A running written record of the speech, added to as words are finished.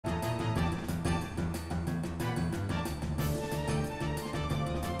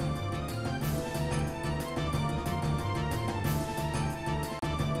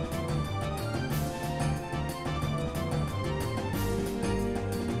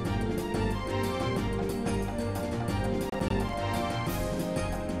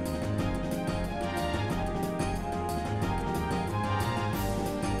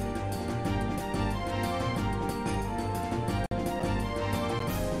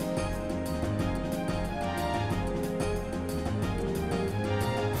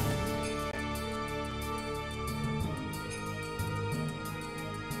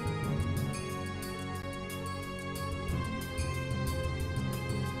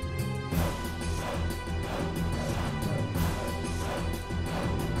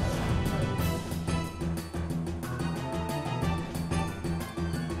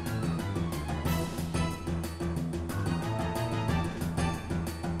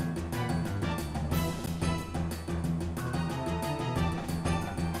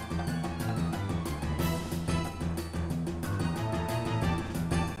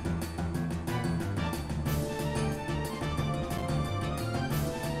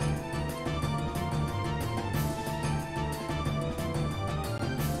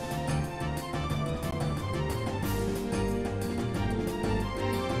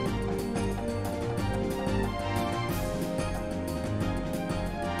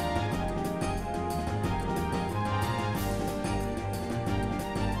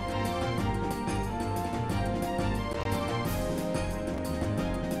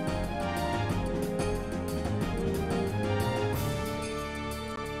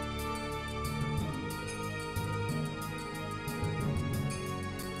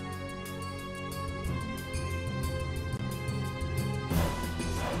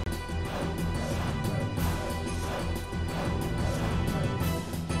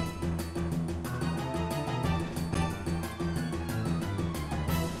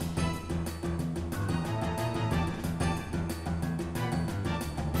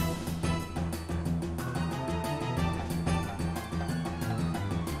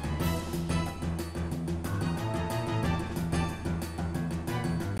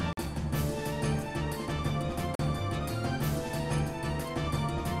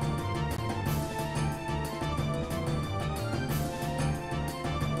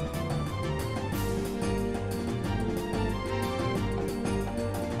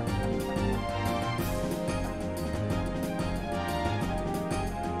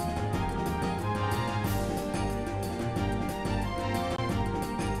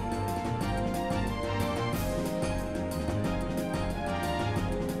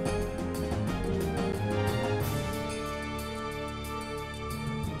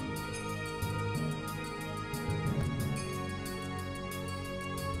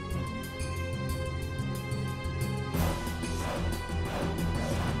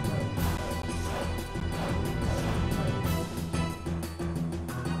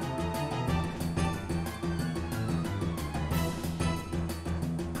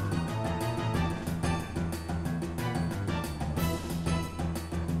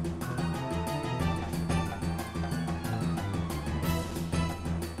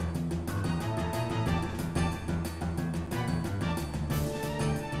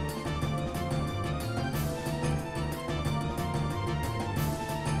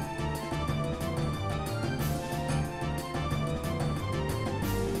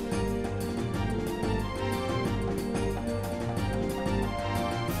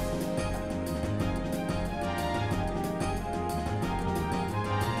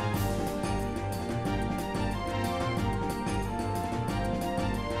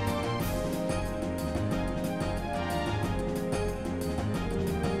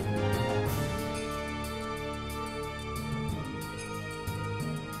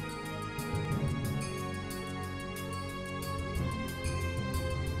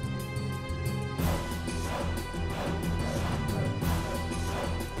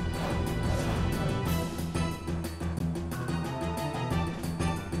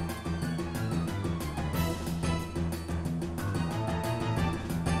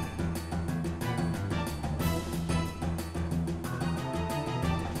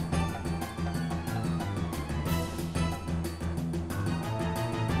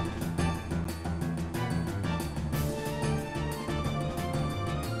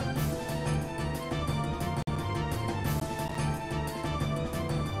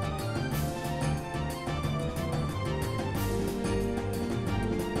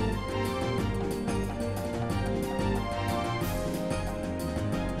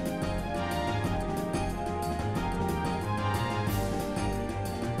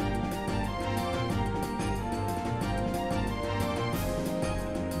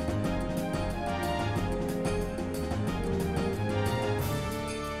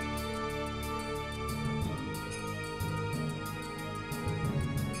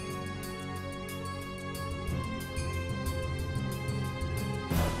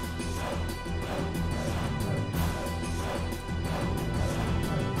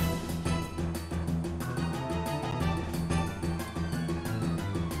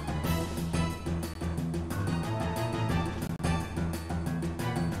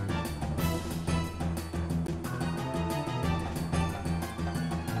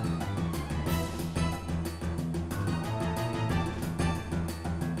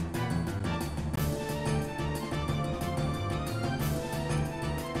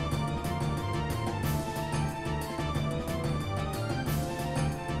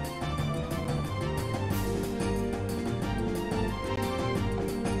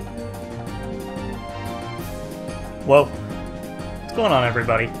Whoa. What's going on,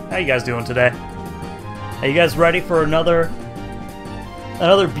 everybody? How you guys doing today? Are you guys ready for another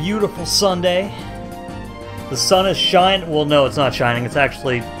beautiful Sunday? The sun is shining. Well, no, it's not shining. It's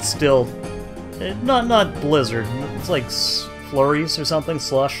actually still not blizzard. It's like flurries or something,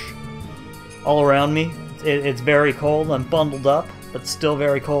 slush all around me. It's very cold. I'm bundled up, but still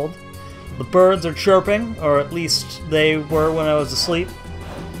very cold. The birds are chirping, or at least they were when I was asleep.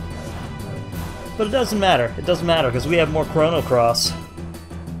 But it doesn't matter. It doesn't matter, because we have more Chrono Cross.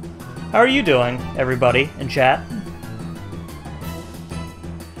 How are you doing, everybody in chat?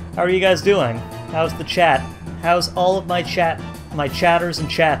 How are you guys doing? How's the chat? How's all of my chatters in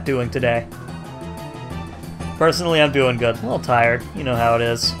chat doing today? Personally, I'm doing good. A little tired. You know how it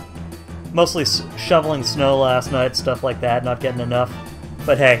is. Mostly shoveling snow last night, stuff like that, not getting enough.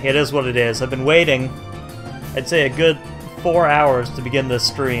 But hey, it is what it is. I've been waiting, I'd say a good 4 hours to begin this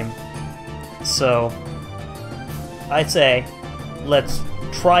stream. So, I'd say, let's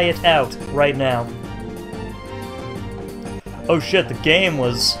try it out right now. Oh shit, the game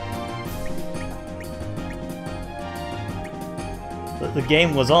was... The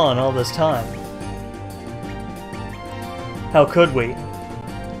game was on all this time. How could we?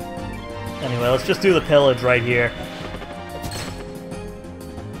 Anyway, let's just do the pillage right here.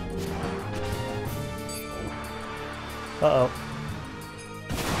 Uh-oh.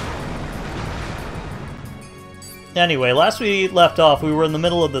 Anyway, last we left off, we were in the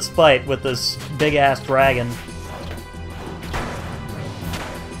middle of this fight with this big-ass dragon.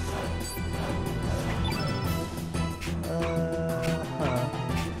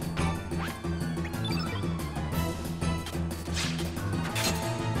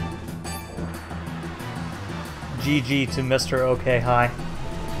 GG to Mr. OK Hi.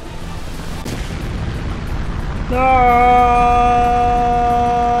 No!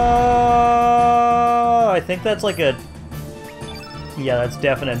 I think that's like a... Yeah, that's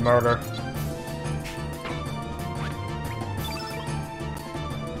definite murder.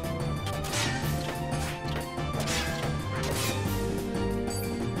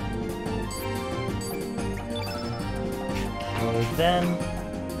 Okay, then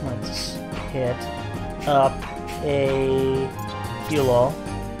let's hit up a heal all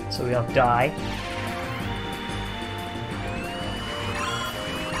so we don't die.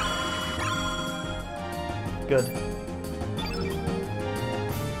 Good.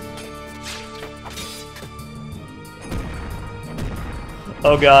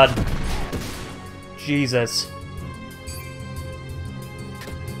 Oh god. Jesus.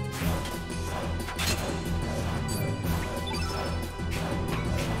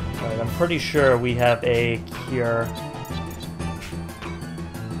 Alright, I'm pretty sure we have a Cure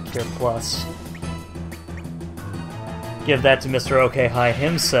Plus. Give that to Mr. OK Hi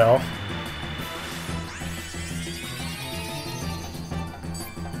himself.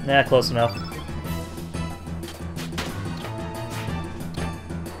 Nah, close enough.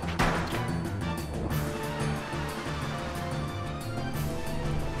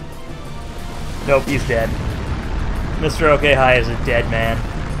 Nope, he's dead. Mr. OK Hi is a dead man.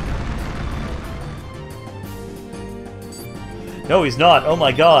 No, he's not. Oh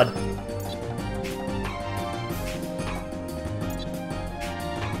my god.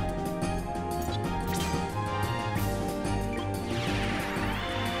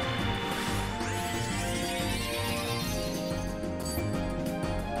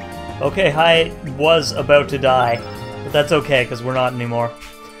 OK Hi was about to die, but that's okay because we're not anymore.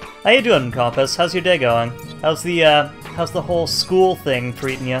 How you doing, Compass? How's your day going? How's the whole school thing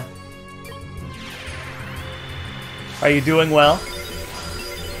treating you? Are you doing well?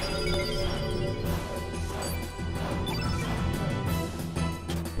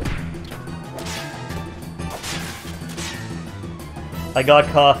 I got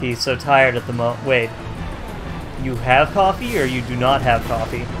coffee, so tired at the moment. Wait. You have coffee, or you do not have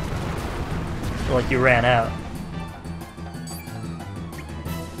coffee? I feel like you ran out.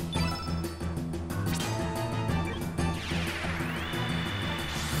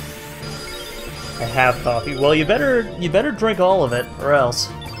 I have coffee. Well, you better drink all of it, or else.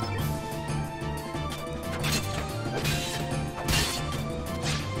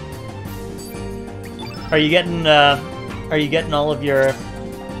 Are you getting all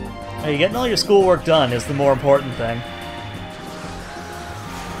your schoolwork done? Is the more important thing.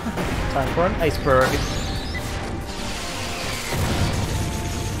 Time for an iceberg.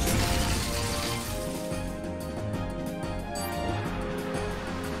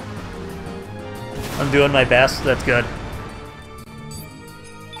 I'm doing my best, that's good.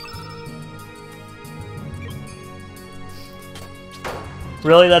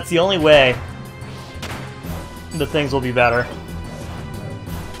 Really, that's the only way the things will be better.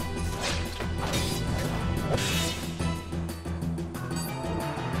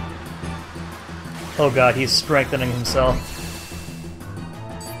 Oh god, he's strengthening himself.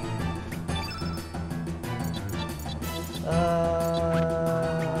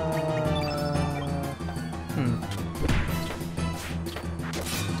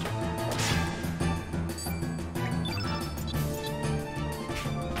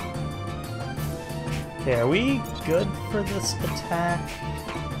 Okay, are we good for this attack?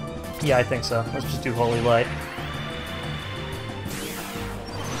 Yeah, I think so. Let's just do Holy Light.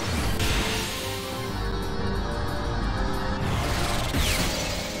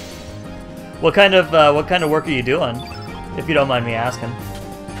 What kind of work are you doing, if you don't mind me asking?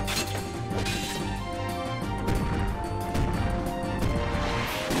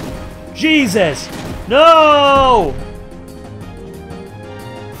 Jesus! No!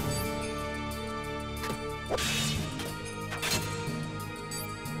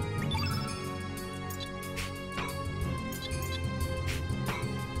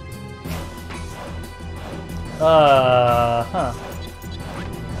 Huh.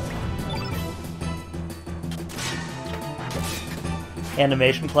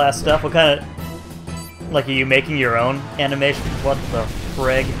 Animation class stuff? What kind of... Like, are you making your own animation? What the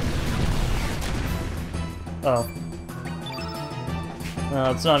frig? Oh.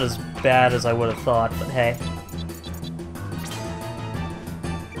 Well, it's not as bad as I would have thought, but hey.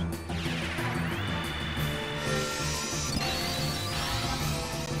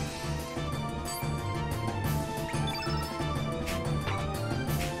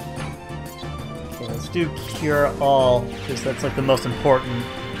 Let's do Cure All, because that's like the most important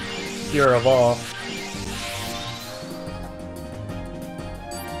cure of all.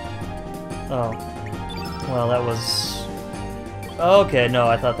 Oh. Well, that was... Okay, no,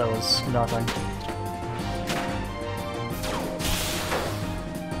 I thought that was nothing.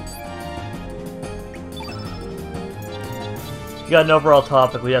 You got an overall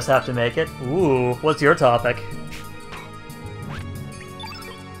topic, we just have to make it? Ooh, what's your topic?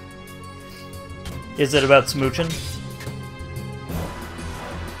 Is it about smooching?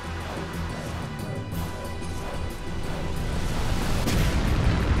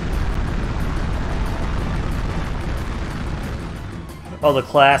 Oh, the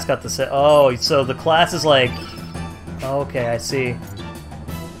class got the set. Oh, so the class is like... Okay, I see.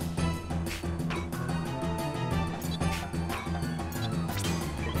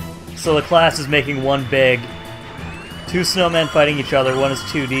 So the class is making one big... Two snowmen fighting each other. One is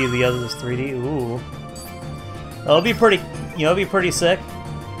 2D, the other is 3D. Ooh. That'll be pretty... You know, it'll be pretty sick.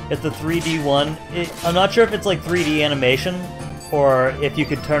 If the 3D one... I'm not sure if it's like 3D animation, or if you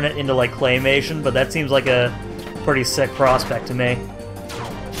could turn it into like claymation, but that seems like a pretty sick prospect to me.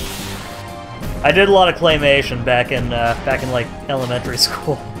 I did a lot of claymation back in like elementary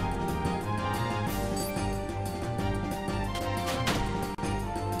school.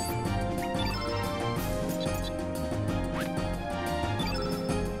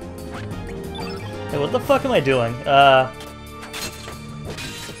 Hey, what the fuck am I doing? Let's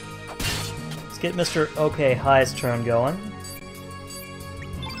get Mr. OK High's turn going.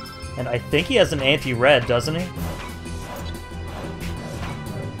 And I think he has an anti-red, doesn't he?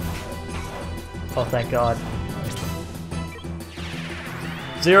 Oh, thank God.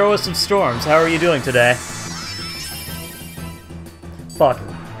 Zero with some storms. How are you doing today? Fuck.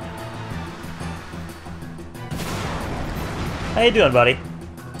 How you doing, buddy?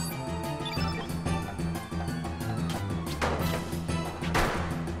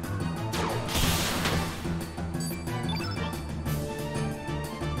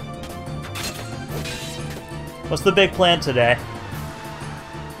 What's the big plan today?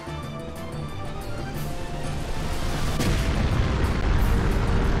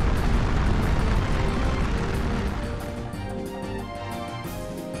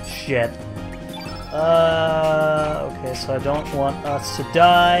 Shit. Okay, so I don't want us to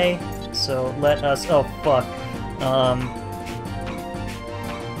die, so let us... Oh, fuck.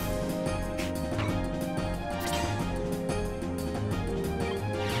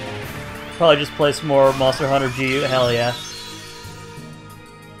 Probably just play some more Monster Hunter GU. Hell yeah.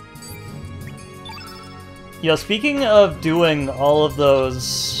 Yo, speaking of doing all of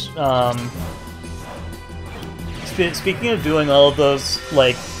those, speaking of doing all of those,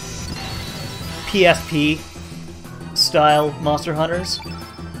 like, PSP style Monster Hunters,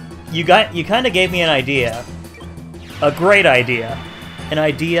 you kind of gave me an idea. A great idea. An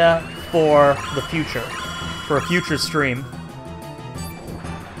idea for the future. For a future stream.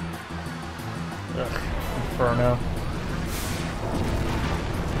 Ugh, Chrono.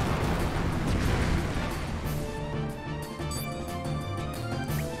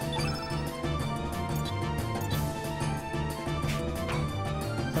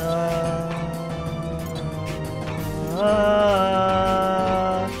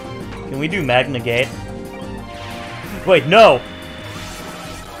 we do Magna Gate? Wait, no!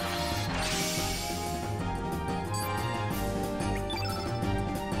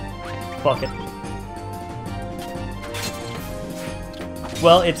 Fuck it.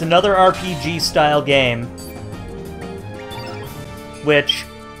 Well, it's another RPG-style game, which...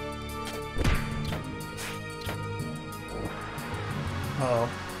 Oh.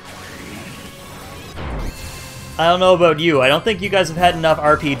 I don't know about you. I don't think you guys have had enough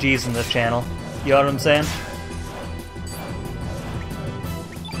RPGs in this channel. You know what I'm saying?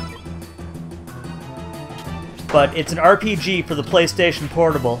 But it's an RPG for the PlayStation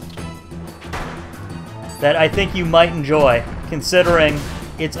Portable that I think you might enjoy, considering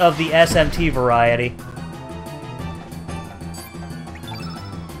it's of the SMT variety.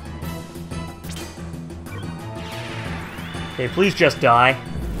 Okay, please just die.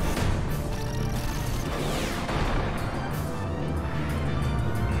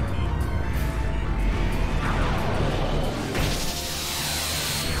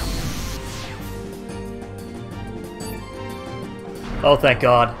 Oh, thank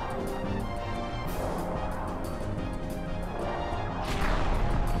God.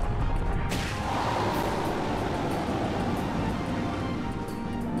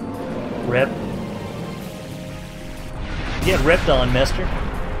 Rip. Get ripped on, mister.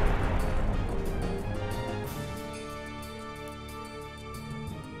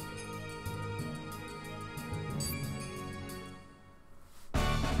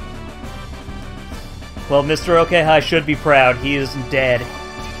 Well, Mr. OK High should be proud. He is dead.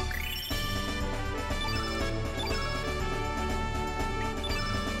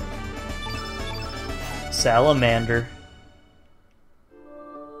 Salamander.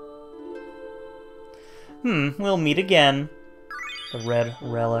 We'll meet again. The red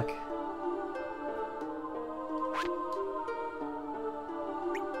relic.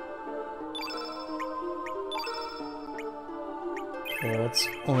 Okay, let's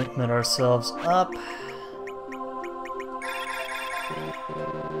ointment ourselves up.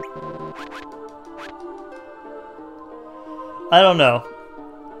 I don't know.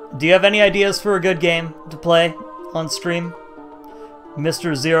 Do you have any ideas for a good game to play on stream?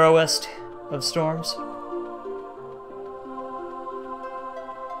 Mr. Zeroist of Storms?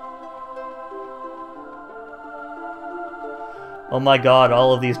 Oh my God,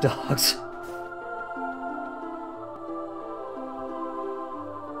 all of these dogs.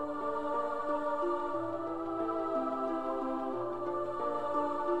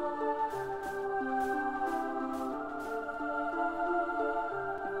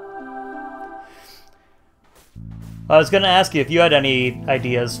 I was gonna ask you if you had any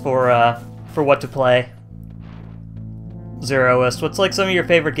ideas for what to play. Zeroist, what's like some of your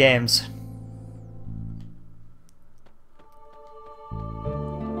favorite games?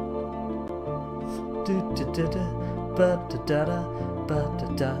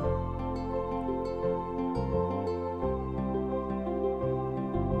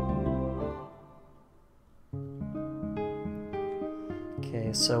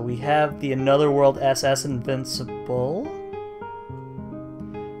 Okay, so we have the Another World SS Invincible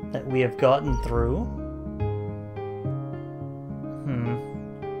that we have gotten through.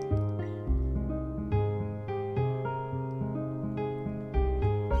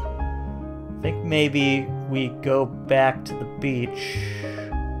 I think maybe we go back to the beach.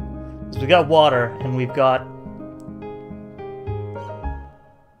 Because we got water, and we've got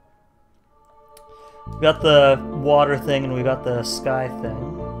the water thing, and we got the sky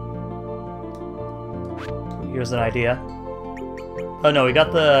thing. Here's an idea. Oh no, we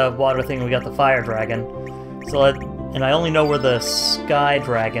got the water thing, and we got the fire dragon. So and I only know where the sky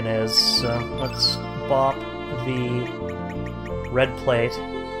dragon is, so let's bop the red plate.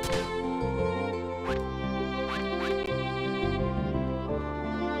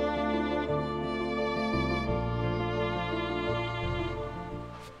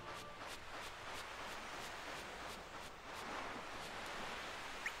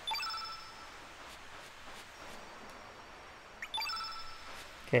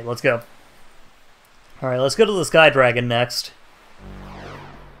 Okay, let's go. Alright, let's go to the Sky Dragon next.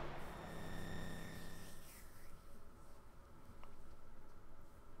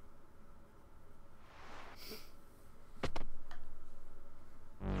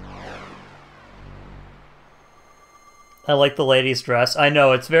 I like the lady's dress. I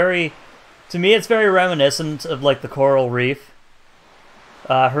know, it's very... To me, it's very reminiscent of, like, the Coral Reef.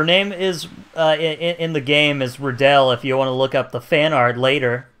 Her name is, in the game, is Riddell, if you want to look up the fan art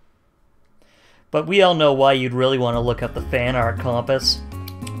later. But we all know why you'd really want to look up the fan art, Compass.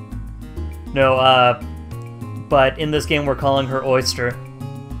 No, but in this game we're calling her Oyster.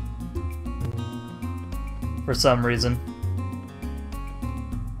 for some reason.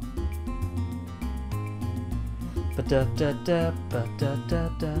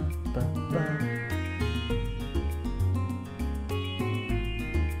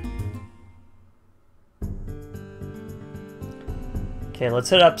 Okay,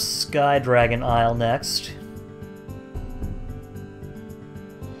 let's hit up Sky Dragon Isle next.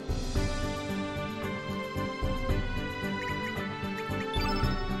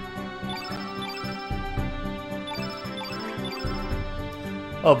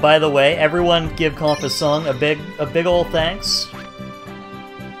 Oh, by the way, everyone give Compass Song a big old thanks.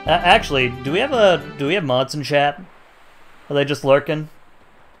 Actually, do we have mods in chat? Are they just lurking?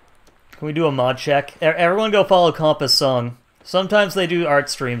 Can we do a mod check? Everyone go follow Compass Song. Sometimes they do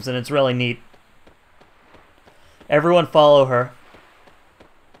art streams and it's really neat. Everyone follow her.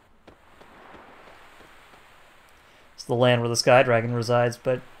 It's the land where the Sky Dragon resides,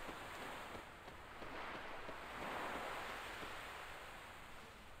 but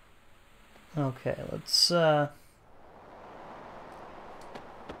okay, let's see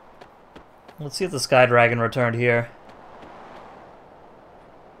if the Sky Dragon returned here.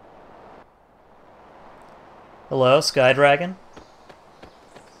 Hello, Sky Dragon?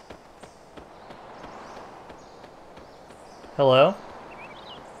 Hello?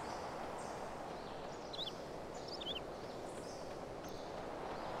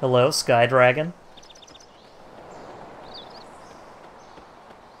 Hello, Sky Dragon?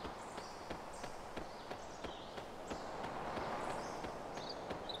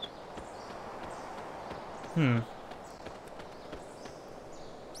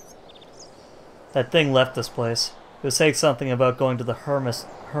 That thing left this place. It was saying something about going to the Hermit's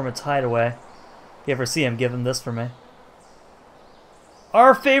hideaway. If you ever see him, give him this for me.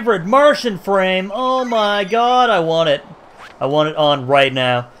 Our favorite Martian frame! Oh my god, I want it. I want it on right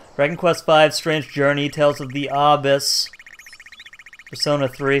now. Dragon Quest V, Strange Journey, Tales of the Abyss, Persona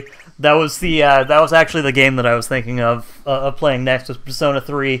 3. That was actually the game that I was thinking of playing next, was Persona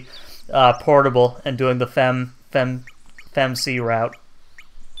 3 Portable, and doing the FemC route.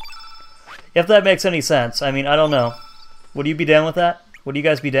 If that makes any sense. I mean, I don't know. Would you be down with that? Would you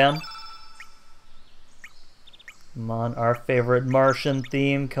guys be down? Come on, our favorite Martian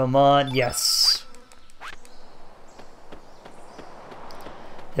theme. Come on. Yes.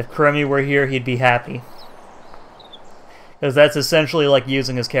 If Kremi were here, he'd be happy. Because that's essentially like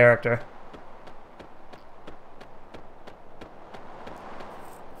using his character.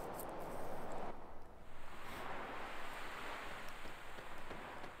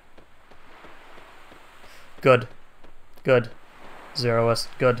 Good. Good. Zeroist.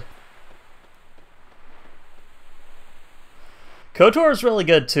 Good. KOTOR is really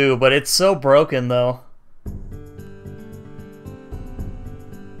good too, but it's so broken though.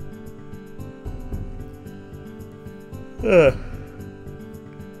 Ugh.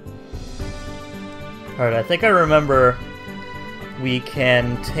 Alright, I think I remember we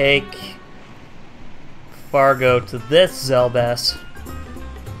can take Fargo to this Zelbas.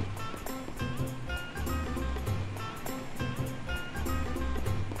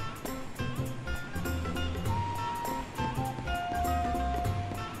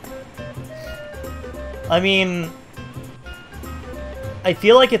 I mean, I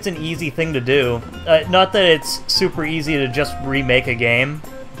feel like it's an easy thing to do. Not that it's super easy to just remake a game,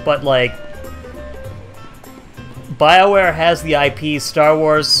 but like, BioWare has the IP. Star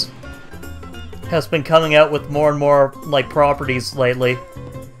Wars has been coming out with more and more like properties lately.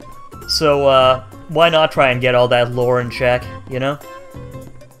 So why not try and get all that lore in check, you know?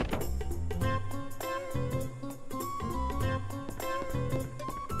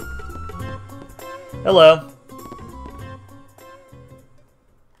 Hello.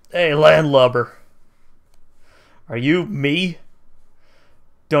 Hey, landlubber. Are you me?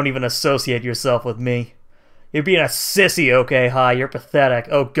 Don't even associate yourself with me. You're being a sissy, OK High. You're pathetic.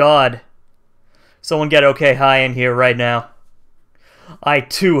 Oh, God. Someone get OK High in here right now. I,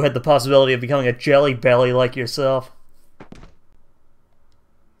 too, had the possibility of becoming a jelly belly like yourself.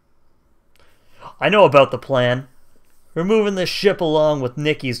 I know about the plan. We're moving this ship along with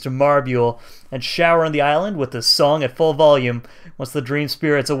Nikki's to Marbule and showering the island with this song at full volume. Once the dream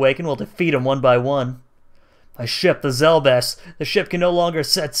spirits awaken, we'll defeat them one by one. My ship, the Zelbas. The ship can no longer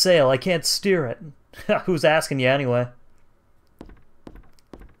set sail. I can't steer it. Who's asking you anyway?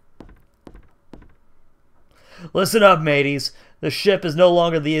 Listen up, mateys. The ship is no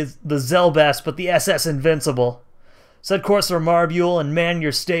longer the Zelbas, but the SS Invincible. Set course for Marbule and man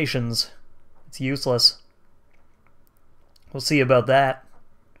your stations. It's useless. We'll see about that.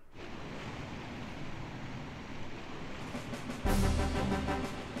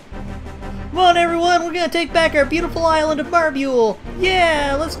 Come on, everyone, we're gonna take back our beautiful island of Marbule!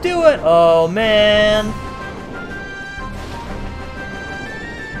 Yeah, let's do it! Oh, man!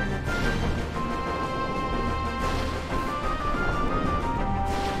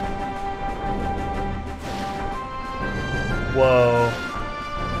 Whoa.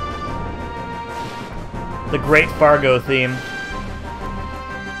 The Great Fargo theme.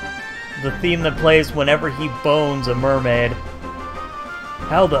 The theme that plays whenever he bones a mermaid.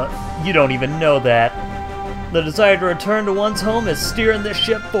 How the... You don't even know that. The desire to return to one's home is steering this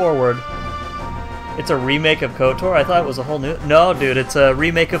ship forward. It's a remake of KOTOR? I thought it was a whole new... No, dude, it's a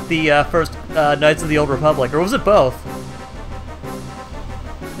remake of the first Knights of the Old Republic. Or was it both?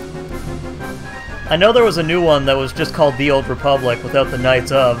 I know there was a new one that was just called The Old Republic without the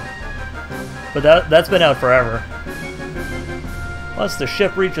Knights of. But that's been out forever. Once the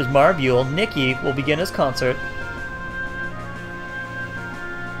ship reaches Marbule, Nicky will begin his concert.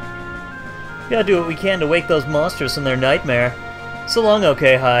 We gotta do what we can to wake those monsters from their nightmare. So long,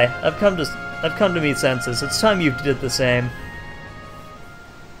 OK High. I've come to meet senses. It's time you did the same.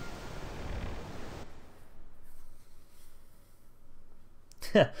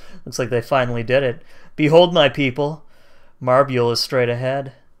 Looks like they finally did it. Behold, my people. Marbule is straight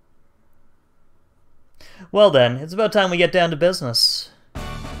ahead. Well then, it's about time we get down to business.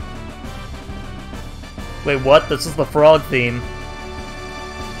 Wait, what? This is the frog theme.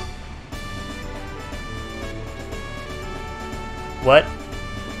 What?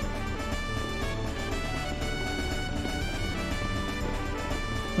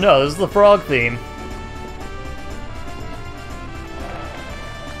 No, this is the frog theme.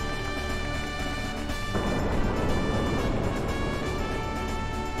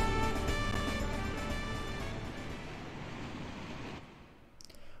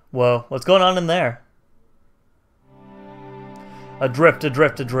 Whoa, what's going on in there? Adrift,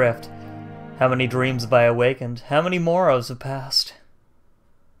 adrift, adrift. How many dreams have I awakened? How many morrows have passed?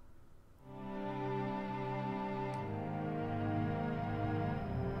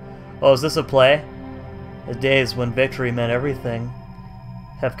 Oh, is this a play? The days when victory meant everything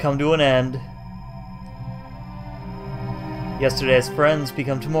have come to an end. Yesterday's friends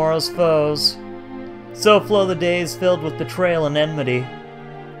become tomorrow's foes. So flow the days filled with betrayal and enmity.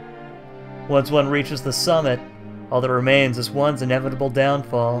 Once one reaches the summit, all that remains is one's inevitable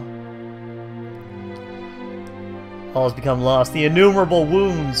downfall. All has become lost. The innumerable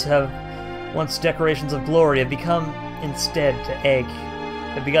wounds have once decorations of glory have become instead to ache.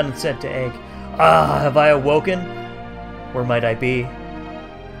 Have begun instead to ache. Ah, have I awoken? Where might I be?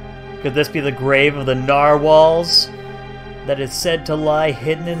 Could this be the grave of the narwhals that is said to lie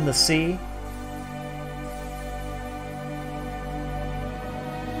hidden in the sea?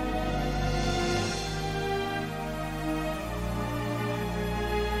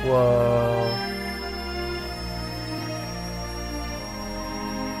 Whoa.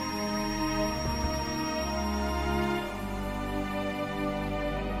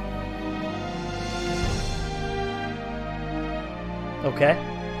 Okay.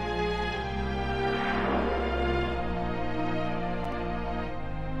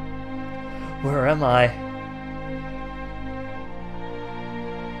 Where am I?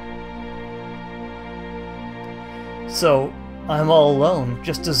 So, I'm all alone,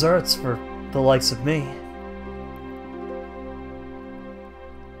 just desserts for the likes of me.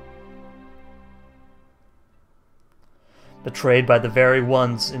 Betrayed by the very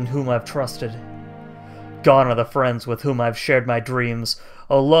ones in whom I've trusted. Gone are the friends with whom I've shared my dreams,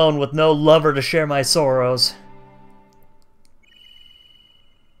 alone with no lover to share my sorrows.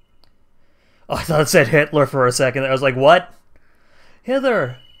 Oh, I thought it said Hitler for a second. I was like, what?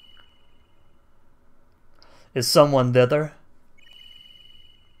 Hither. Is someone thither?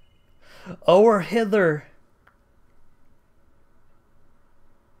 O'er hither.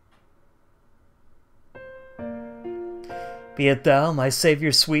 Be it thou, my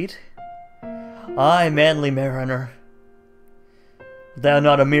saviour sweet? I, manly mariner. Thou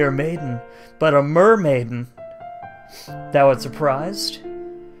not a mere maiden, but a mermaiden. Thou art surprised?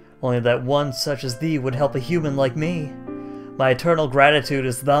 Only that one such as thee would help a human like me. My eternal gratitude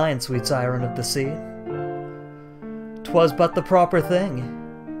is thine, sweet siren of the sea. 'Twas but the proper thing.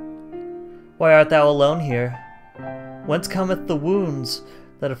 Why art thou alone here? Whence cometh the wounds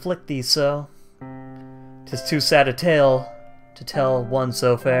that afflict thee so? 'Tis too sad a tale to tell one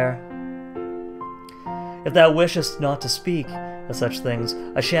so fair. If thou wishest not to speak of such things,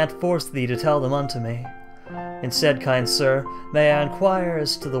 I shan't force thee to tell them unto me. Instead, kind sir, may I inquire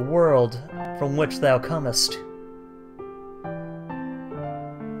as to the world from which thou comest?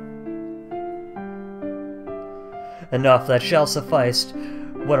 Enough, that shall suffice.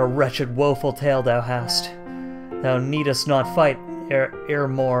 What a wretched, woeful tale thou hast. Thou needest not fight ere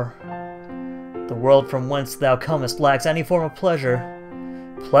more. The world from whence thou comest lacks any form of pleasure.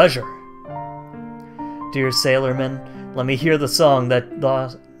 Pleasure? Dear sailorman, let me hear the song that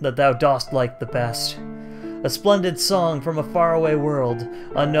thou dost like the best. A splendid song from a faraway world,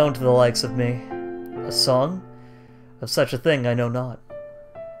 unknown to the likes of me. A song? Of such a thing I know not.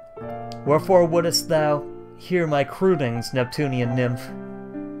 Wherefore wouldst thou hear my croonings, Neptunian nymph?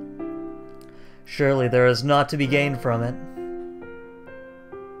 Surely there is naught to be gained from it.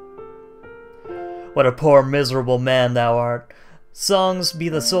 What a poor miserable man thou art! Songs be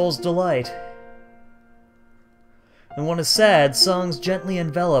the soul's delight. When one is sad, songs gently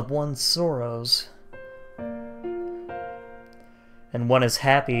envelop one's sorrows. And one is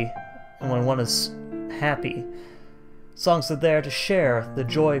happy, and when one is happy, songs are there to share the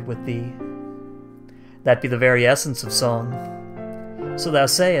joy with thee. That be the very essence of song. So thou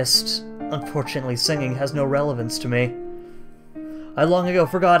sayest, unfortunately singing has no relevance to me. I long ago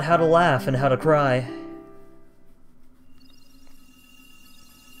forgot how to laugh and how to cry.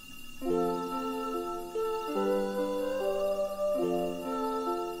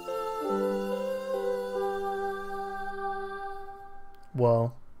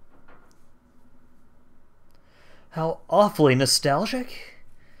 Whoa. How awfully nostalgic?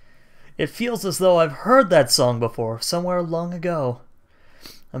 It feels as though I've heard that song before, somewhere long ago.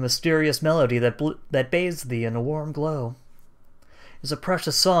 A mysterious melody that bathes thee in a warm glow. Is a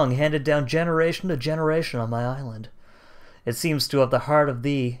precious song handed down generation to generation on my island. It seems to have the heart of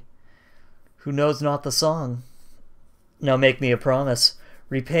thee, who knows not the song. Now make me a promise.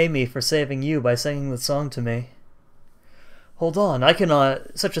 Repay me for saving you by singing the song to me. Hold on,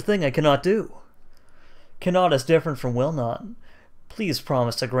 such a thing I cannot do. Cannot is different from will not. Please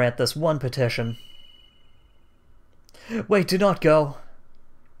promise to grant this one petition. Wait, do not go.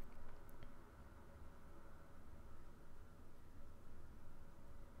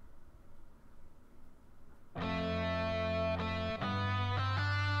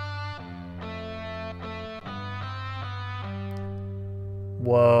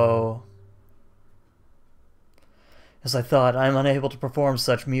 Whoa. As I thought, I am unable to perform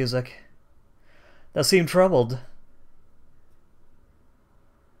such music. Thou seem troubled.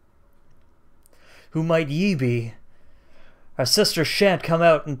 Who might ye be? Our sister shan't come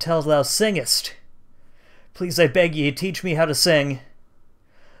out until thou singest. Please, I beg ye, teach me how to sing.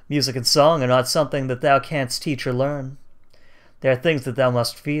 Music and song are not something that thou canst teach or learn. They are things that thou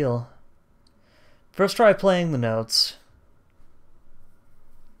must feel. First try playing the notes.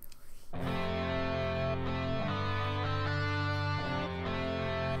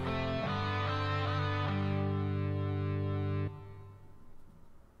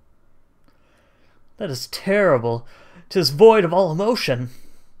 That is terrible. 'Tis void of all emotion.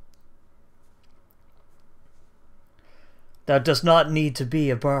 Thou dost not need to be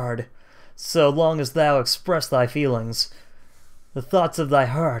a bard, so long as thou express thy feelings, the thoughts of thy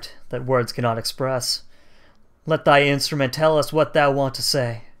heart that words cannot express. Let thy instrument tell us what thou want to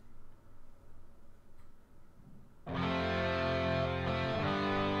say.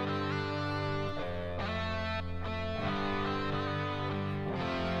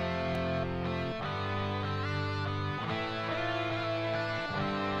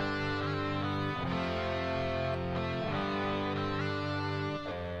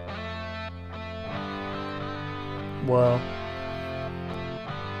 Whoa.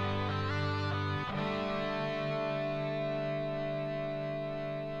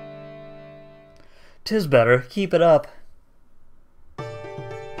 "'Tis better. Keep it up."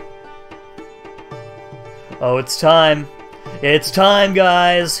 Oh, it's time. It's time,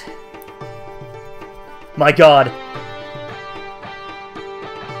 guys! My god.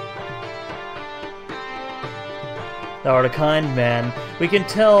 Thou art a kind man. We can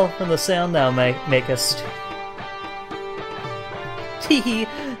tell from the sound thou makest. Hee,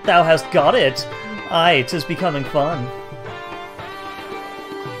 thou hast got it. Aye, 'tis becoming fun.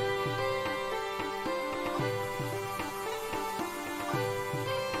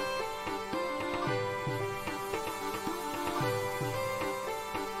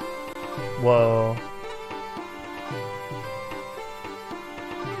 Whoa.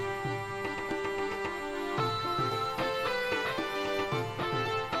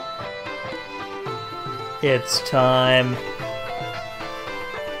 It's time.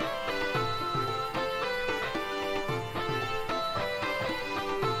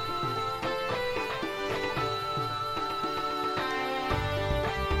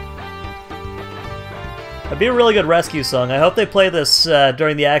 It'd be a really good rescue song. I hope they play this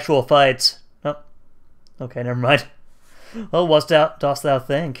during the actual fights. Oh, okay, never mind. Well, dost thou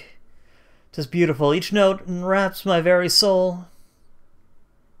think? 'Tis beautiful, each note enwraps my very soul.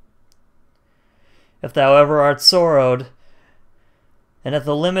 If thou ever art sorrowed, and at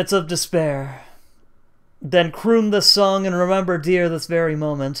the limits of despair, then croon this song and remember, dear, this very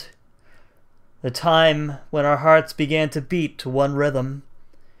moment, the time when our hearts began to beat to one rhythm,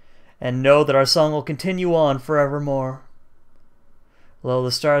 and know that our song will continue on forevermore. Lo,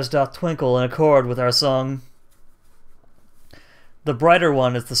 the stars doth twinkle in accord with our song. The brighter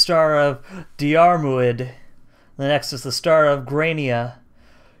one is the star of Diarmuid. The next is the star of Grania,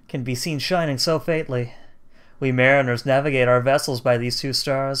 can be seen shining so faintly. We mariners navigate our vessels by these two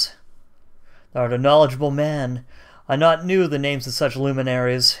stars. Thou art a knowledgeable man. I not knew the names of such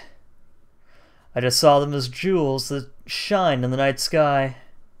luminaries. I just saw them as jewels that shine in the night sky.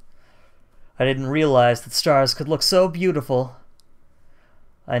 I didn't realize that stars could look so beautiful.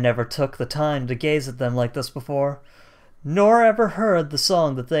 I never took the time to gaze at them like this before, nor ever heard the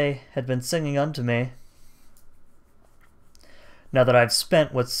song that they had been singing unto me. Now that I've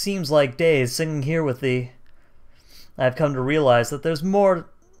spent what seems like days singing here with thee, I have come to realize that there is more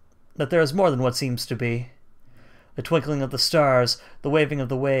than what seems to be. The twinkling of the stars, the waving of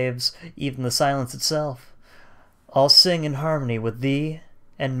the waves, even the silence itself, all sing in harmony with thee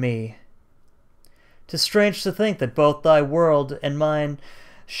and me. 'Tis strange to think that both thy world and mine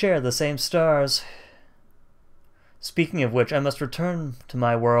share the same stars. Speaking of which, I must return to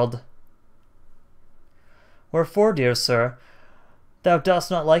my world. Wherefore, dear sir, thou dost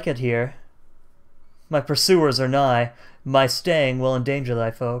not like it here. My pursuers are nigh, my staying will endanger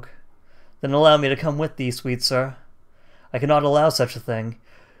thy folk. Then allow me to come with thee, sweet sir. I cannot allow such a thing.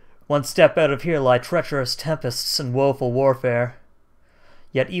 One step out of here lie treacherous tempests and woeful warfare.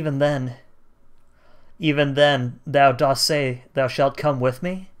 Yet even then, thou dost say thou shalt come with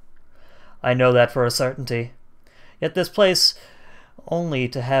me? I know that for a certainty. Yet this place only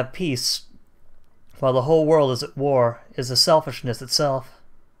to have peace, while the whole world is at war, is a selfishness itself.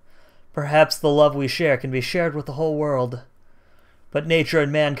 Perhaps the love we share can be shared with the whole world, but nature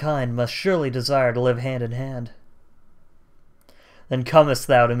and mankind must surely desire to live hand in hand. Then comest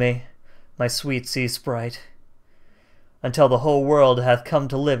thou to me, my sweet sea sprite, until the whole world hath come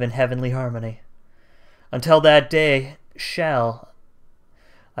to live in heavenly harmony. Until that day shall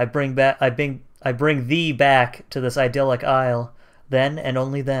I bring thee back to this idyllic isle. Then, and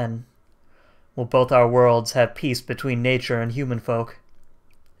only then, will both our worlds have peace between nature and human folk,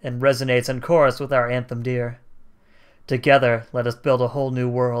 and resonates in chorus with our anthem dear. Together let us build a whole new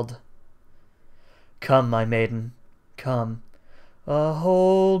world. Come, my maiden, come. A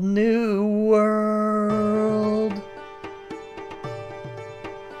whole new world.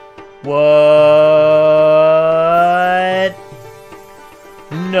 What?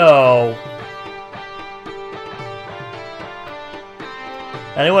 No.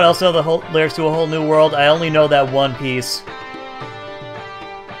 Anyone else know the whole lyrics to A Whole New World? I only know that one piece.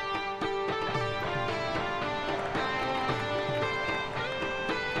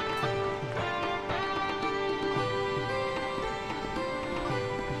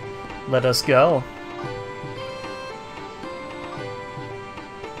 Let us go.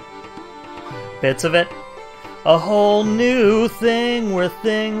 Bits of it. A whole new thing where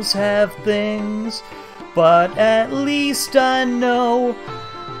things have things, but at least I know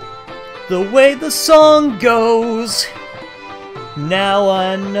the way the song goes. Now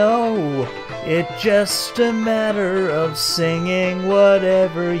I know it's just a matter of singing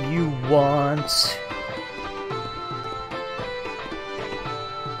whatever you want.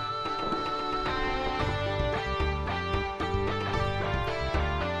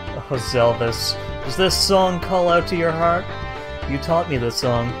 Oh, Zelvis, does this song call out to your heart? You taught me this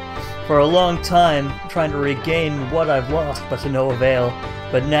song. For a long time, trying to regain what I've lost, but to no avail.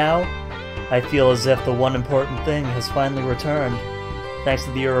 But now, I feel as if the one important thing has finally returned, thanks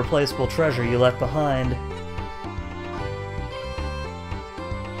to the irreplaceable treasure you left behind.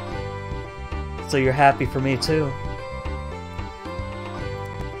 So you're happy for me too.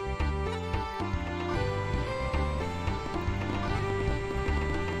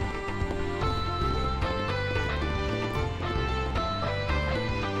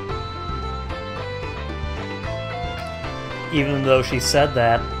 Even though she said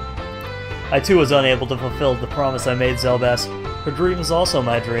that, I too was unable to fulfill the promise I made Zelbas. Her dream is also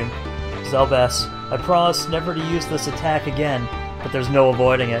my dream. Zelbas, I promise never to use this attack again, but there's no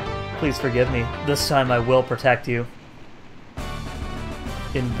avoiding it. Please forgive me. This time I will protect you.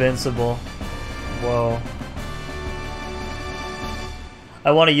 Invincible. Whoa.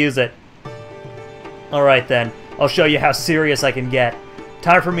 I want to use it. Alright then, I'll show you how serious I can get.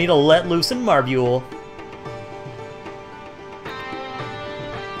 Time for me to let loose in Marbule.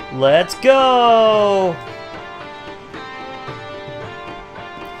 Let's go!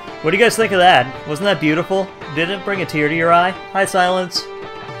 What do you guys think of that? Wasn't that beautiful? Did it bring a tear to your eye? Hi, Silence.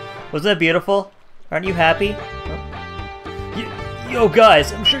 Wasn't that beautiful? Aren't you happy? Yo,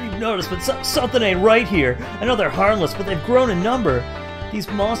 guys, I'm sure you've noticed, but something ain't right here. I know they're harmless, but they've grown in number. These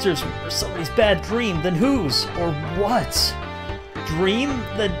monsters are somebody's bad dream. Then whose? Or what? Dream?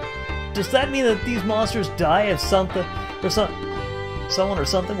 Does that mean that these monsters die if something or someone or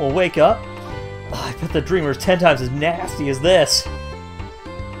something will wake up? Oh, I bet the dreamer's 10 times as nasty as this.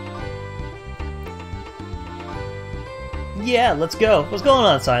 Yeah, let's go. What's going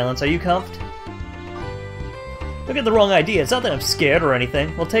on, Silence? Are you comfed? Don't get the wrong idea. It's not that I'm scared or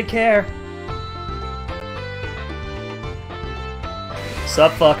anything. Well, take care.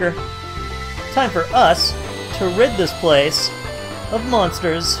 Sup, fucker? Time for us to rid this place of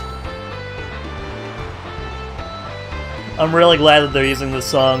monsters. I'm really glad that they're using this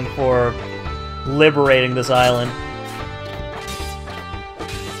song for liberating this island.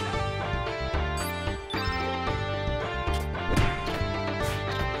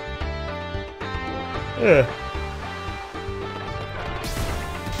 Ugh.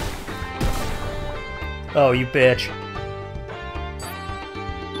 Oh, you bitch.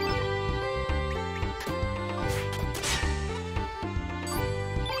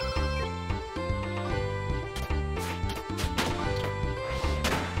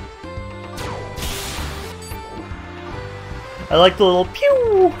 I like the little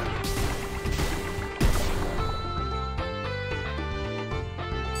pew!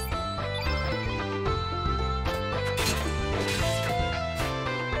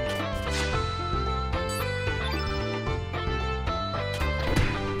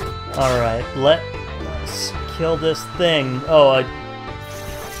 Alright, let's kill this thing. Oh,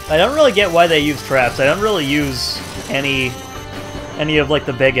 I don't really get why they use traps. I don't really use any of like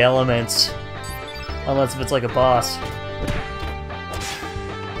the big elements. Unless if it's like a boss.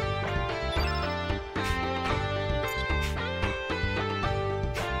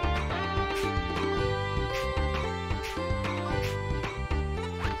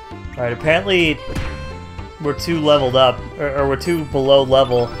 Alright, apparently we're too leveled up, or we're too below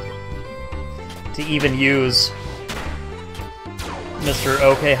level to even use Mr.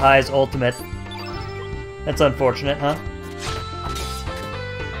 OK High's ultimate. That's unfortunate, huh?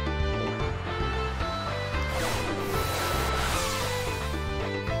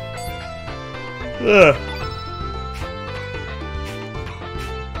 Ugh.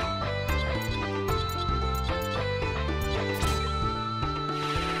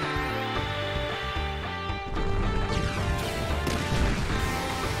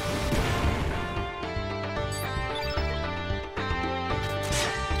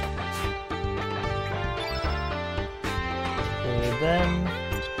 Then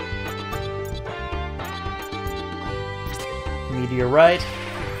meteorite.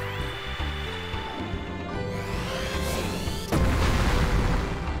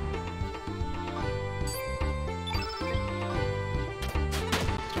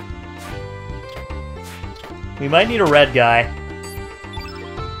 We might need a red guy.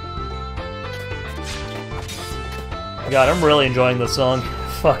 God, I'm really enjoying this song.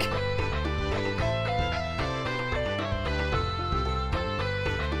 Fuck.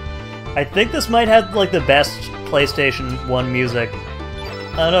 I think this might have, like, the best PlayStation 1 music.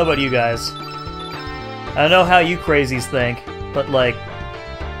 I don't know about you guys. I don't know how you crazies think, but, like,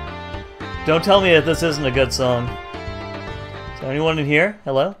 don't tell me that this isn't a good song. Is there anyone in here?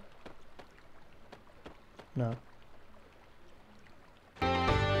 Hello? No.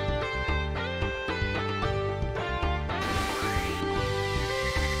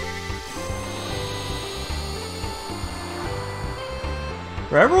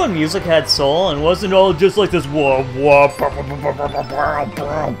 Remember when music had soul and wasn't all just like this wah wah.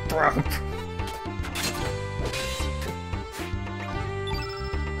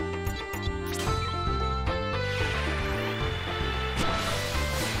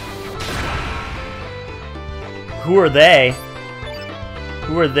 Who are they?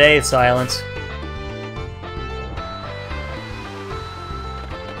 Who are they, Silence?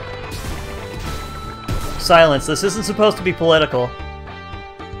 Silence, this isn't supposed to be political.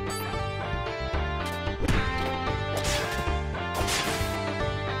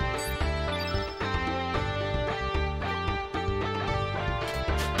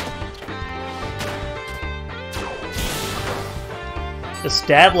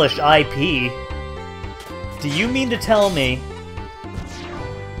 Established IP? Do you mean to tell me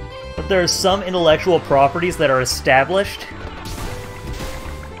that there are some intellectual properties that are established?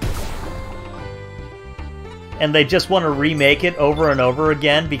 and they just want to remake it over and over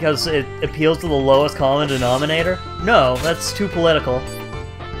again because it appeals to the lowest common denominator? No, that's too political.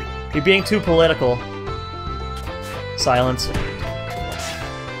 You're being too political. Silence.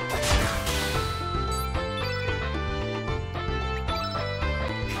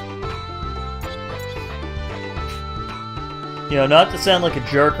 You know, not to sound like a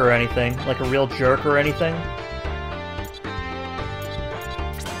jerk or anything, like a real jerk or anything,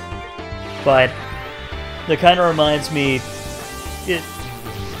 but that kind of reminds me,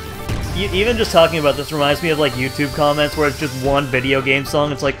 even just talking about this reminds me of like YouTube comments where it's just one video game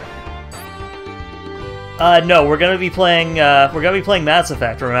song. It's like, no, we're gonna be playing Mass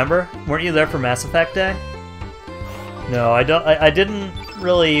Effect. Remember? Weren't you there for Mass Effect Day? No, I didn't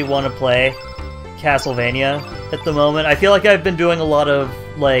really want to play Castlevania at the moment. I feel like I've been doing a lot of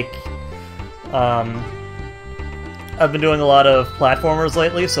like, I've been doing a lot of platformers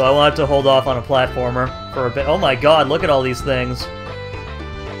lately, so I wanted to hold off on a platformer for a bit. Oh my god, look at all these things.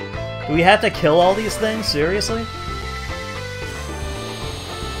 Do we have to kill all these things? Seriously?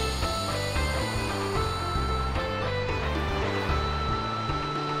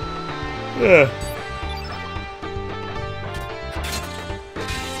 Ugh.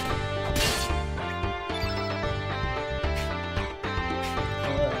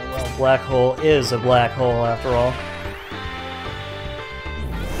 Well, black hole is a black hole after all.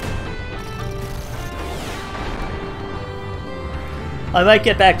 I might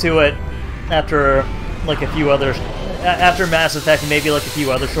get back to it after, like, a few other... after Mass Effect and maybe, like, a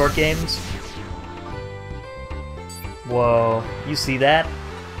few other short games. Whoa. You see that?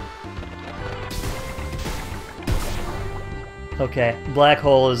 Okay. Black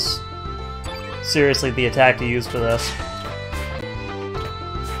hole is seriously the attack to use for this.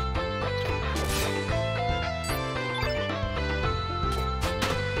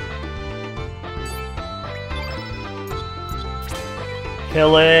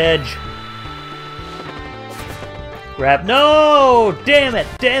 Pillage! Grab— no! Damn it!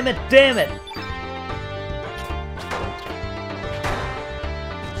 Damn it! Damn it!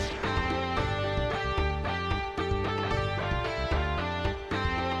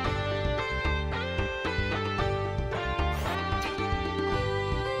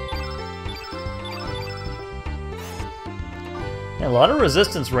 Yeah, a lot of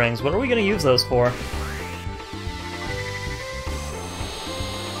resistance rings. What are we gonna use those for?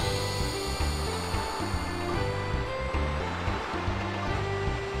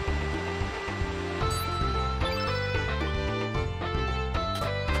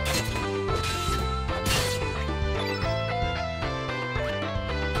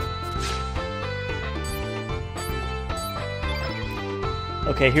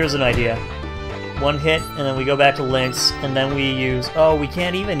 Okay, here's an idea. One hit, and then we go back to Lynx, and then we use... oh, we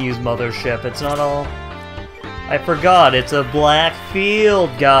can't even use Mothership. It's not all... I forgot, it's a black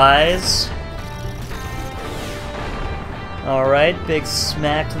field, guys! Alright, big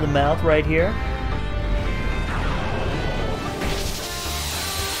smack to the mouth right here.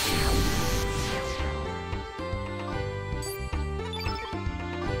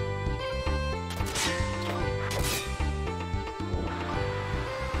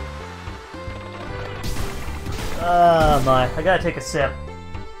 Oh my, I gotta take a sip.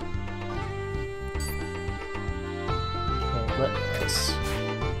 Okay, let's...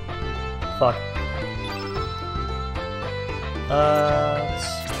 fuck.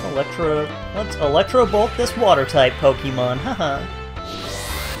 Let's Electro Bolt this water type Pokemon, haha.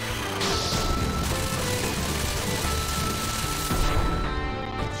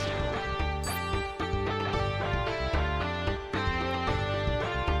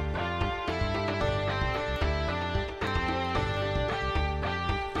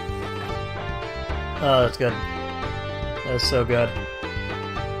 Oh, that's good. That is so good.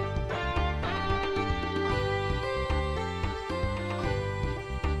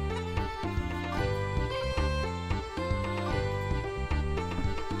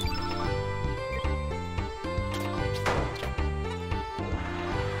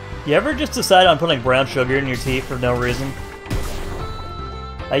 You ever just decide on putting brown sugar in your tea for no reason?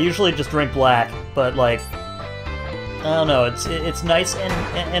 I usually just drink black, but like, I don't know, it's nice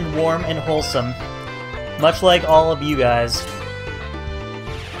and warm and wholesome. Much like all of you guys.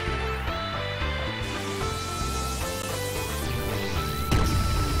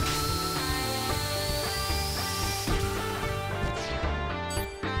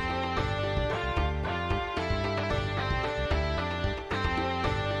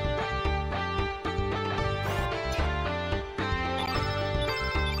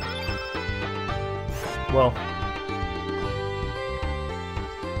 Well.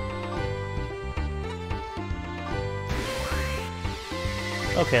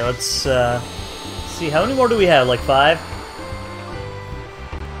 Okay, let's see. How many more do we have? Like 5?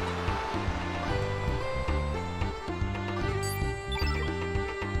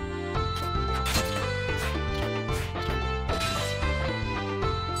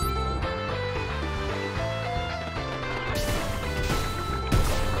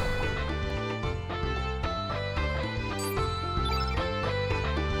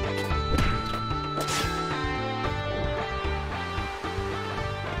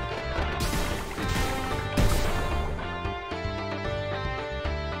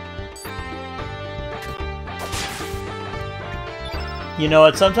 You know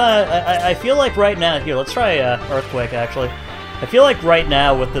what, sometimes I feel like right now... Here, let's try Earthquake, actually. I feel like right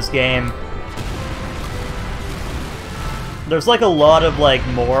now with this game... There's like a lot of, like,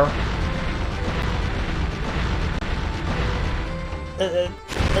 more.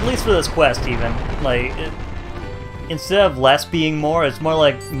 At least for this quest, even. Like, instead of less being more, it's more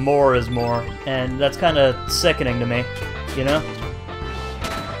like more is more. And that's kind of sickening to me, you know?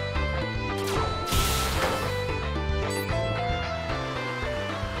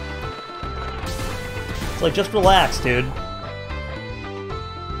 Like, just relax, dude.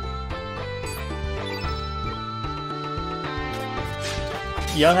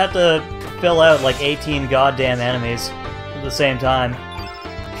 You don't have to fill out, like, 18 goddamn enemies at the same time.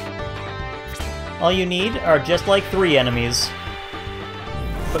 All you need are just, like, 3 enemies.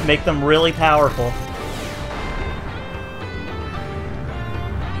 But make them really powerful.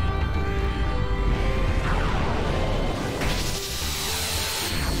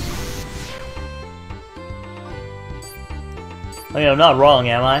 I mean, I'm not wrong,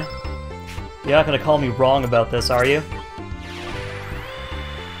 am I? You're not gonna call me wrong about this, are you?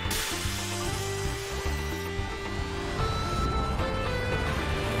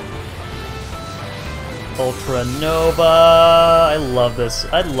 Ultra Nova! I love this.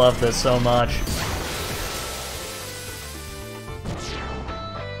 I love this so much.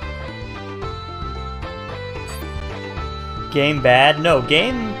 Game bad? No,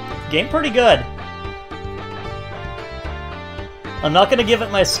 game pretty good. I'm not gonna give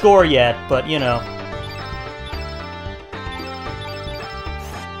it my score yet, but you know.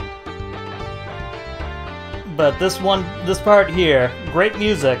 But this part here, great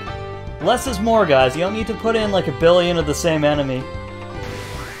music. Less is more, guys. You don't need to put in like 1 billion of the same enemy.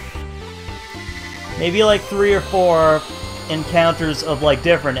 Maybe like 3 or 4 encounters of like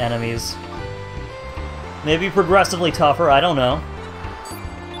different enemies. Maybe progressively tougher, I don't know.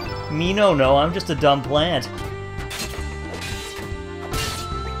 Me no, I'm just a dumb plant.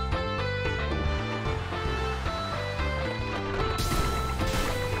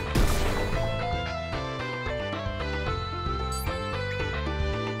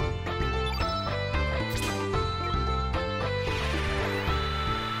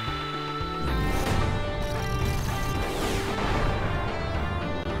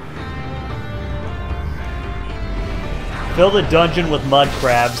 Fill the dungeon with mud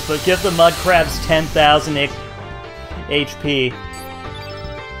crabs, but give the mud crabs 10,000 HP.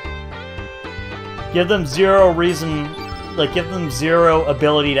 Give them 0 reason, like, give them 0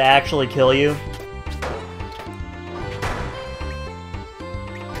 ability to actually kill you.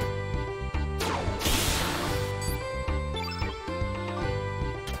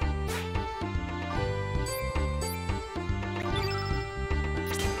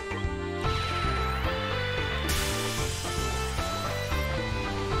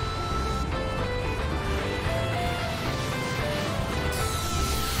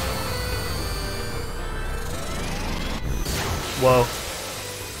 Whoa.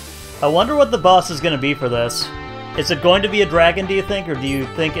 I wonder what the boss is going to be for this. Is it going to be a dragon, do you think? Or do you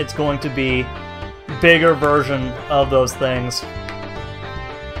think it's going to be a bigger version of those things?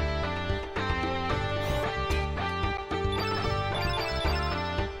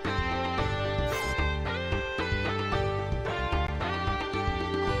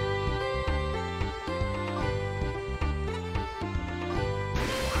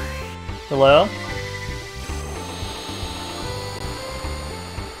 Hello?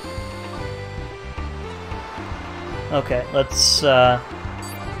 Okay, let's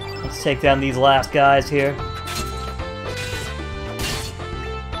take down these last guys here.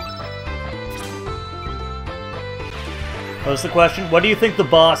 What's the question? What do you think the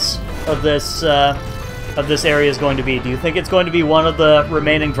boss of this area is going to be? Do you think it's going to be one of the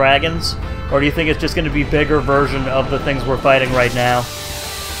remaining dragons, or do you think it's just going to be a bigger version of the things we're fighting right now?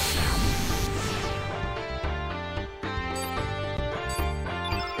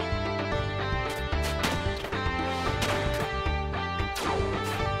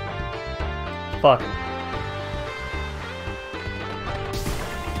 Fuck.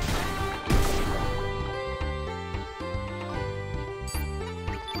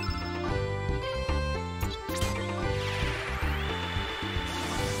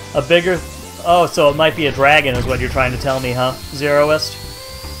 A bigger... Oh, so it might be a dragon is what you're trying to tell me, huh, Zeroist?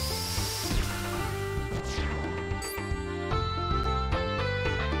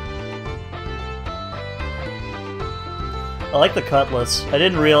 I like the cutlass. I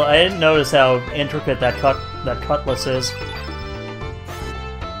didn't notice how intricate that cutlass is.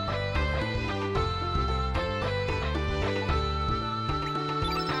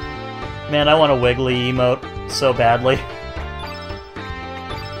 Man, I want a Wiggly emote so badly.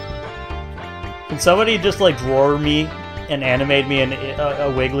 Can somebody just, like, draw me and animate me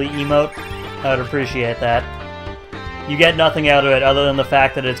a Wiggly emote? I would appreciate that. You get nothing out of it other than the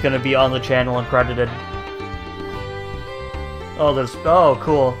fact that it's going to be on the channel and credited. Oh, there's... Oh,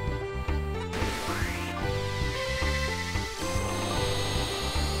 cool.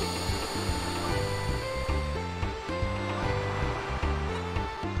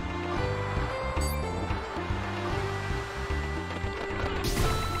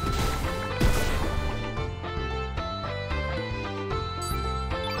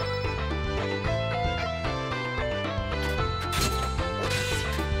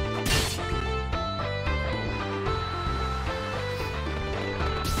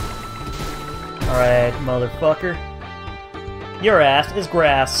 Alright, motherfucker. Your ass is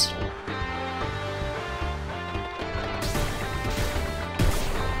grass.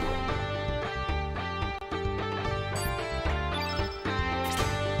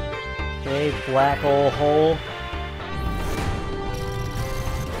 Okay, black ol' hole.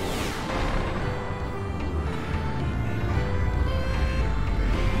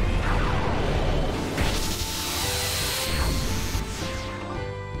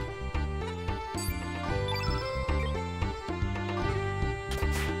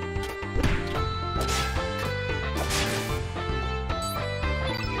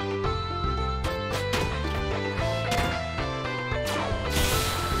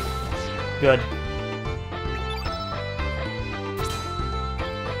 Good.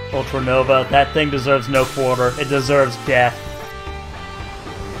 Ultra Nova, that thing deserves no quarter. It deserves death.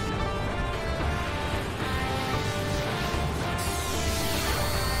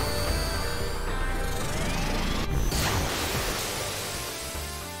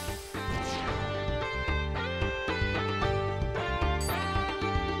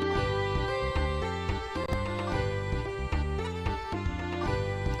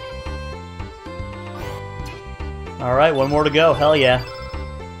 Alright, one more to go. Hell yeah.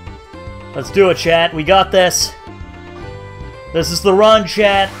 Let's do it, chat. We got this. This is the run,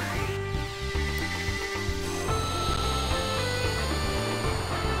 chat.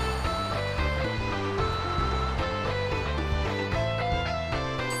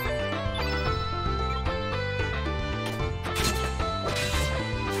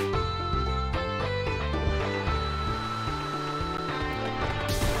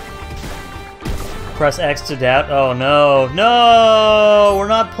 Press X to doubt. Oh no. No! We're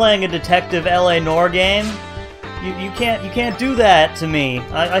not playing a Detective L.A. Noire game. You can't do that to me.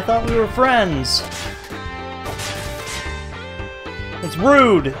 I thought we were friends. It's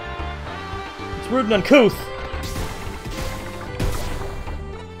rude. It's rude and uncouth.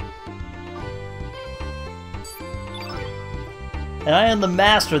 And I am the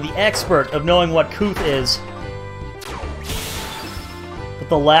master, the expert of knowing what couth is. But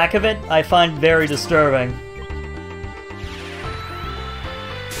the lack of it, I find very disturbing.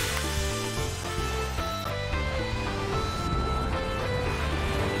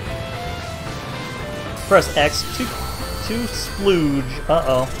 Press X to splooge.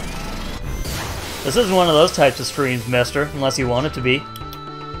 Uh-oh. This isn't one of those types of streams, mister, unless you want it to be.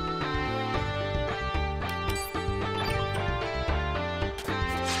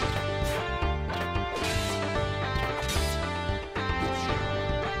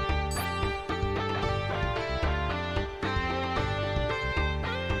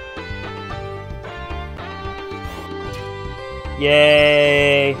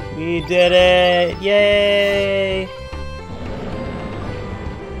 Yay! We did it! Yay!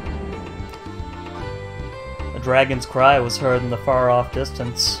 A dragon's cry was heard in the far-off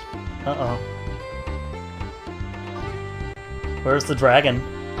distance. Uh-oh. Where's the dragon?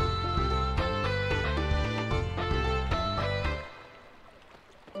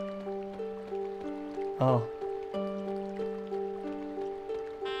 Oh.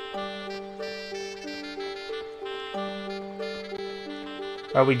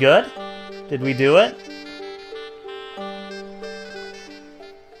 Are we good? Did we do it?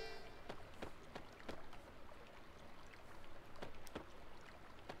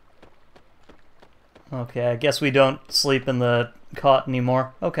 Okay, I guess we don't sleep in the cot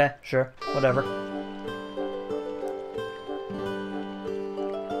anymore. Okay, sure, whatever.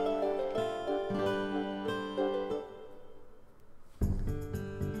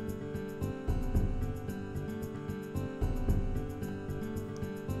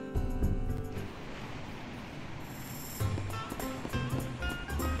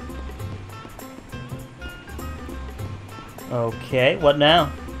 Okay, what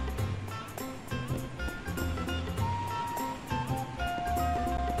now?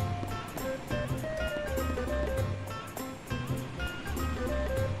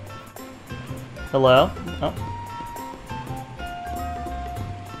 Hello? Oh.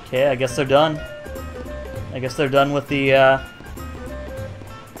 Okay, I guess they're done. I guess they're done with the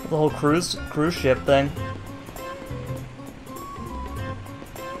whole cruise ship thing.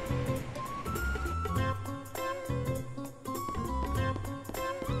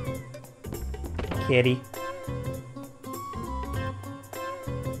 Kitty.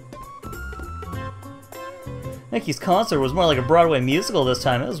 Mickey's concert was more like a Broadway musical this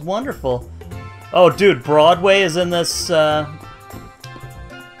time. It was wonderful. Oh, dude, Broadway is in this,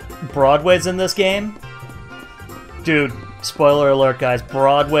 Broadway's in this game? Dude, spoiler alert, guys.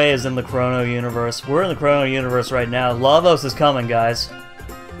 Broadway is in the Chrono universe. We're in the Chrono universe right now. Lavos is coming, guys.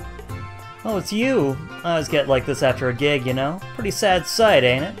 Oh, it's you. I always get like this after a gig, you know? Pretty sad sight,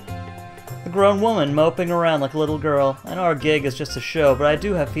 ain't it? A grown woman moping around like a little girl. I know our gig is just a show, but I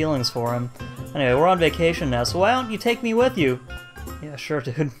do have feelings for him. Anyway, we're on vacation now, so why don't you take me with you? Yeah, sure,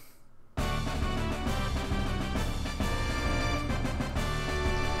 dude.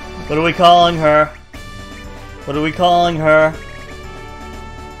 What are we calling her? What are we calling her?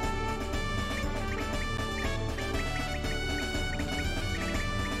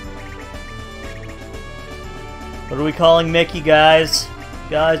 What are we calling Mickey, guys?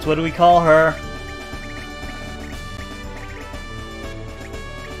 Guys, what do we call her?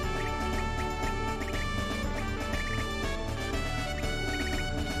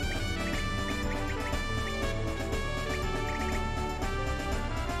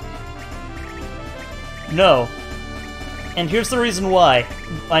 No. And here's the reason why.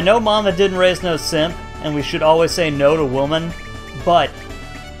 I know Mama didn't raise no simp, and we should always say no to woman, but...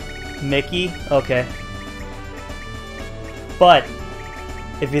 Mickey? Okay. But,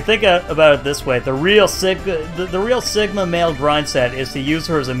 if you think about it this way, the real Sigma male grind set is to use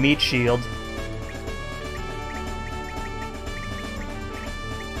her as a meat shield.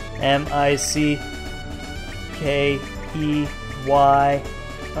 M-I-C-K-E-Y...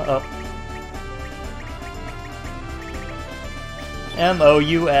 Uh-oh.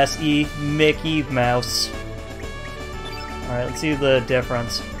 M-O-U-S-E, Mickey Mouse. Alright, let's see the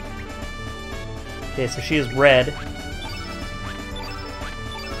difference. Okay, so she is red.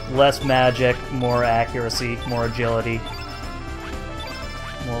 Less magic, more accuracy, more agility.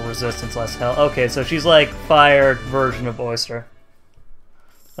 More resistance, less health. Okay, so she's like fire version of Oyster.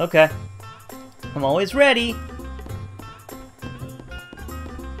 Okay. I'm always ready.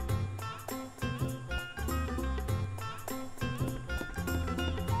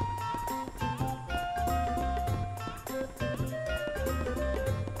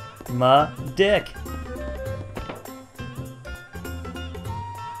 My dick.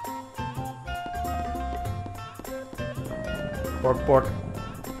 Bork, bork.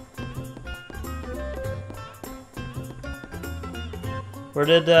 Where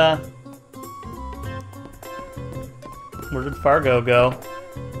did Fargo go?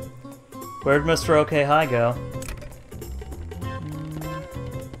 Where did Mr. OK High go?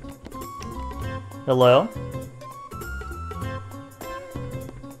 Hello?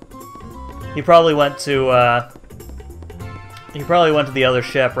 He probably went to the other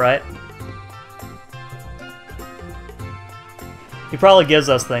ship, right? He probably gives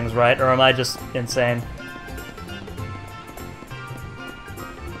us things, right? Or am I just insane?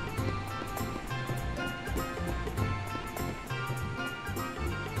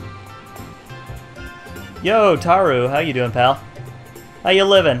 Yo, Taru, how you doing, pal? How you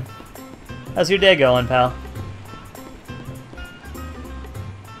living? How's your day going, pal?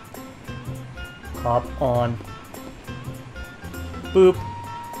 Hop on. Boop.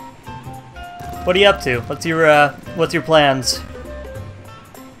 What are you up to? What's your plans?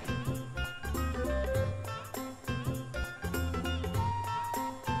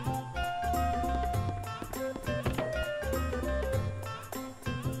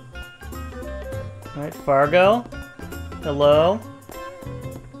 Alright, Fargo. Hello?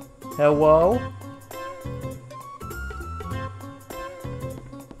 Hello?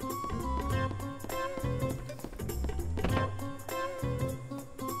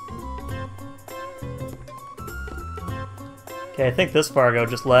 Okay, I think this Fargo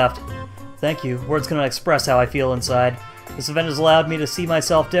just left. Thank you. Words cannot express how I feel inside. This event has allowed me to see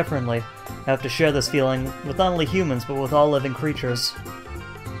myself differently. I have to share this feeling with not only humans, but with all living creatures.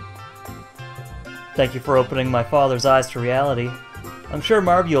 Thank you for opening my father's eyes to reality. I'm sure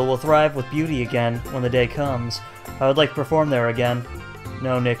Marbule will thrive with beauty again when the day comes. I would like to perform there again.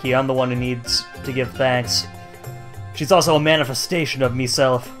 No, Nikki, I'm the one who needs to give thanks. She's also a manifestation of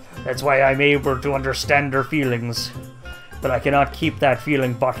meself. That's why I'm able to understand her feelings. But I cannot keep that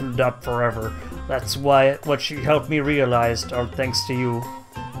feeling bottled up forever. That's why what she helped me realize, all thanks to you.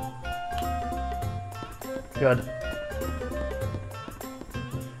 Good.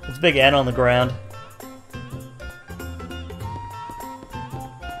 It's a big N on the ground.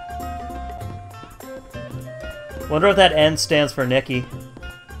 Wonder if that N stands for Nikki.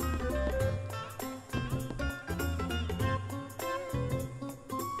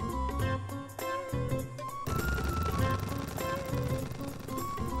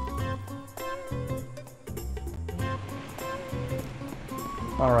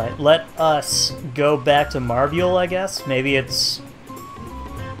 Alright, let us go back to Marvule, I guess. Maybe it's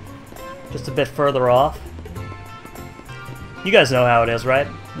just a bit further off. You guys know how it is, right?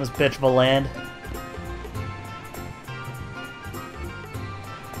 This bitch of a land.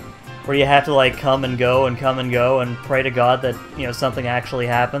 Where you have to, like, come and go and pray to God that, you know, something actually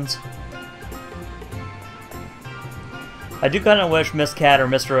happens. I do kind of wish Miss Cat or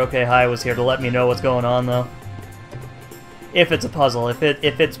Mr. OK High was here to let me know what's going on, though. If it's a puzzle. If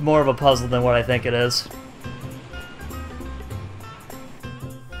it's more of a puzzle than what I think it is.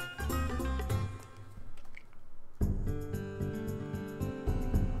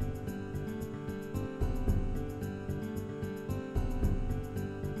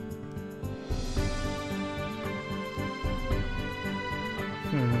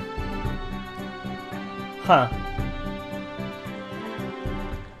 Huh.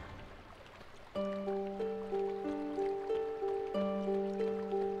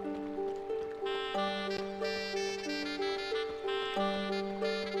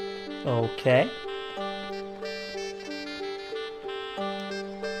 Okay.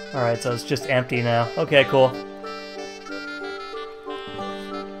 Alright, so it's just empty now. Okay, cool.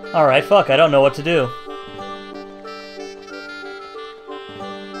 Alright, fuck, I don't know what to do.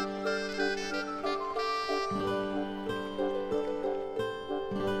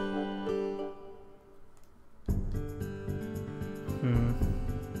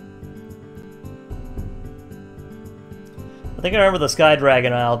 I think I remember the Sky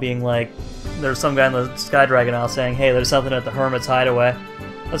Dragon Isle being like, there's some guy in the Sky Dragon Isle saying, hey, there's something at the Hermit's Hideaway.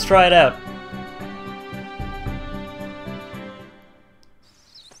 Let's try it out.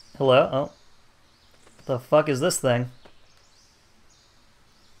 Hello? Oh. What the fuck is this thing?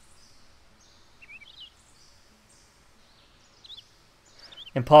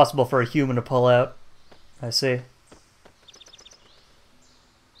 Impossible for a human to pull out. I see.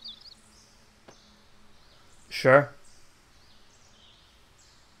 Sure.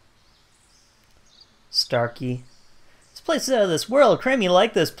 Starkey. This place is out of this world. Cream, you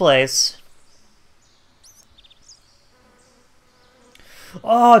like this place.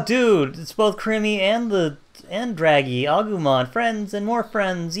 Oh, dude, it's both Creamy and Draggy. Agumon, friends and more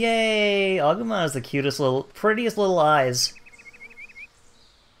friends. Yay! Agumon has the cutest little, prettiest little eyes.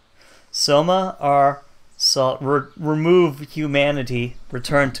 Soma are salt. Remove humanity.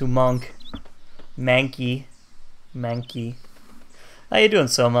 Return to monk. Mankey. How you doing,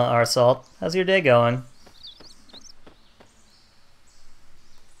 Soma, our salt? How's your day going?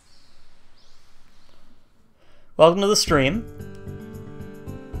 Welcome to the stream.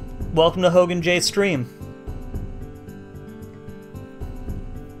 Welcome to Hogan J Stream.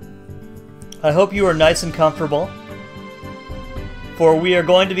 I hope you are nice and comfortable, for we are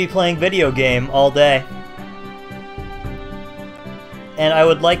going to be playing video game all day. And I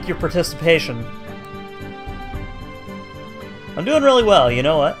would like your participation. I'm doing really well, you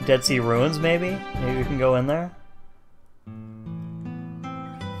know what? Dead Sea Ruins, maybe? Maybe we can go in there?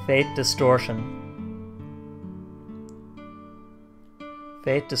 Fate Distortion.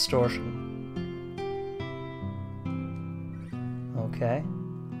 Fate Distortion. Okay.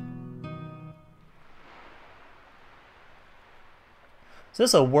 Is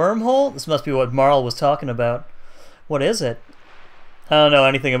this a wormhole? This must be what Marl was talking about. What is it? I don't know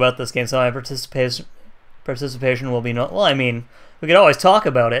anything about this game, so my participation will be no... Well, I mean, we could always talk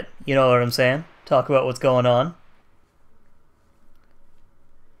about it. You know what I'm saying? Talk about what's going on.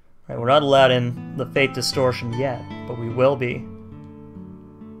 Right, we're not allowed in the Fate Distortion yet, but we will be.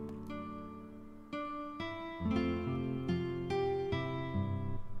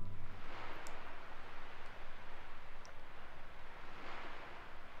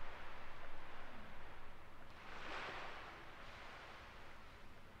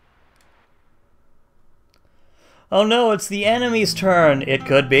 Oh no, it's the enemy's turn. It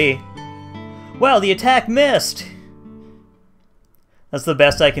could be. Well, the attack missed. That's the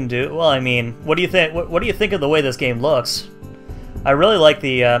best I can do. Well, I mean, what do you think? What do you think of the way this game looks? I really like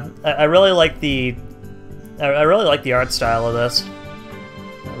the I really like the art style of this.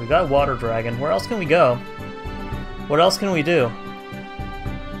 We got Water Dragon. Where else can we go? What else can we do?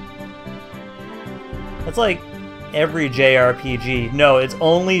 It's like every JRPG. No, it's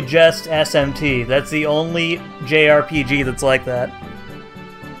only just SMT. That's the only JRPG that's like that.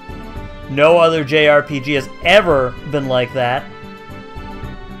 No other JRPG has ever been like that.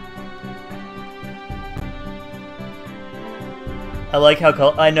 I like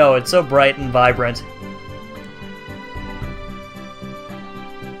how I know, it's so bright and vibrant.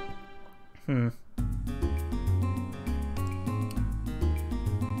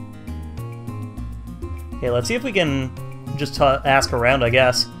 Okay, let's see if we can just ask around, I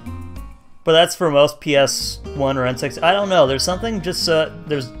guess. But that's for most PS1 or N6. I don't know. There's something just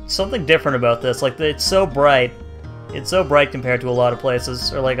there's something different about this. Like it's so bright. It's so bright compared to a lot of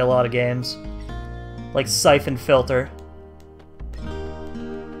places or like a lot of games. Like Siphon Filter.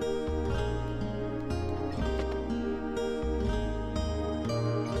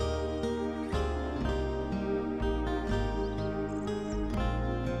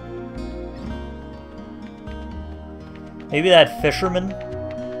 Maybe that fisherman?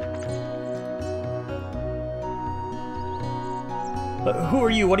 But who are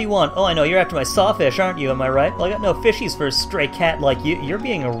you? What do you want? Oh, I know, you're after my sawfish, aren't you? Am I right? Well, I got no fishies for a stray cat like you. You're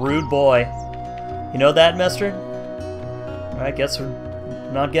being a rude boy. You know that, mister? I guess we're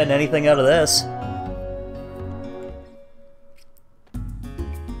not getting anything out of this.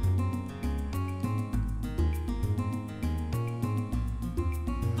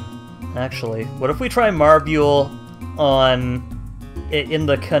 Actually, what if we try Marbule in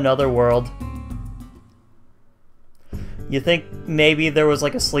the Another World? You think maybe there was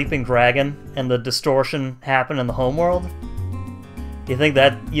like a sleeping dragon and the distortion happened in the homeworld? You think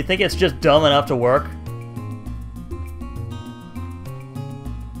it's just dumb enough to work?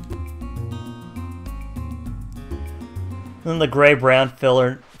 And then the gray-brown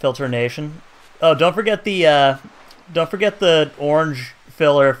filter nation. Oh, don't forget the orange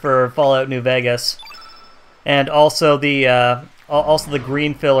filler for Fallout New Vegas. And also the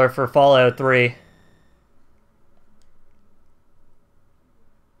green filler for Fallout 3.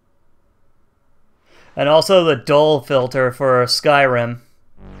 And also the dull filter for Skyrim.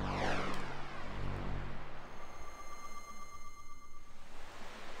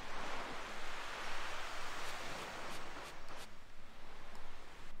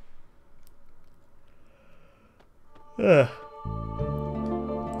 Ugh.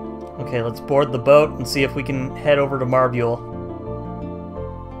 Okay, let's board the boat and see if we can head over to Marbule.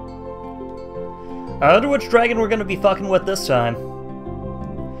 I wonder which dragon we're gonna be fucking with this time.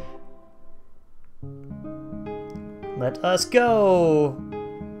 Let us go!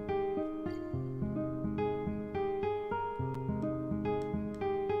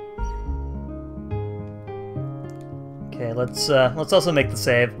 Okay, let's also make the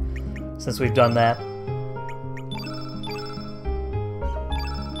save, since we've done that.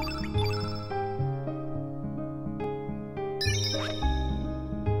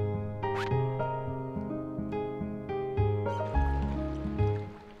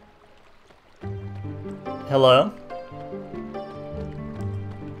 Hello?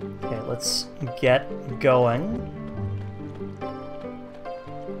 Okay, let's get going.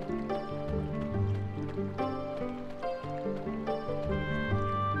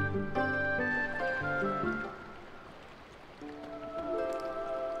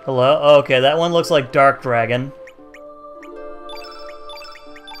 Hello? Oh, okay, that one looks like Dark Dragon.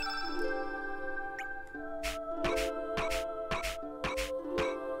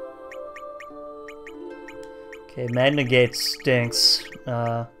 Okay, Magna Gate stinks.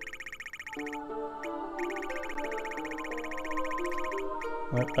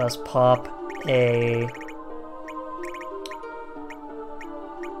 Let us pop a...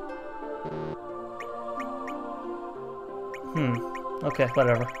 Okay,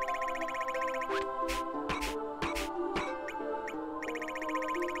 whatever.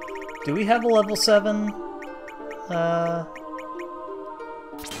 Do we have a level 7?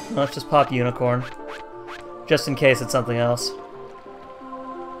 Let's just pop Unicorn. Just in case it's something else.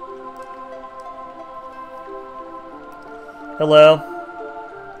 Hello.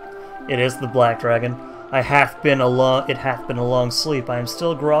 It is the Black Dragon. It hath been a long sleep. I am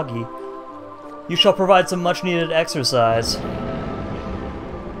still groggy. You shall provide some much-needed exercise.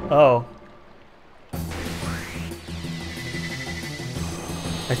 Oh.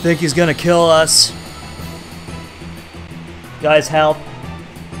 I think he's gonna kill us. Guys, help.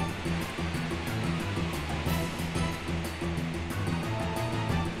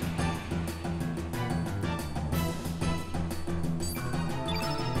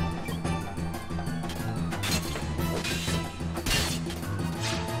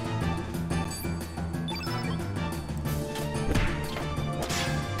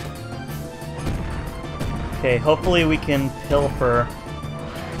 Okay, hopefully we can pilfer.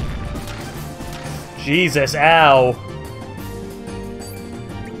 Jesus, ow!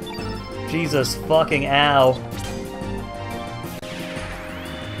 Jesus fucking ow.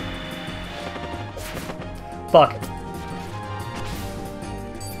 Fuck.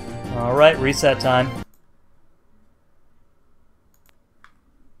 Alright, reset time.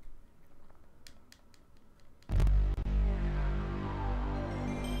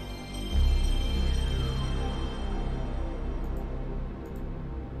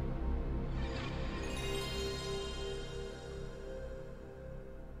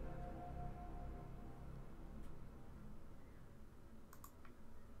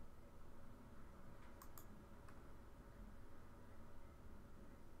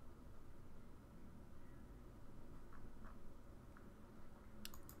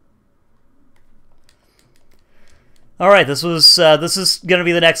 All right, this is gonna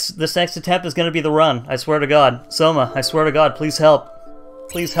be this next attempt is gonna be the run. I swear to God, Soma, I swear to God, please help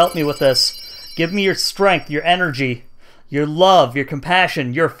me with this. Give me your strength, your energy, your love, your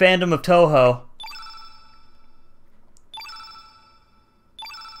compassion, your fandom of Toho.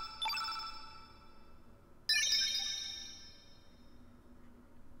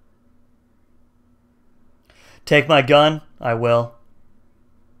 Take my gun, I will.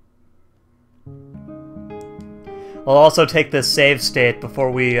 I'll also take this save state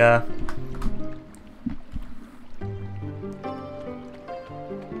before we,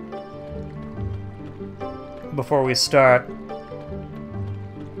 start.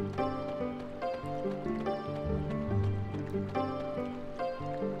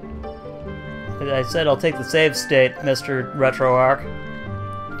 I said I'll take the save state, Mr. RetroArch.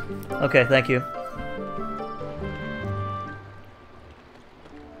 Okay, thank you.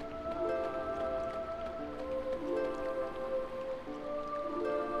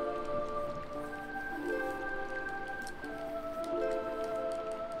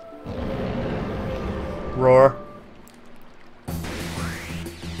 Roar.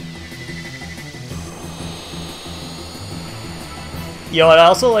 Yo, I'd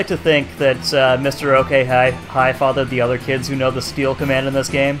also like to think that Mr. OK Hi fathered the other kids who know the steal command in this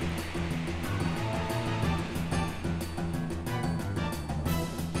game.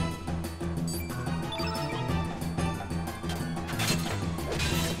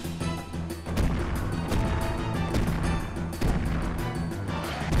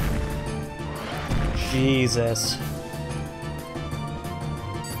 Jesus.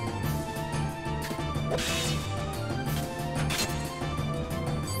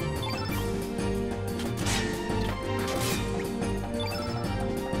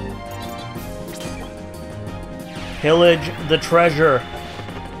 Pillage the treasure.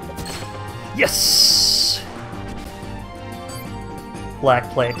 Yes! Black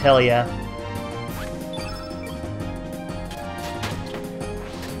plate, hell yeah.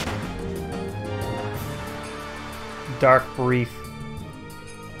 Dark brief.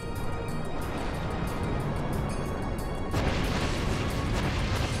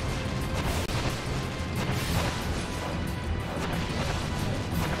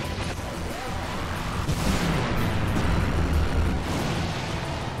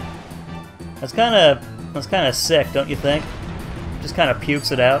 That's kind of sick, don't you think? Just kind of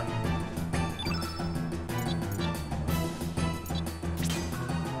pukes it out.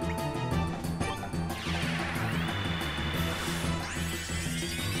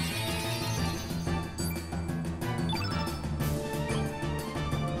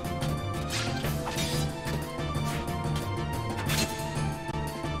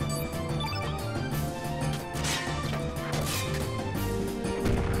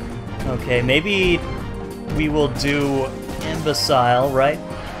 Okay, maybe we will do Imbecile, right?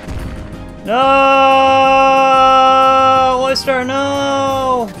 No! Oyster,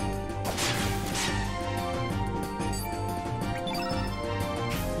 no!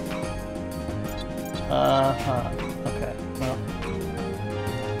 Uh-huh. Okay, well.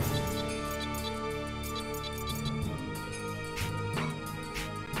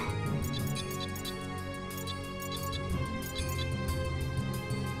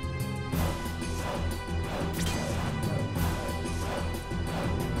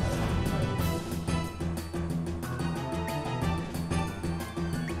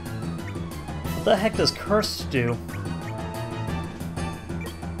 What the heck does Curse do?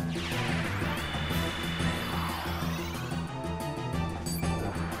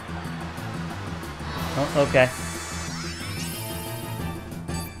 Oh, okay.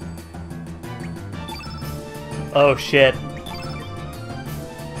 Oh, shit.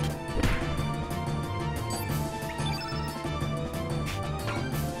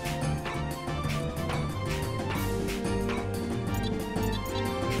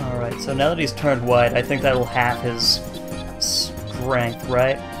 so now that he's turned white, I think that'll half his strength,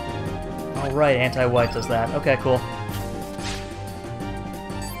 right? Oh, right, anti-white does that. Okay, cool.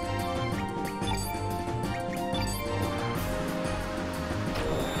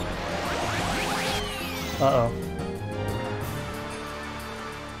 Uh-oh.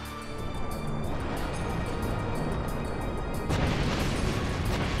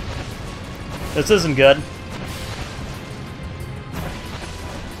 This isn't good.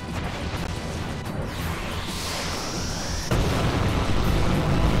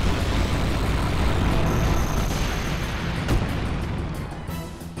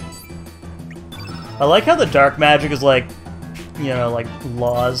 I like how the dark magic is like, you know, like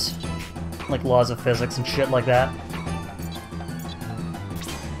laws of physics and shit like that.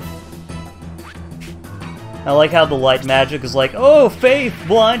 I like how the light magic is like, oh, faith,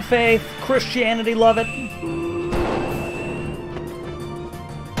 blind faith, Christianity, love it.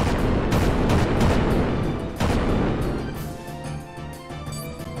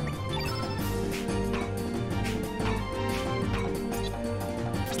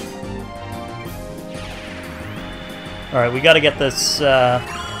 Alright, we gotta get this,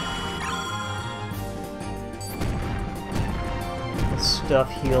 stuff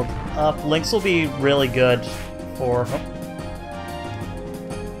healed up. Lynx will be really good for...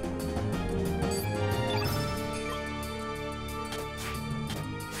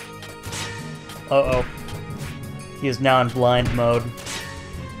 Uh-oh. He is now in blind mode.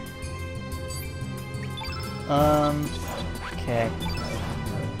 Okay.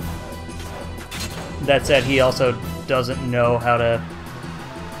 That said, he also doesn't know how to...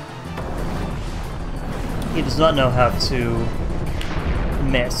 He does not know how to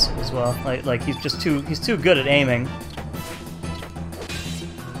miss as well. Like he's just he's too good at aiming.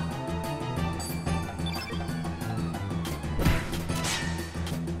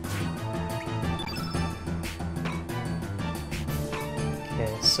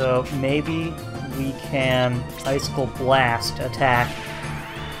 Okay, so maybe we can Icicle Blast attack.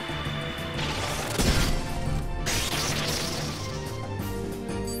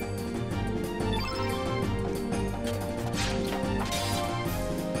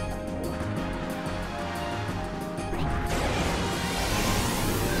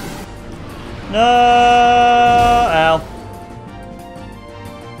 No! Ow.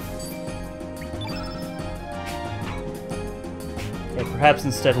 Okay, perhaps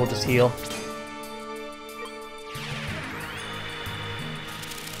instead we'll just heal.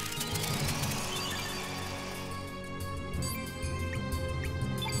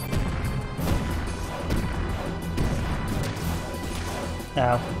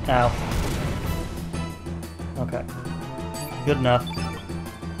 Ow. Ow. Okay. Good enough.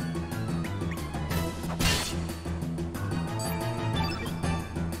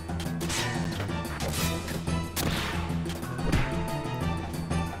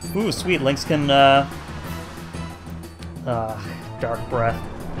 Ooh, sweet. Lynx can, Dark Breath.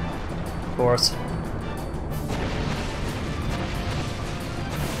 Of course.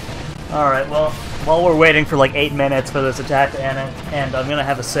 Alright, well, while we're waiting for like 8 minutes for this attack to end, I'm gonna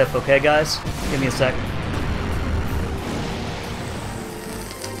have a sip, okay, guys? Give me a sec.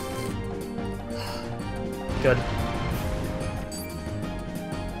 Good.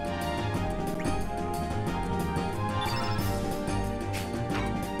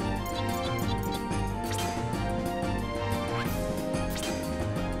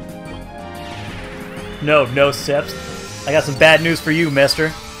 No sips. I got some bad news for you, mister.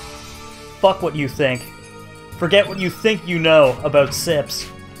 Fuck what you think. Forget what you think you know about sips.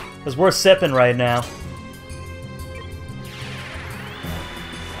 Because we're sipping right now.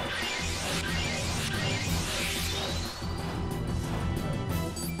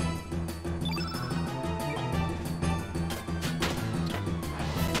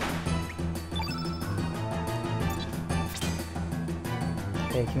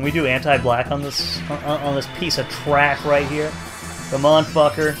 Okay, can we do anti-black on this piece of trash right here? Come on,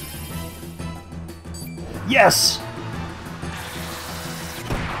 fucker. Yes!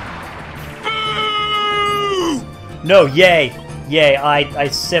 No, yay! Yay, I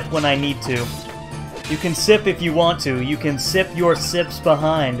sip when I need to. You can sip if you want to. You can sip your sips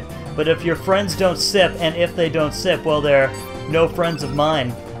behind. But if your friends don't sip, and if they don't sip, well, they're no friends of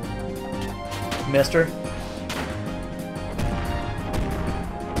mine. Mister?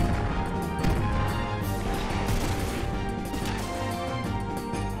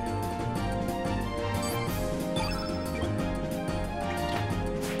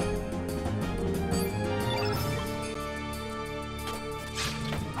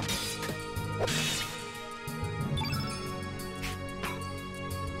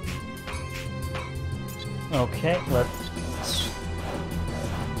 Okay, let's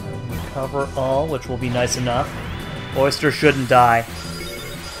recover all, which will be nice enough. Oyster shouldn't die.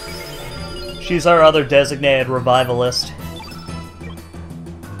 She's our other designated revivalist.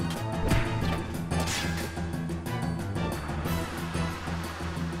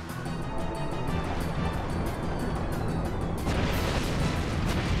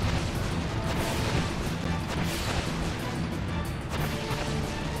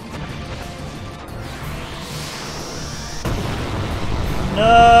 No!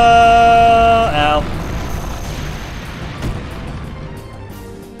 Ow.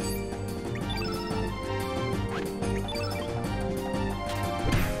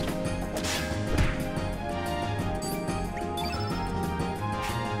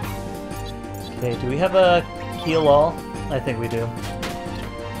 Okay, do we have a heal all? I think we do.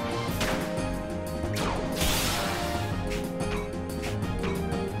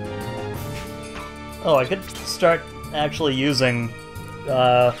 Oh, I could start actually using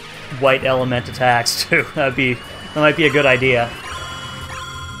white element attacks too. That might be a good idea.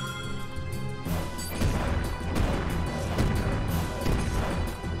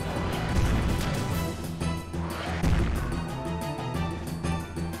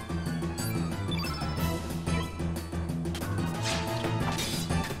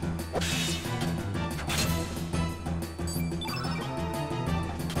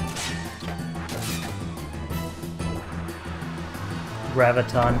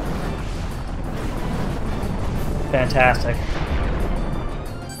 Graviton. Fantastic.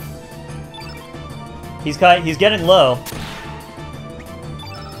 He's getting low.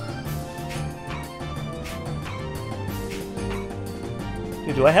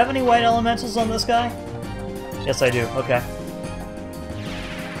 Dude, do I have any white elementals on this guy? Yes, I do. Okay.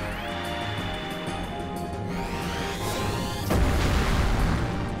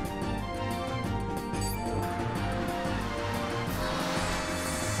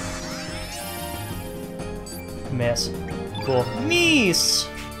 Miss. Cool. Nice!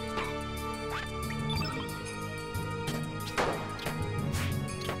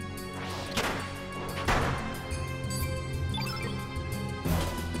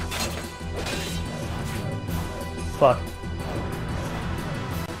 Fuck.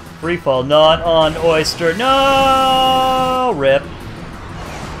 Freefall not on Oyster. No! Rip.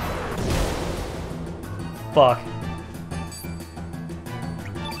 Fuck.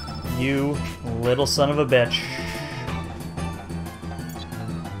 You little son of a bitch.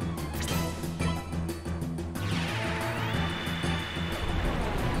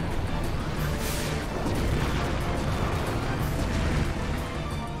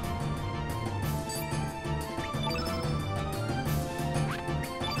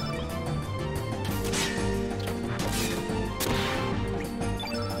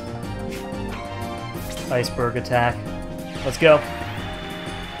 Iceberg attack. Let's go.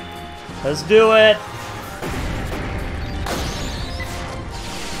 Let's do it!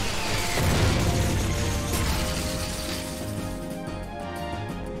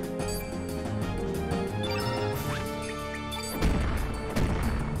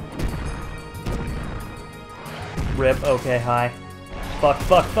 Rip. Okay, hi. Fuck,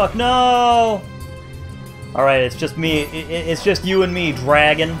 fuck, fuck, no! Alright, it's just me. It's just you and me,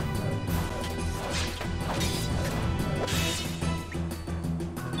 dragon.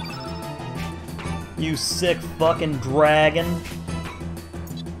 You sick fucking dragon.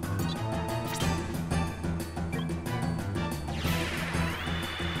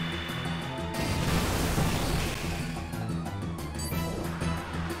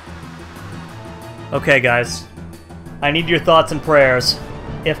 Okay, guys. I need your thoughts and prayers.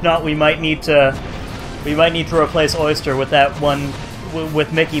 If not, we might need to replace Oyster with that one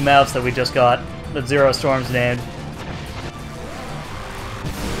with Mickey Mouse that we just got, that Zero Storm's named.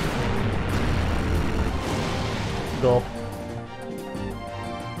 Gulp.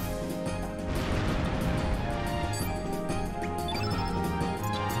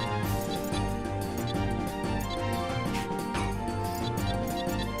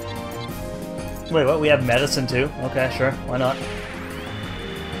 Wait, what? We have medicine too? Okay, sure. Why not?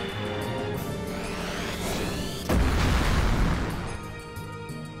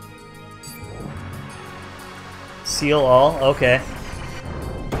 Seal all? Okay.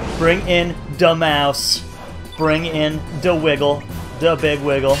 Bring in the mouse. Bring in the wiggle. The big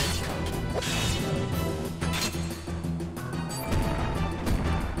wiggle.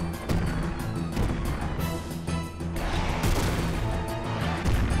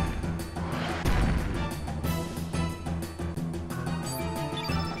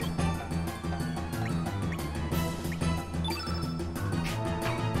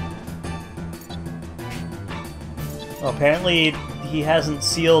 Well, apparently he hasn't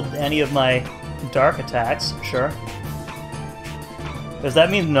sealed any of my dark attacks. Sure. Does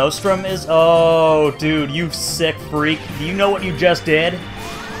that mean Nostrum is... Oh, dude, you sick freak. Do you know what you just did?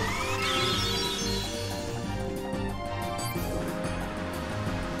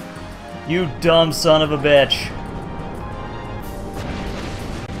 You dumb son of a bitch.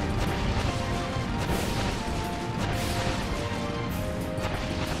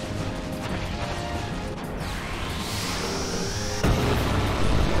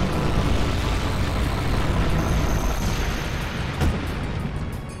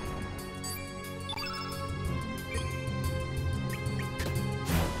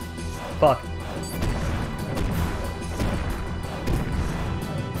 Fuck.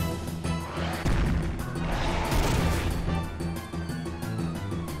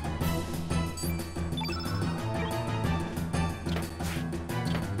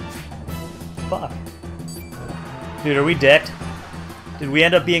 Fuck. Dude, are we dicked? Did we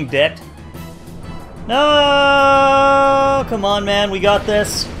end up being dicked? No! Come on, man, we got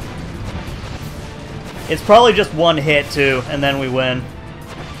this. It's probably just one hit, too, and then we win.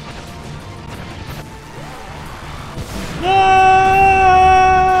 No!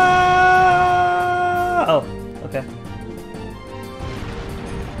 Oh, okay.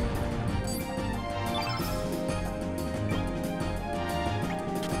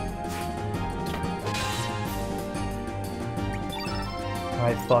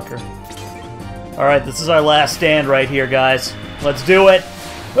 Alright, fucker. Alright, this is our last stand right here, guys. Let's do it!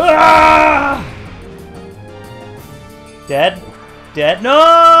 Ah! Dead? Dead?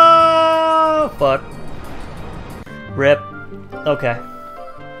 No! Fuck. Rip. Okay.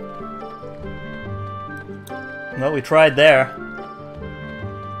 Well, we tried there.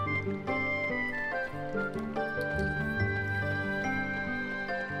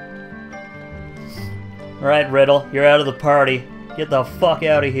 Alright, Riddle, you're out of the party. Get the fuck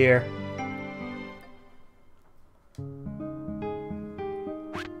out of here.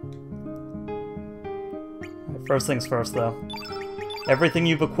 Right, first things first, though. Everything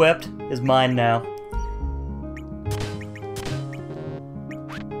you've equipped is mine now.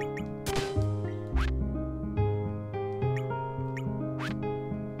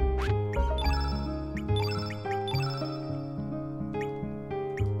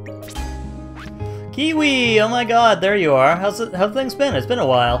 Kiwi! Oh my god, there you are. How's things been? It's been a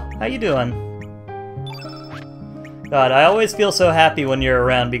while. How you doing? God, I always feel so happy when you're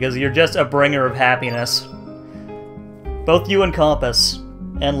around because you're just a bringer of happiness. Both you and Compass.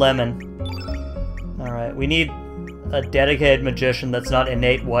 And Lemon. Alright, we need a dedicated magician that's not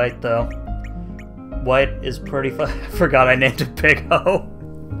innate white, though. White is pretty I forgot I named it Big O.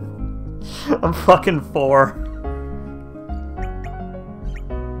 I'm fucking 4.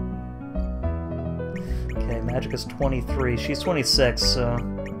 Magic is 23. She's 26, so...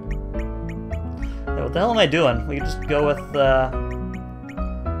 Yeah, what the hell am I doing? We can just go with,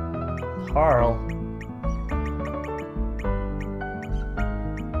 Harl.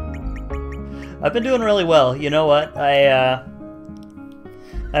 I've been doing really well. You know what? I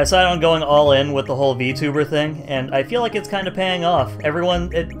decided on going all in with the whole VTuber thing, and I feel like it's kind of paying off.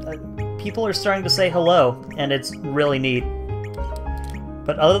 People are starting to say hello, and it's really neat.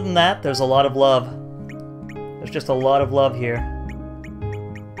 But other than that, there's a lot of love. There's just a lot of love here.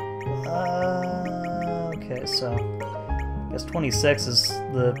 Okay, so... I guess 26 is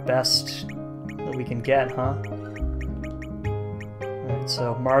the best that we can get, huh? Alright,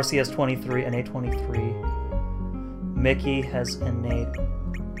 so Marcy has 23, innate 23. Mickey has innate...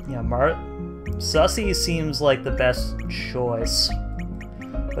 Yeah, Sussy seems like the best choice.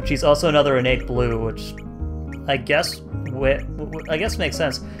 But she's also another innate blue, which... I guess makes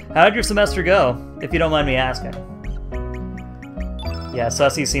sense. How did your semester go, if you don't mind me asking? Yeah,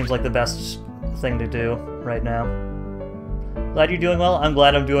 Sussy seems like the best thing to do right now. Glad you're doing well? I'm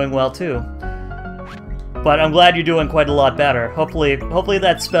glad I'm doing well, too. But I'm glad you're doing quite a lot better. Hopefully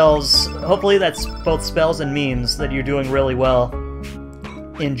that's both spells and means that you're doing really well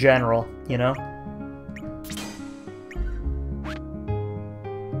in general, you know?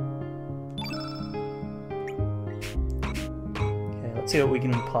 See what we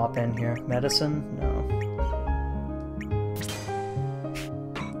can pop in here. Medicine? No.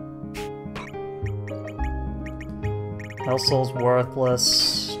 Hell Soul's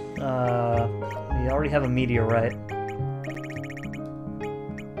worthless. We already have a meteorite.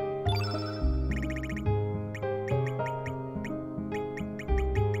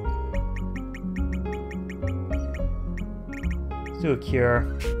 Let's do a cure.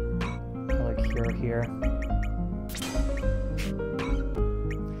 Another cure here.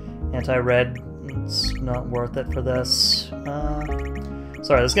 Anti-red It's not worth it for this.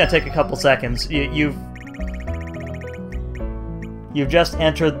 Sorry, this is gonna take a couple seconds. You've just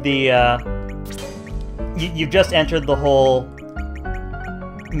entered the you've just entered the whole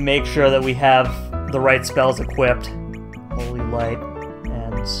make sure that we have the right spells equipped. Holy Light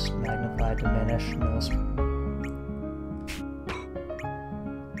and Magnify, Diminish, most.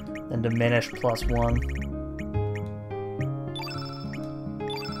 Then Diminish +1.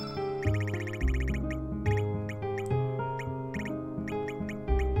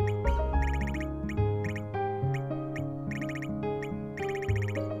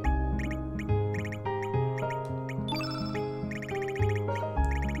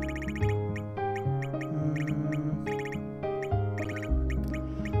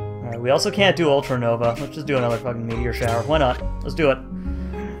 We also can't do Ultra Nova. Let's just do another fucking Meteor Shower. Why not? Let's do it.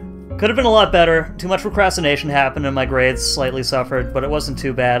 Could have been a lot better. Too much procrastination happened and my grades slightly suffered, but it wasn't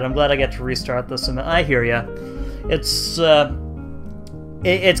too bad. I'm glad I get to restart this. I hear ya. It's good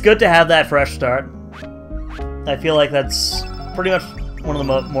to have that fresh start. I feel like that's pretty much one of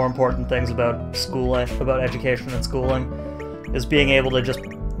the more important things about schooling, about education and schooling, is being able to just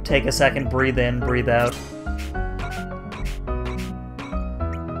take a second, breathe in, breathe out.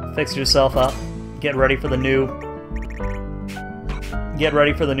 Fix yourself up. Get ready for the new... Get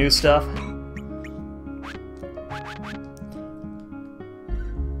ready for the new stuff.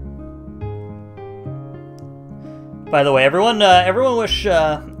 By the way, everyone wish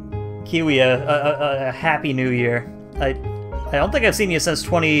Kiwi a happy new year. I don't think I've seen you since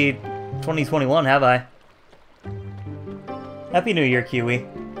 2021, have I? Happy New Year, Kiwi.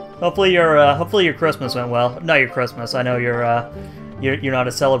 Hopefully your Christmas went well. Not your Christmas. I know you're not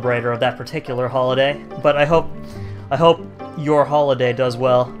a celebrator of that particular holiday, but I hope your holiday does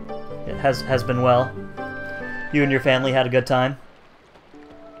well. It has been well. You and your family had a good time.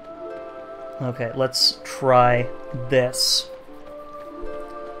 Okay, let's try this.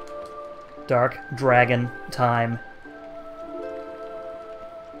 Dark Dragon time.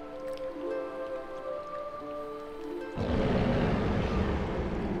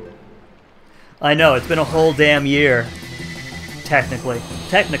 I know, it's been a whole damn year. Technically.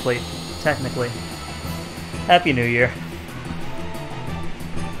 Happy New Year.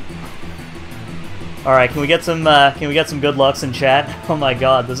 Alright, can we get some good lucks in chat? Oh my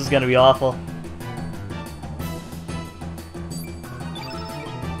god, this is gonna be awful.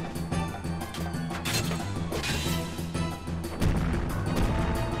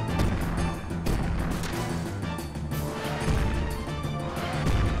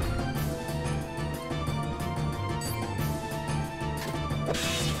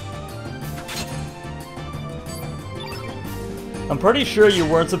 I'm pretty sure you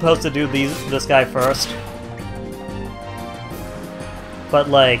weren't supposed to do this guy first. But,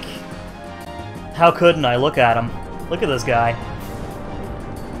 like, how couldn't I? Look at him. Look at this guy.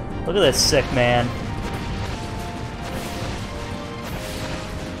 Look at this sick man.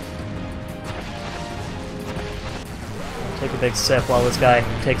 Take a big sip while this guy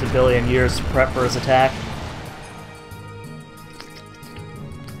takes 1 billion years to prep for his attack.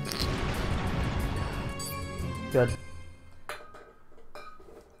 Good.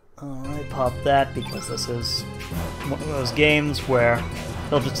 Alright, pop that, because this is one of those games where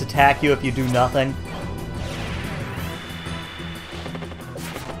they'll just attack you if you do nothing.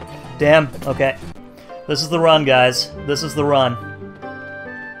 Damn, okay. This is the run, guys. This is the run.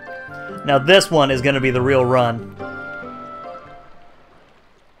 Now this one is gonna be the real run.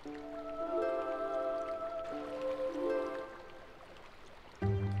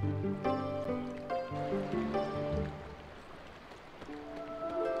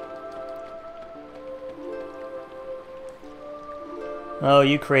 Oh,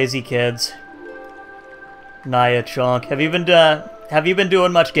 you crazy kids. Naya Chonk. Have you been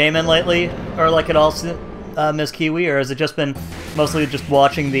doing much gaming lately? Or like at all, Miss Kiwi? Or has it just been mostly just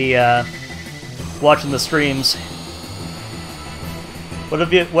watching the streams? What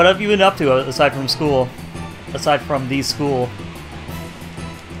have you been up to aside from school? Aside from the school?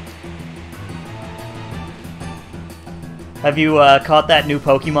 Have you caught that new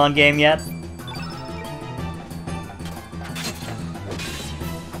Pokemon game yet?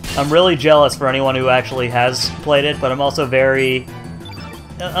 I'm really jealous for anyone who actually has played it, but I'm also I'm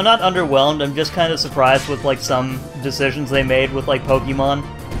not underwhelmed, I'm just kind of surprised with, like, some decisions they made with, like, Pokemon.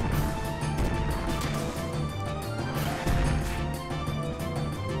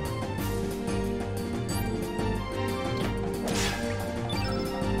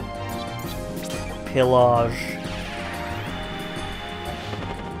 Pillage.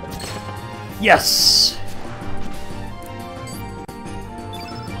 Yes!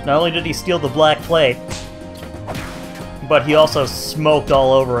 Not only did he steal the black plate, but he also smoked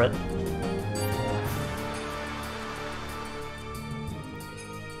all over it.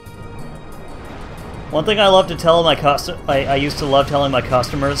 One thing I love to tell my I used to love telling my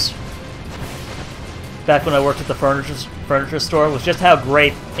customers back when I worked at the furniture store was just how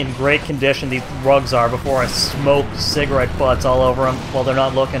in great condition these rugs are before I smoke cigarette butts all over them while they're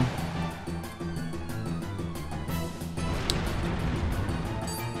not looking.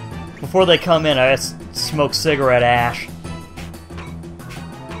 Before they come in, I just smoke cigarette ash.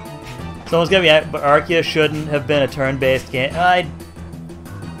 Someone's gonna be, but Arceus shouldn't have been a turn-based game.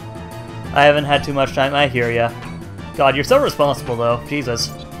 I haven't had too much time. I hear ya. God, you're so responsible, though. Jesus.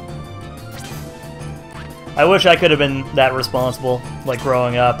 I wish I could have been that responsible, like,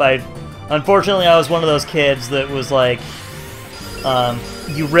 growing up. Unfortunately, I was one of those kids that was like,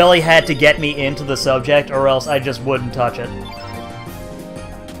 you really had to get me into the subject, or else I just wouldn't touch it.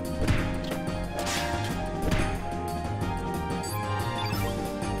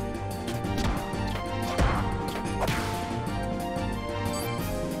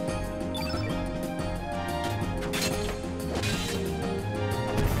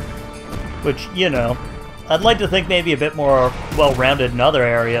 Which, you know, I'd like to think maybe a bit more well-rounded in other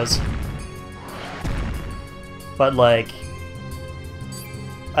areas. But, like,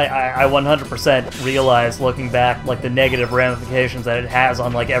 I 100% realize, looking back, like, the negative ramifications that it has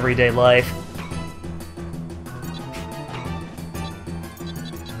on, like, everyday life.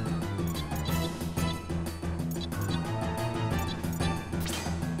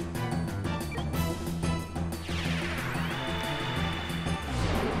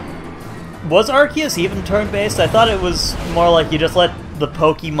 Was Arceus even turn-based? I thought it was more like you just let the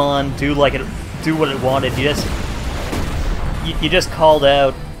Pokemon do what it wanted. You just called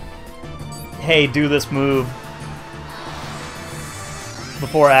out, "Hey, do this move,"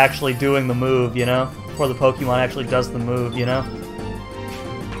 before actually doing the move, you know? Before the Pokemon actually does the move, you know?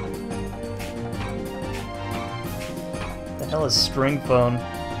 What the hell is String Phone?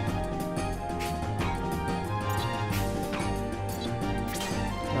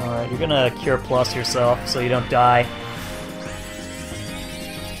 Alright, you're gonna Cure Plus yourself so you don't die.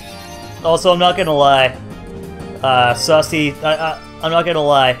 Also, I'm not gonna lie. Sussy, I'm not gonna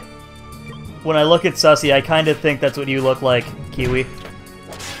lie. When I look at Sussy, I kind of think that's what you look like, Kiwi.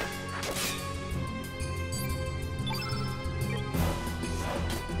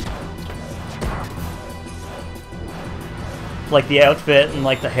 Like the outfit and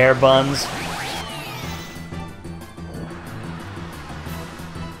like the hair buns.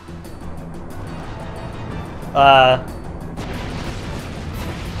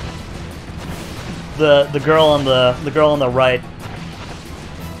 The girl on the right.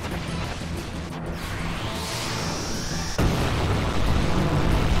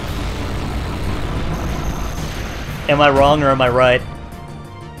 Am I wrong or am I right?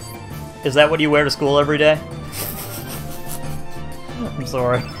 Is that what you wear to school every day? I'm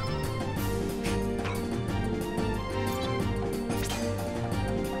sorry.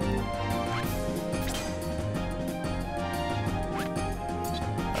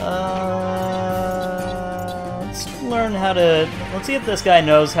 Learn how to. Let's see if this guy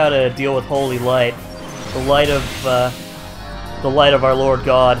knows how to deal with Holy Light, the light of our Lord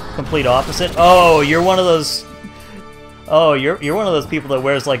God. Complete opposite. Oh, you're one of those. Oh, you're one of those people that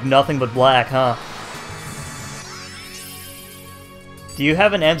wears like nothing but black, huh? Do you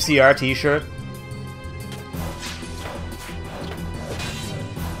have an MCR T-shirt?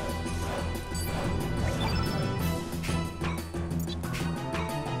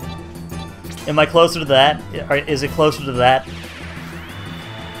 Am I closer to that? Or is it closer to that?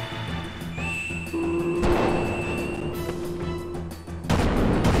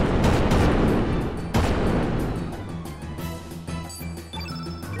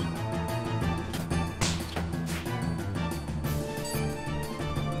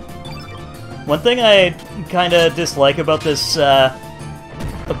 One thing I kind of dislike about this, about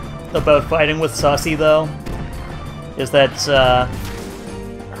fighting with Sussy, though, is that,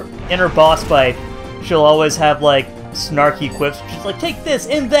 in her boss fight, she'll always have, like, snarky quips. She's like, take this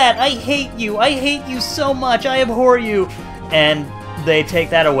and that, I hate you so much, I abhor you! And they take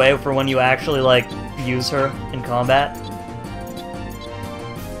that away for when you actually, like, use her in combat.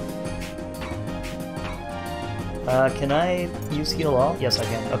 Can I use Heal All? Yes, I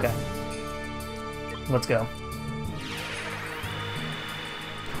can. Okay. Let's go.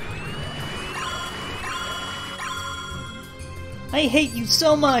 I hate you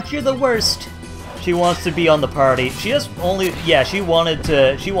so much, you're the worst! She wants to be on the party. She just only... yeah, she wanted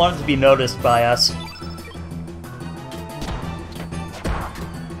to be noticed by us.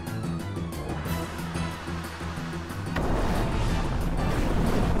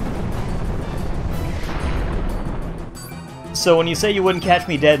 So when you say you wouldn't catch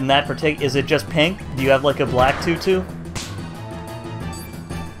me dead in that particular... Is it just pink? Do you have, like, a black tutu?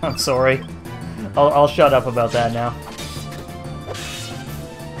 I'm sorry. I'll shut up about that now.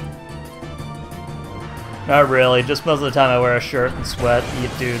 Not really. Just most of the time I wear a shirt and sweat.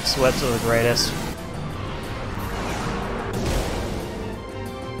 Dude, sweats are the greatest.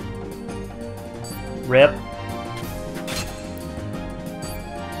 Rip.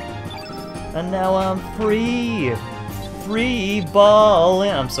 And now I'm free! Free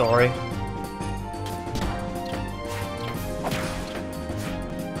ballin'. I'm sorry.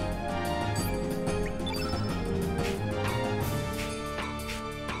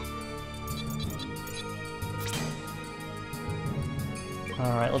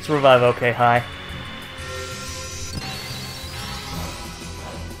 Alright, let's revive OK High.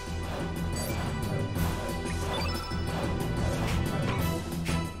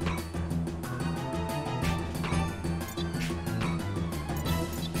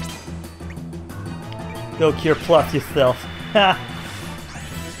 Go cure pluck yourself. Ha!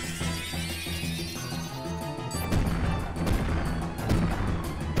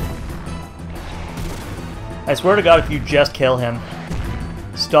 I swear to God, if you just kill him.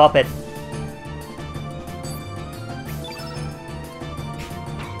 Stop it.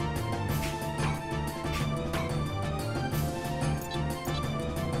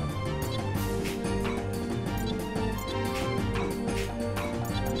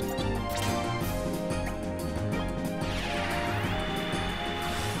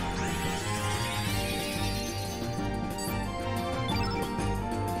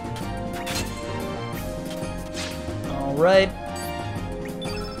 Alright.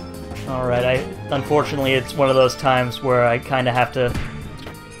 Alright, unfortunately it's one of those times where I kind of have to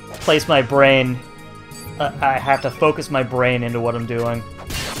place my brain... I have to focus my brain into what I'm doing.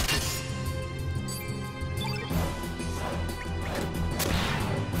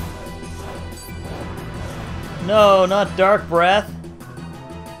 No, not Dark Breath.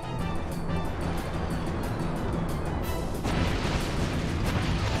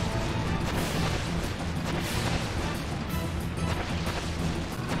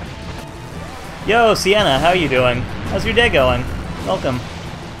 Yo, Sienna, how you doing? How's your day going? Welcome.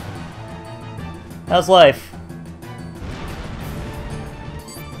 How's life?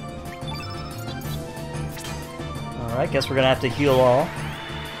 Alright, guess we're gonna have to heal all.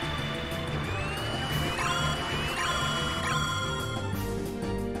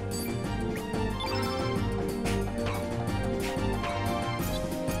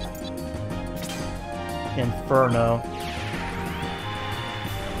 Inferno.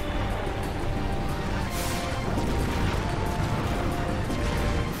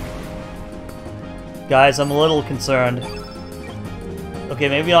 Guys, I'm a little concerned. Okay,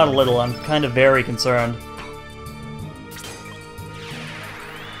 maybe not a little, I'm kind of very concerned.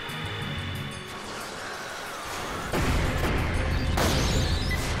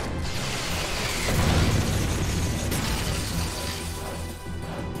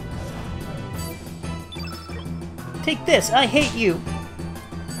 Take this, I hate you!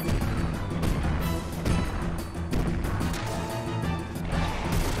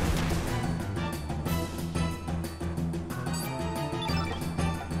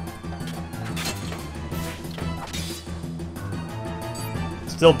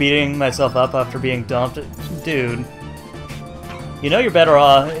 Still beating myself up after being dumped? Dude. You know you're better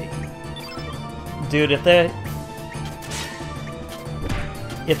off... Dude, if they're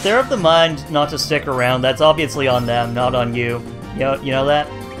of the mind not to stick around, that's obviously on them, not on you. You know that?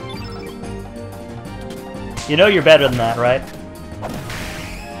 You know you're better than that, right?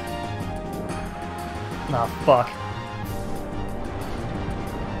 Oh, fuck.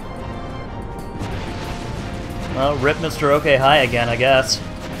 Well, rip Mr. OK High again, I guess.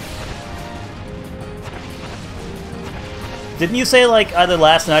 Didn't you say, like, either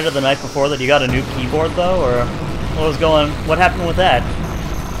last night or the night before that you got a new keyboard, though? Or what happened with that?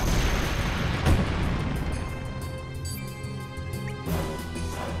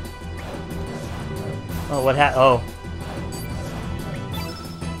 Oh, oh.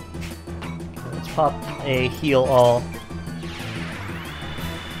 Let's pop a heal all.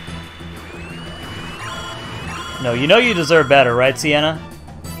 No, you know you deserve better, right, Sienna?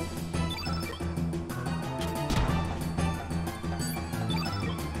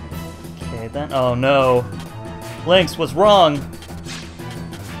 Okay, then. Oh no, Lynx, what's wrong?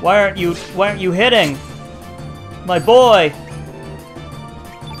 Why aren't you hitting my boy?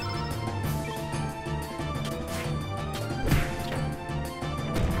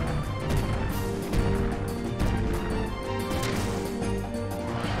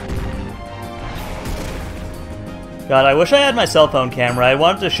 God, I wish I had my cell phone camera. I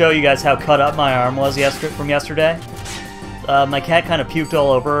wanted to show you guys how cut up my arm was from yesterday. My cat kind of puked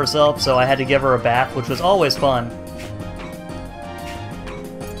all over herself, so I had to give her a bath, which was always fun.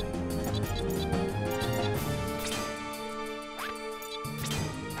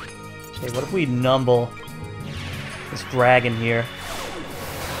 Okay, what if we numble this dragon here?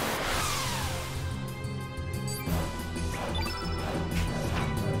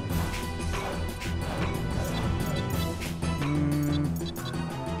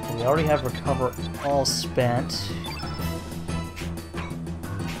 We already have recover all spent.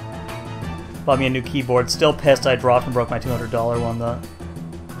 Bought me a new keyboard. Still pissed I dropped and broke my $200 one though.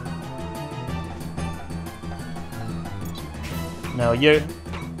 No, if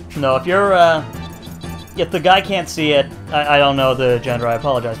you're if the guy can't see it, I don't know the gender. I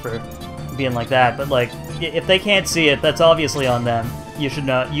apologize for being like that, but like if they can't see it, that's obviously on them. You should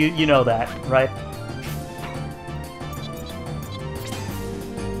know. You know that, right?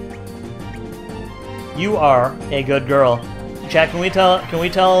 You are a good girl. Chat, can we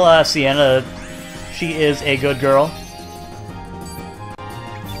tell Sienna she is a good girl?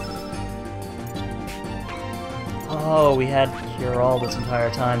 Oh, we had cure all this entire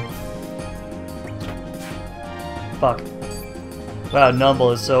time. Fuck. Wow,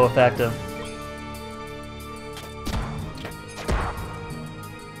 Numble is so effective.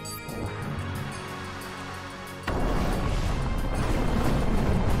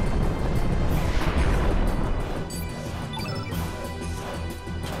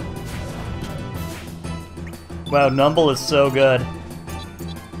 Wow, Numble is so good.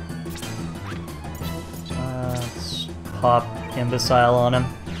 Let's pop Imbecile on him.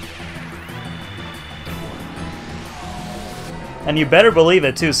 And you better believe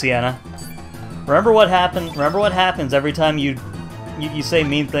it too, Sienna. Remember what happened? Remember what happens every time you say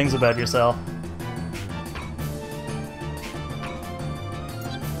mean things about yourself.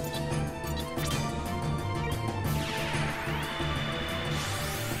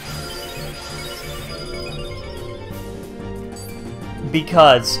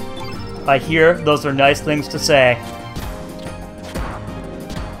 Because I hear those are nice things to say.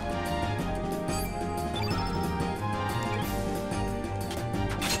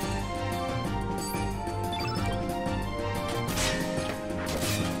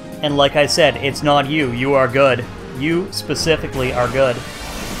 And like I said, it's not you. You are good. You specifically are good.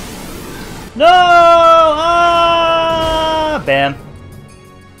 No! Ah! Bam.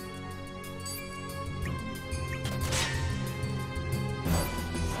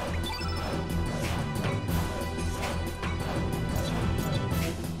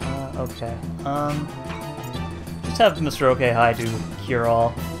 Okay. Just have Mr. OK High do cure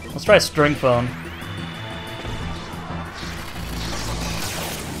all. Let's try String Phone.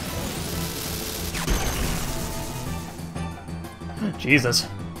 Jesus.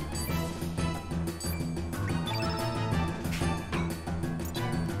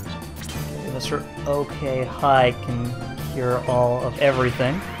 Okay, Mr. OK High can cure all of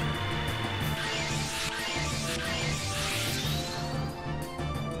everything.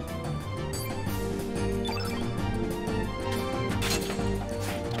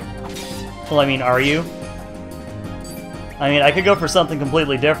 Well, I mean, are you? I mean, I could go for something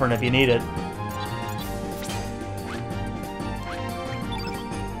completely different if you need it.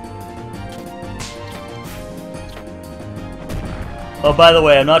 Oh, by the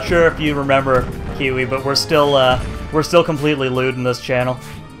way, I'm not sure if you remember, Kiwi, but we're still completely lewd in this channel.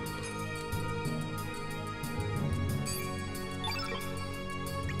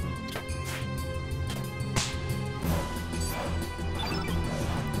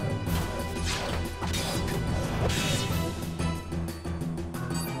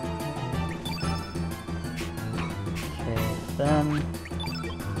 Then...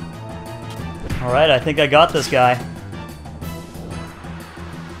 Alright, I think I got this guy.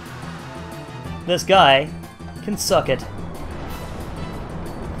 This guy can suck it.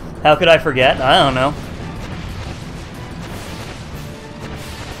 How could I forget? I don't know.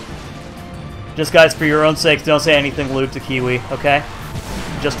 Just guys, for your own sakes, don't say anything lewd to Kiwi, okay?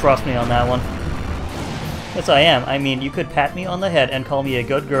 Just trust me on that one. Yes, I am. I mean, you could pat me on the head and call me a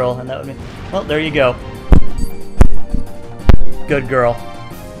good girl, and that would be... Well, there you go. Good girl.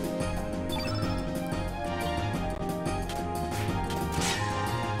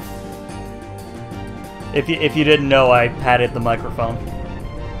 If you didn't know, I patted the microphone.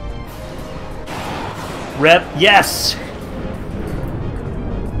 Rep, yes!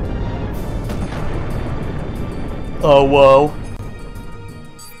 Oh, whoa.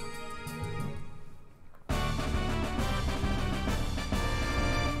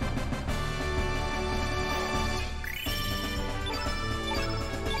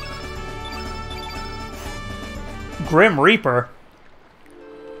 Grim Reaper.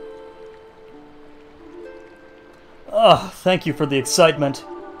 Oh, thank you for the excitement.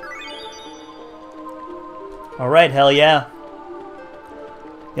 Alright, hell yeah.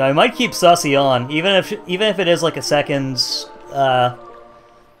 Yeah, I might keep Sussy on, even if it is like a second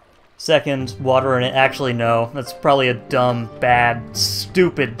water in it. Actually, no. That's probably a dumb, bad,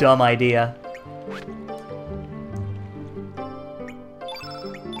 stupid, dumb idea.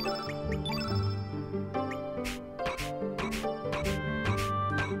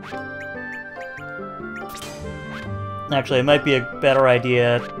 Actually, it might be a better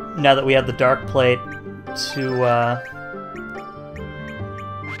idea, now that we have the Dark Plate, to,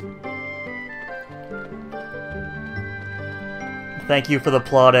 thank you for the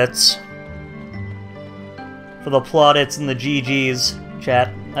plaudits. For the plaudits and the GGs,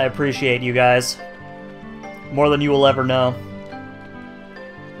 chat. I appreciate you guys. More than you will ever know.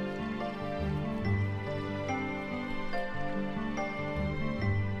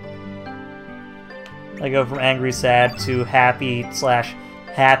 I go from angry, sad to happy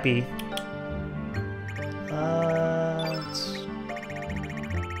 / happy. Let's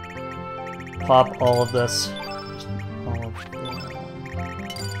pop all of this. All of the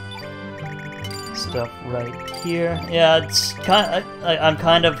stuff right here. Yeah, it's kind. I'm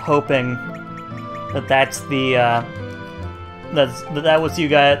kind of hoping that that's the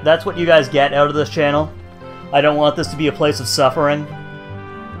that's what you guys get out of this channel. I don't want this to be a place of suffering.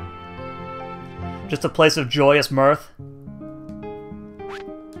 Just a place of joyous mirth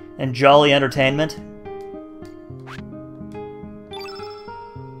and jolly entertainment.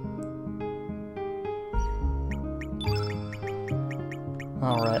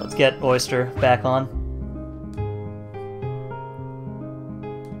 Alright, let's get Oyster back on.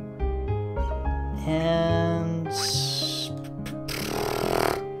 And...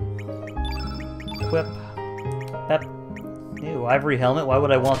 equip. Pep. Ew, ivory helmet, why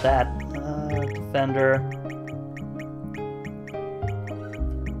would I want that? Defender.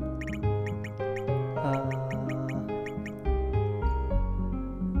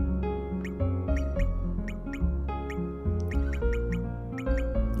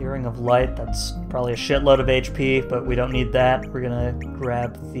 Earring of Light, that's probably a shitload of HP, but we don't need that. We're gonna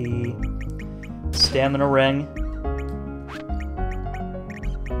grab the Stamina Ring.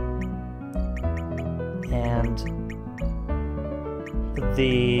 And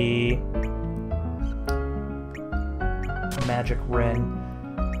the Magic Ring.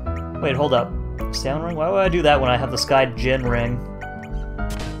 Wait, hold up. Stamina Ring? Why would I do that when I have the Sky Jin Ring?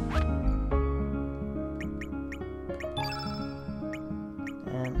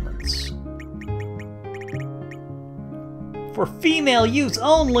 And let's... for female use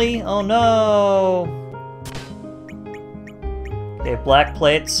only! Oh no! Okay, black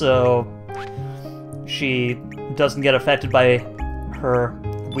plate, so she doesn't get affected by her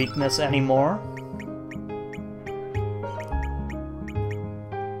weakness anymore.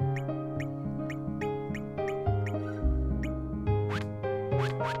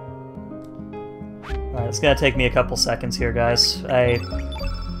 Alright, it's gonna take me a couple seconds here, guys.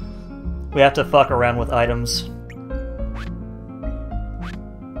 We have to fuck around with items.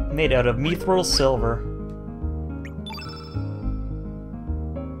 Made out of mithril silver.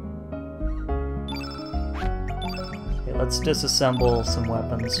 Okay, let's disassemble some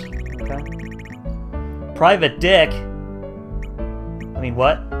weapons. Okay. Private Dick? I mean,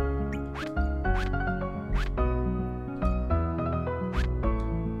 what?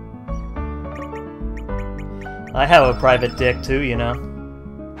 I have a private dick too, you know.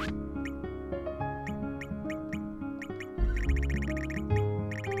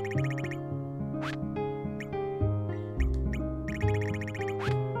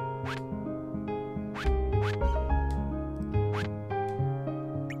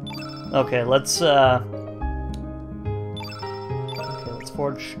 Okay, let's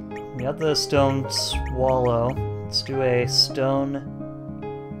forge. We got the stone swallow. Let's do a stone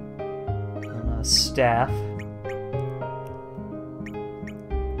and a staff.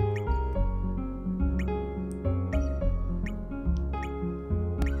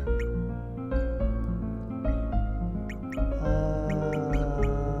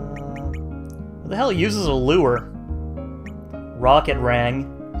 What the hell uses a lure? Rocket Rang.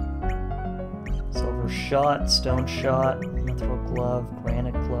 Silver Shot, Stone Shot, Mithril Glove,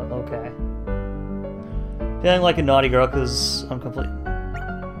 Granite Glove, okay. Feeling like a naughty girl because I'm complete...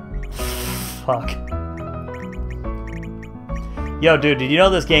 Fuck. Yo, dude, did you know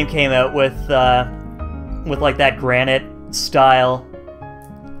this game came out with like that granite style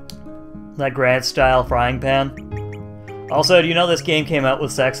frying pan? Also, do you know this game came out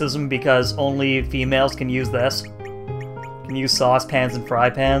with sexism because only females can use this? can use saucepans and fry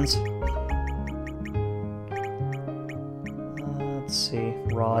pans. Let's see.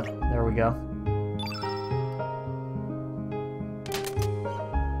 Rod. There we go.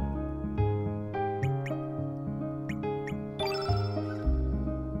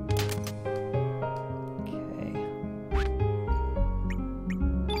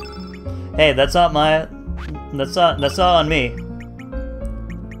 Hey, that's not my... That's not on me.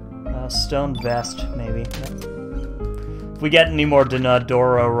 Stone vest, maybe. If we get any more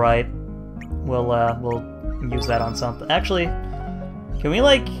Denadoro right, we'll use that on something. Actually, can we,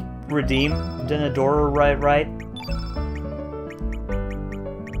 like, redeem Denadoro right?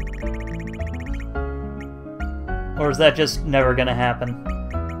 Or is that just never gonna happen?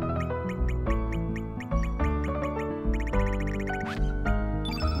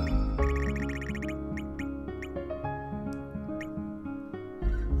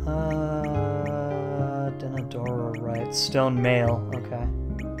 Denadoro, right. Stone mail, okay.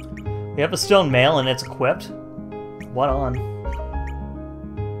 We have a stone mail and it's equipped? What on?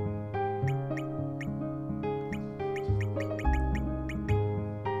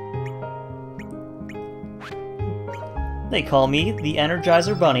 They call me the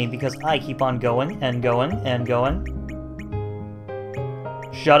Energizer Bunny because I keep on going and going and going.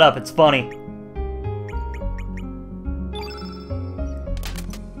 Shut up, it's funny.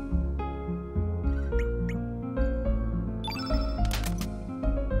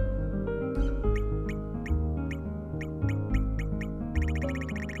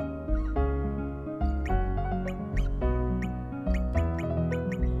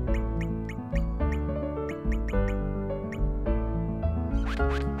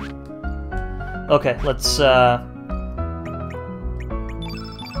 Okay, let's, okay,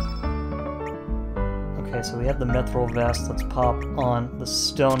 so we have the mithril vest. Let's pop on the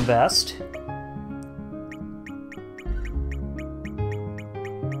stone vest.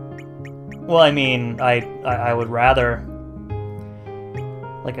 Well, I mean, I would rather...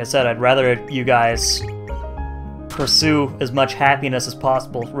 Like I said, I'd rather you guys pursue as much happiness as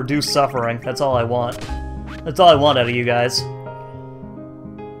possible. Reduce suffering. That's all I want. That's all I want out of you guys.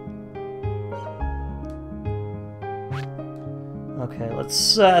 Okay,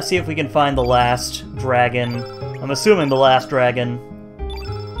 let's see if we can find the last dragon. I'm assuming the last dragon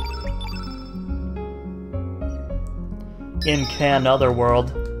in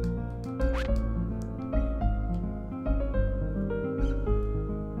Otherworld.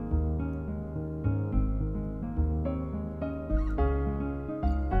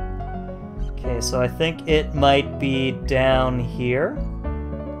 Okay, so I think it might be down here.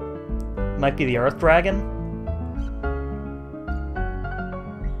 Might be the Earth Dragon.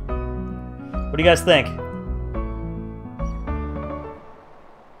 What do you guys think?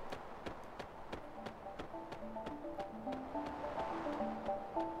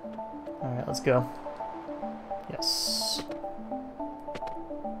 Alright, let's go. Yes.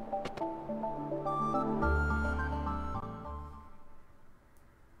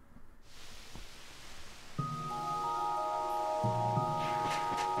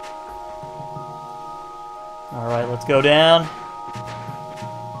 Alright, let's go down.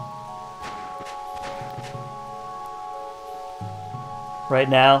 Right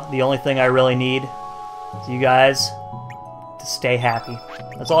now, the only thing I really need is you guys to stay happy.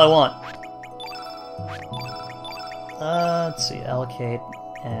 That's all I want. Let's see, allocate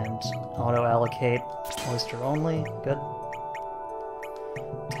and auto-allocate. Oyster only, good.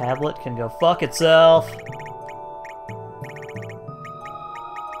 Tablet can go fuck itself.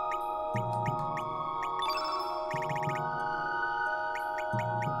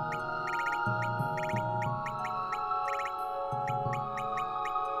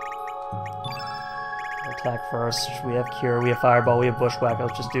 Attack first. We have Cure, we have Fireball, we have Bushwhack.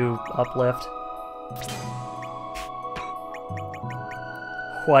 Let's just do Uplift.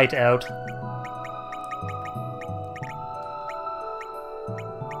 White out.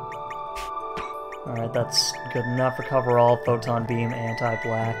 Alright, that's good enough. Recover all, Photon Beam,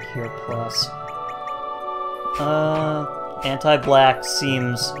 Anti-Black, Cure Plus. Anti-Black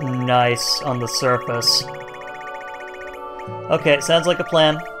seems nice on the surface. Okay, sounds like a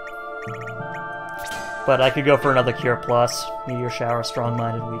plan. But I could go for another Cure Plus. Meteor Shower,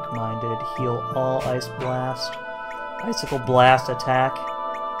 Strong-Minded, Weak-Minded, Heal all, Ice Blast, Icicle Blast, Attack,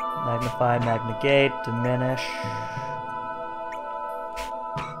 Magnify, Magnegate, Diminish.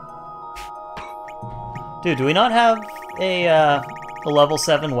 Dude, do we not have a level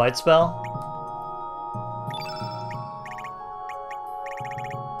 7 white spell?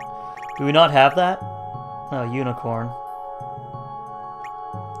 Do we not have that? Oh, Unicorn.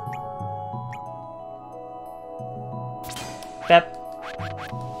 bap.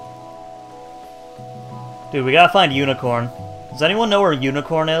 Dude, we gotta find Unicorn. Does anyone know where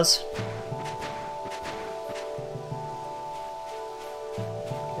Unicorn is?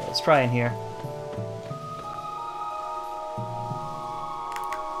 Okay, let's try in here.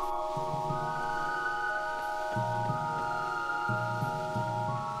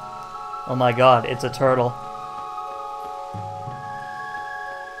 Oh my god, it's a turtle.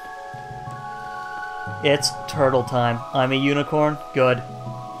 It's turtle time. I'm a unicorn? Good.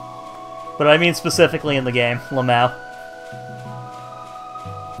 But I mean specifically in the game, Lamau.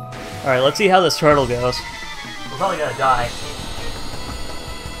 Alright, let's see how this turtle goes. We're probably gonna die.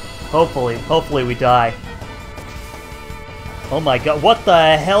 Hopefully we die. Oh my god, what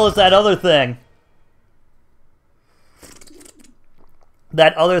the hell is that other thing?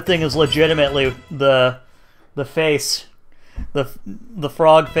 That other thing is legitimately the face. The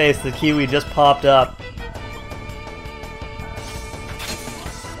frog face the Kiwi just popped up.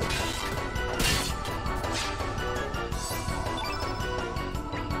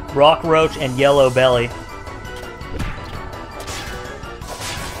 Rock roach and yellow belly.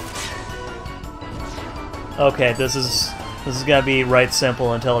 Okay, this is gonna be right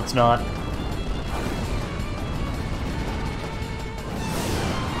simple until it's not.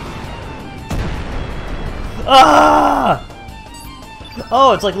 Ah!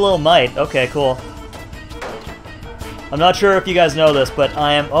 Oh, it's like a little mite. Okay, cool. I'm not sure if you guys know this, but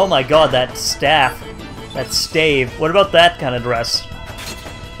I am... Oh my god, that staff. That stave. What about that kind of dress?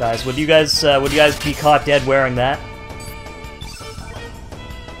 Guys, would you guys be caught dead wearing that?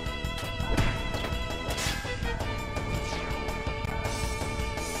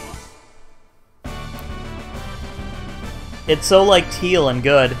 It's so, like, teal and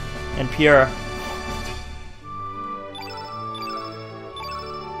good and pure.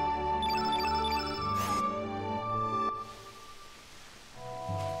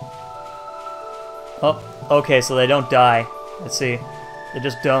 Oh, okay, so they don't die. Let's see. They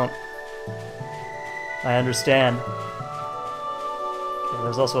just don't. I understand. Okay,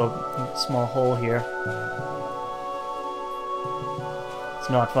 there's also a small hole here. It's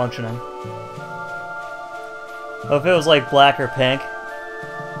not functioning. Oh, if it was like black or pink.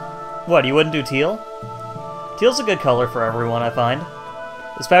 What, you wouldn't do teal? Teal's a good color for everyone, I find.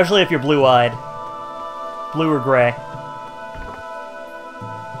 Especially if you're blue-eyed. Blue or gray.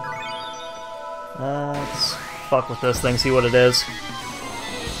 Let's fuck with this thing, see what it is.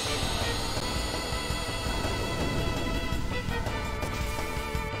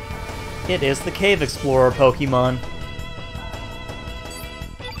 It is the Cave Explorer Pokemon.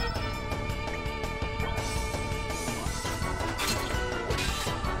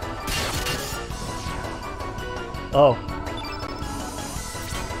 Oh.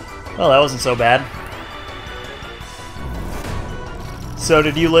 Well, that wasn't so bad. So,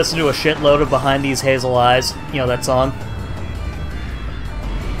 did you listen to a shitload of Behind These Hazel Eyes? You know, that song?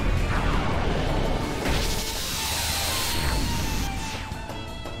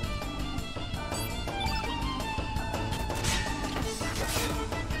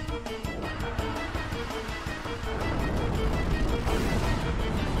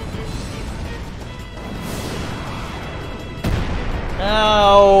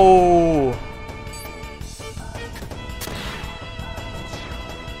 Ow!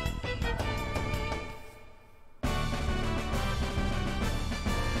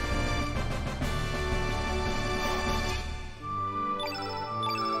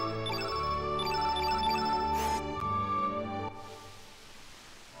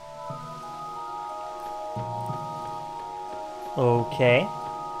 Okay.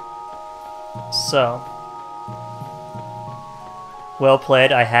 So. Well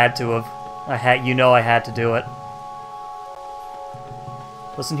played, I had to have. You know I had to do it.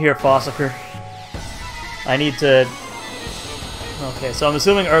 Listen here, Fossicker. I need to... Okay, so I'm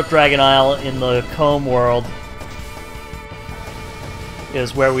assuming Earth Dragon Isle in the Comb world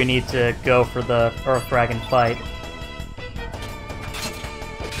is where we need to go for the Earth Dragon fight.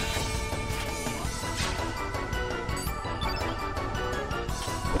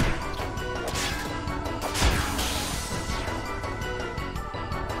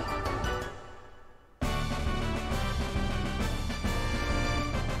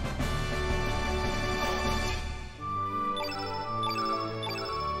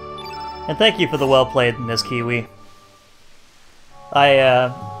 And thank you for the well played, Miss Kiwi.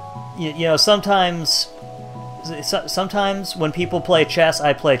 You know, sometimes when people play chess,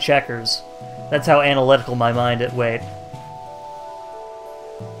 I play checkers. That's how analytical my mind is. Wait.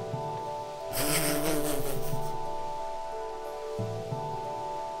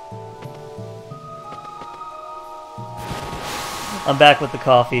 I'm back with the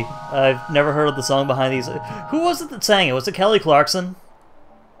coffee. I've never heard of the song behind these. Who was it that sang it? Was it Kelly Clarkson?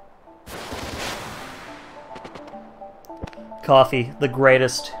 Coffee, the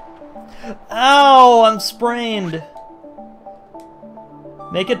greatest. Ow! I'm sprained!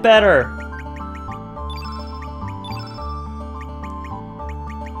 Make it better.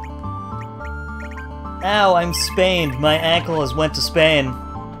 Ow, I'm Spained. My ankle has went to Spain.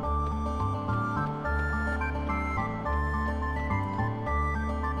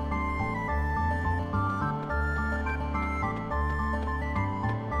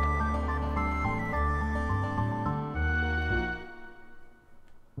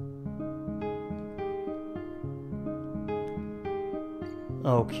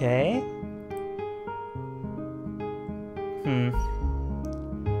 Okay.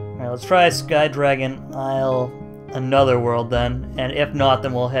 Alright, let's try Sky Dragon Isle another world then, and if not,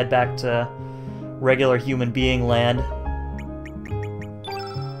 then we'll head back to regular human being land.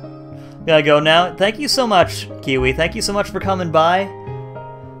 Gotta go now. Thank you so much, Kiwi. Thank you so much for coming by.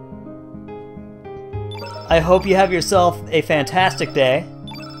 I hope you have yourself a fantastic day.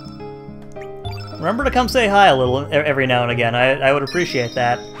 Remember to come say hi a little every now and again. I would appreciate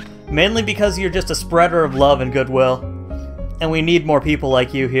that. Mainly because you're just a spreader of love and goodwill. And we need more people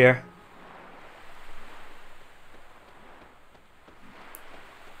like you here.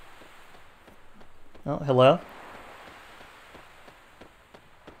 Oh, hello?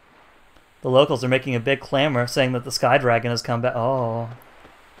 The locals are making a big clamor saying that the Sky Dragon has come back. Oh.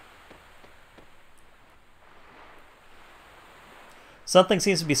 Something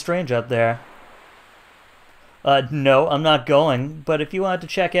seems to be strange up there. No, I'm not going, but if you wanted to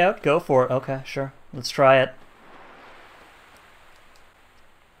check out, go for it. Okay, sure. Let's try it.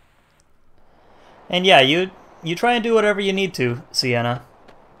 And yeah, you try and do whatever you need to, Sienna.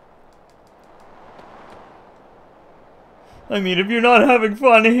 I mean, if you're not having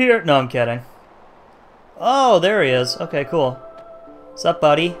fun here... No, I'm kidding. Oh, there he is. Okay, cool. What's up,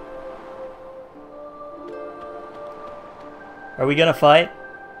 buddy? Are we gonna fight?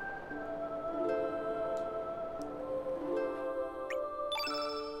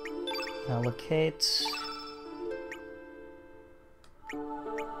 Allocate.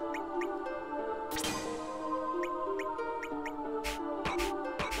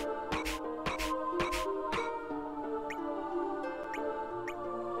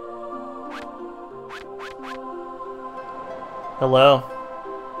 Hello.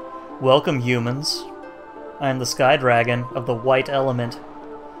 Welcome, humans. I am the Sky Dragon of the White Element.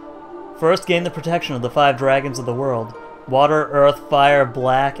 First, gain the protection of the 5 dragons of the world. Water, earth, fire,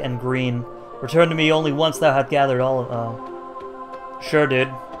 black, and green. Return to me only once thou hast gathered all of... Oh. Sure,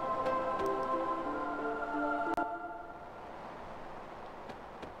 dude.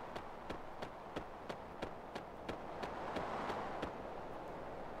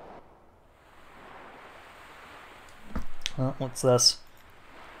 Oh, what's this?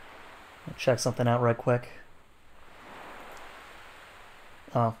 I'll check something out right quick.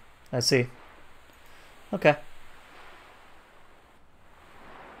 Oh, I see. Okay.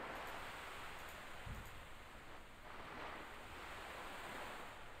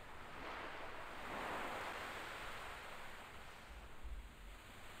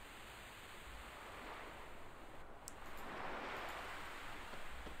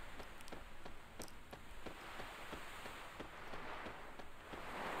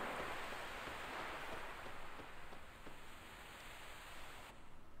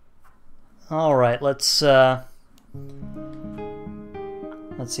 Alright, let's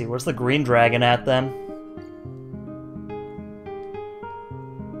see, where's the green dragon at then?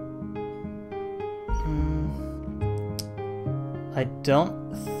 I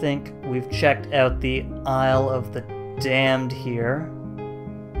don't think we've checked out the Isle of the Damned here.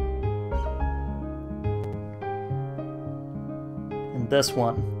 And this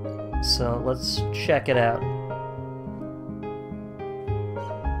one. So let's check it out.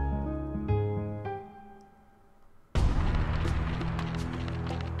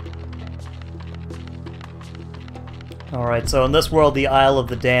 Alright, so in this world, the Isle of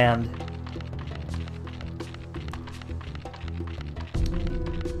the Damned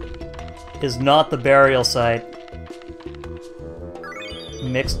is not the burial site.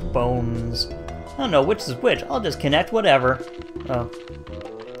 Mixed bones. I don't know which is which. I'll just connect whatever. Oh.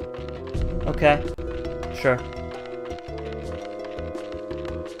 Okay. Sure.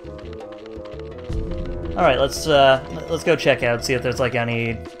 Alright, let's go check out, see if there's like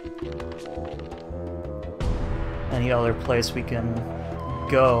any other place we can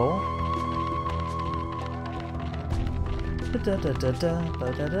go.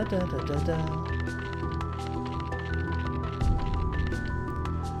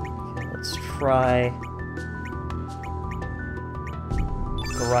 try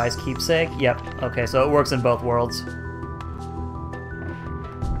Garai's keepsake. Yep. Okay, so it works in both worlds.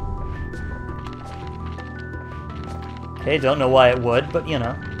 Okay, don't know why it would, but you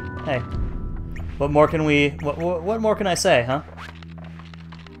know. Hey. What more can we... What more can I say, huh?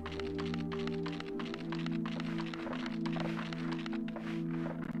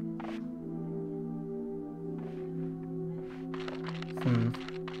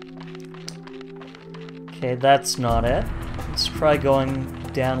 Okay, that's not it. Let's try going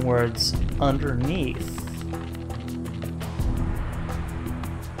downwards underneath.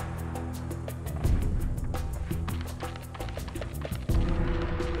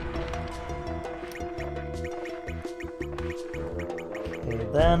 Okay,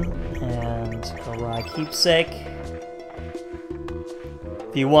 then, and Garai keepsake.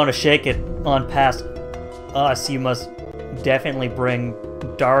 If you want to shake it on past us, you must definitely bring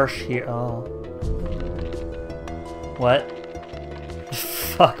Darsh here. Oh. What?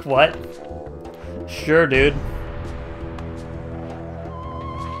 Fuck, what? Sure, dude.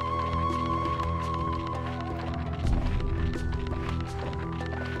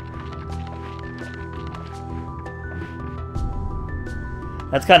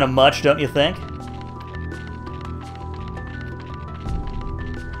 That's kind of much, don't you think?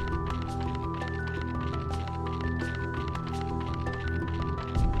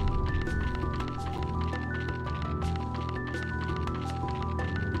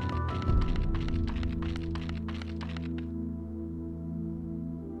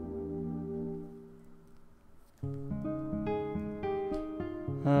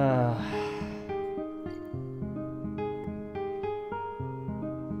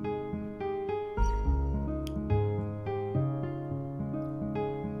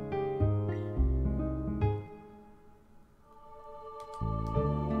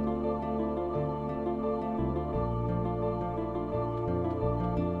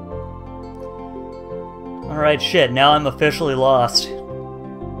 Alright, shit, now I'm officially lost.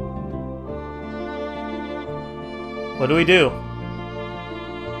 What do we do?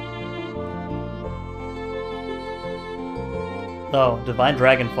 Oh, Divine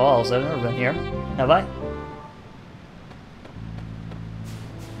Dragon Falls. I've never been here. Have I?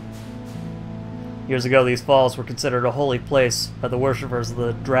 Years ago, these falls were considered a holy place by the worshippers of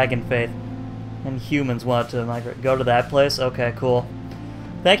the dragon faith, and humans wanted to migrate. Go to that place? Okay, cool.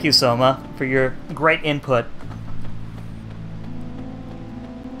 Thank you, Soma, for your great input.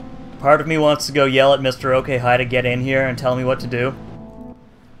 Part of me wants to go yell at Mr. OK-Hi to get in here and tell me what to do.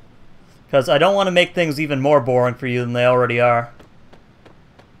 Because I don't want to make things even more boring for you than they already are.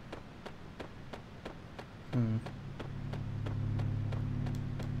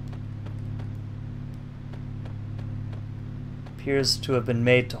 Appears to have been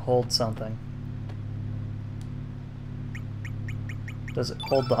made to hold something. Does it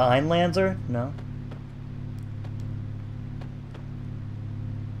hold the Heinlanzer? No.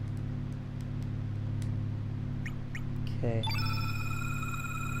 Okay.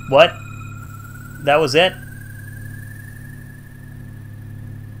 What? That was it?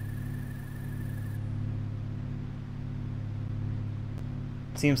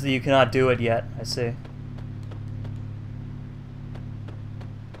 Seems that you cannot do it yet, I see.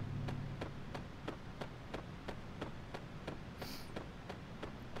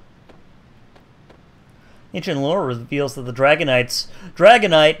 Ancient lore reveals that the Dragonites...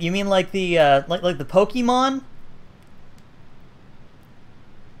 Dragonite? You mean like the, like the Pokemon?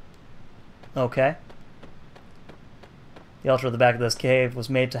 Okay. The altar at the back of this cave was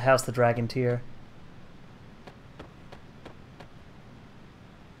made to house the Dragon Tear.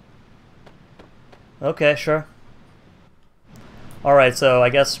 Okay, sure. Alright, so I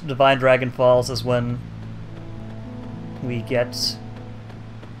guess Divine Dragon Falls is when we get...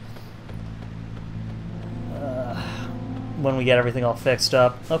 when we get everything all fixed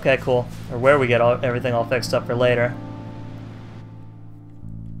up. Okay, cool. Or where we get everything all fixed up for later.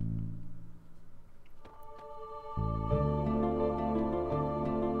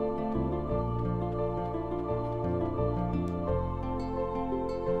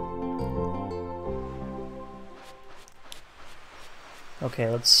 Okay,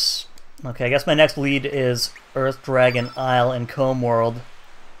 let's... Okay, I guess my next lead is Earth Dragon Isle in Comb World.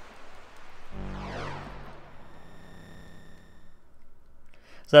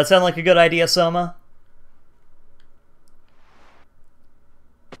 Does that sound like a good idea, Soma?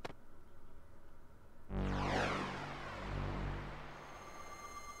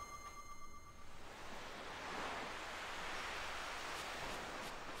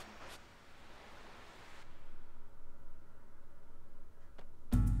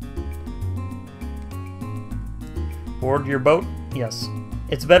 aboard your boat? Yes.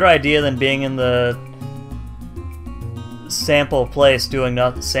 It's a better idea than being in the sample place doing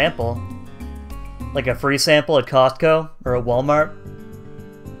nothing. Sample? Like a free sample at Costco or at Walmart?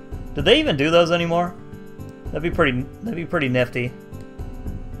 Do they even do those anymore? That'd be pretty nifty.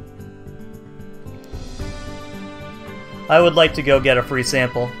 I would like to go get a free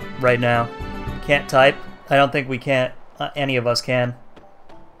sample right now. Can't type? I don't think we can't. Any of us can.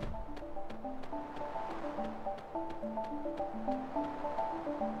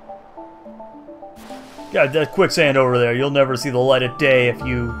 God, that quicksand over there. You'll never see the light of day if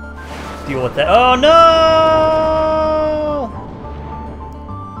you deal with that. Oh no!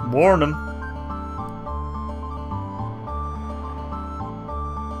 Warn them.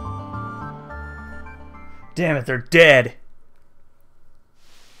 Damn it, they're dead.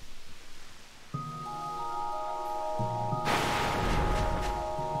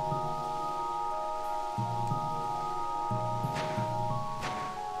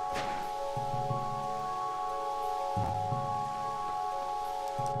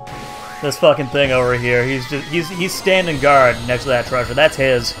 This fucking thing over here, he's standing guard next to that treasure. That's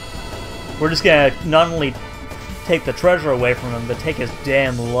his. We're just gonna not only take the treasure away from him, but take his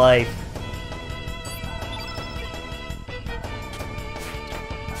damn life.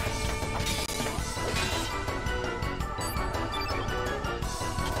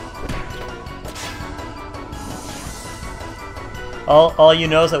 All you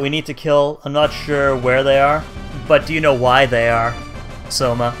know is that we need to kill. I'm not sure where they are, but do you know why they are,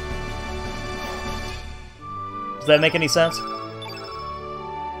 Soma? Does that make any sense?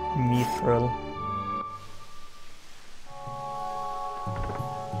 Mithril.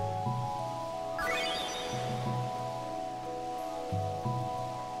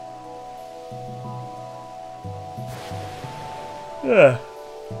 Ugh.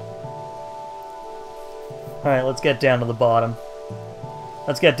 Alright, let's get down to the bottom.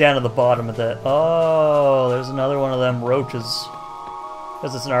 Let's get down to the bottom of that. Oh, there's another one of them roaches.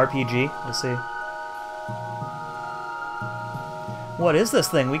 Because it's an RPG. Let's see. What is this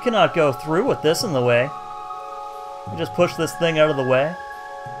thing? We cannot go through with this in the way. We just push this thing out of the way.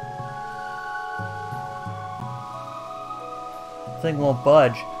 The thing won't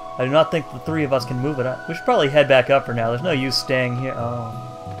budge. I do not think the three of us can move it up. We should probably head back up for now. There's no use staying here. Oh.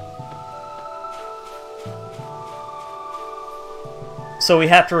 So we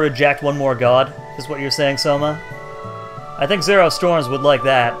have to reject one more god, is what you're saying, Soma? I think Zero Storms would like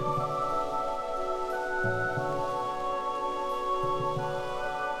that.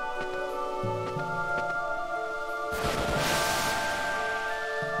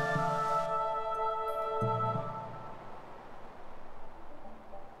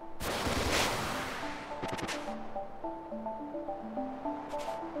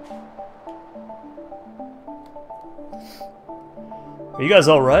 Are you guys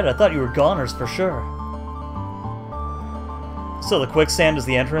alright? I thought you were goners for sure. So the quicksand is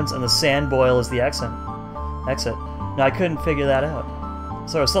the entrance and the sand boil is the exit. Now I couldn't figure that out.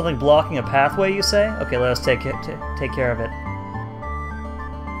 So is something blocking a pathway, you say? Okay, let us take care of it.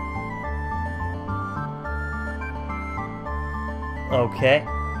 Okay.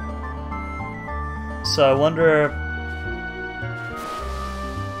 So I wonder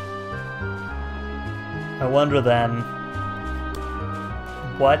then,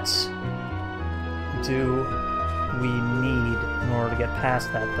 what do we need in order to get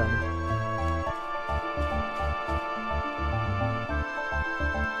past that thing?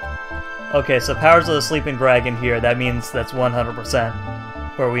 Okay, so Powers of the Sleeping Dragon here, that means that's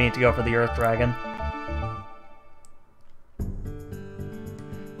 100% where we need to go for the Earth Dragon.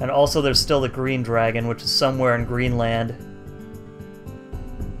 And also there's still the Green Dragon, which is somewhere in Greenland.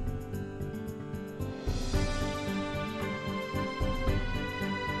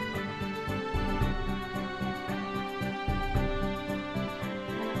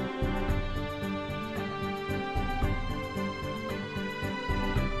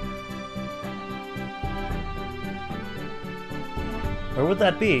 Where would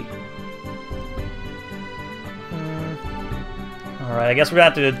that be? Alright, I guess we're gonna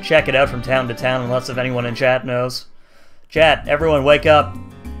have to check it out from town to town, unless if anyone in chat knows. Chat, everyone wake up!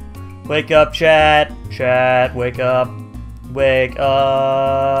 Wake up, chat! Chat, wake up! Wake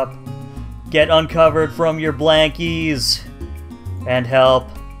up! Get uncovered from your blankies! And help.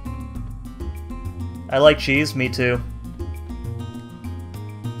 I like cheese, me too.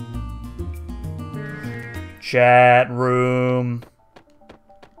 Chat room.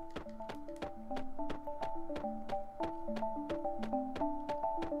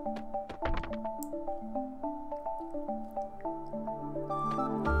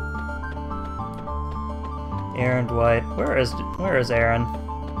 Aaron Dwight. Where is Aaron?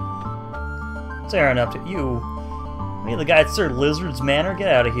 What's Aaron up to? You the guy at Sir Lizard's Manor? Get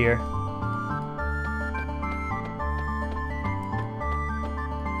out of here.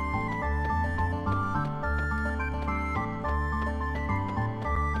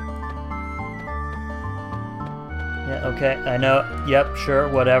 Yeah, okay, I know. Yep, sure,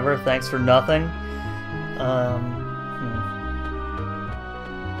 whatever. Thanks for nothing.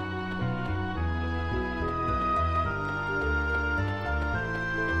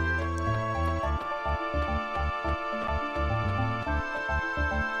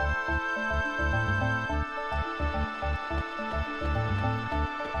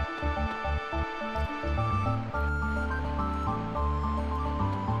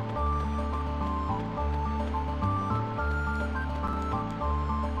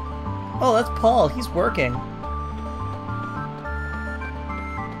 Oh, that's Paul. He's working.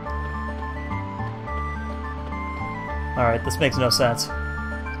 Alright, this makes no sense.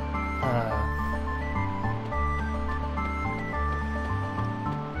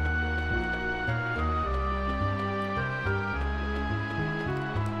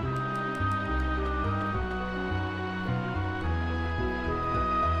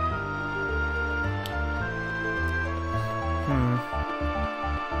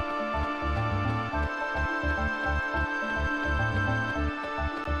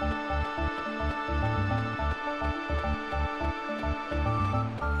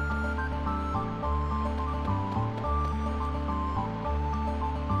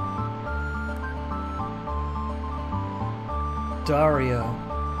 Dario.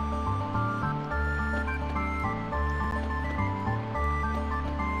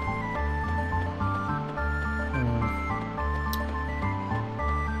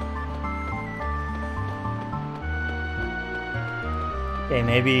 Okay,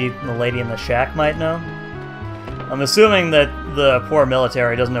 maybe the lady in the shack might know? I'm assuming that the poor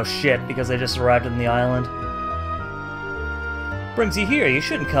military doesn't know shit because they just arrived on the island. Brings you here. You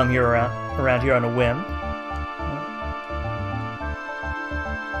shouldn't come here around here on a whim.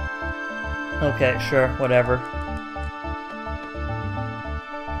 Okay, sure, whatever.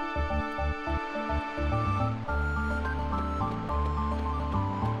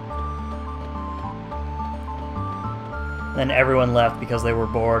 Then everyone left because they were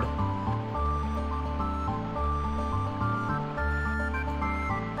bored.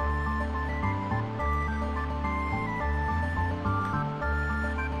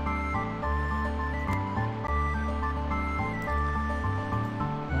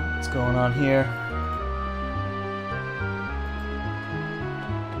 What's going on here?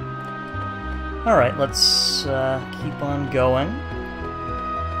 Alright, let's keep on going.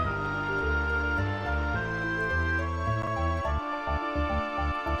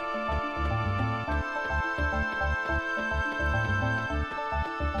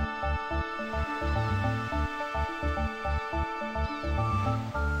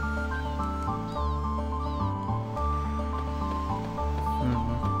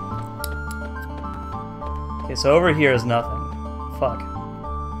 Okay, so over here is nothing. Fuck.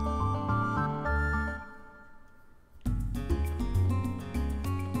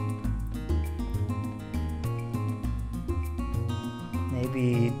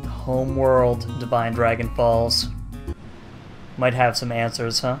 Maybe Homeworld Divine Dragon Falls might have some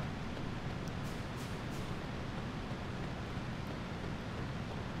answers, huh?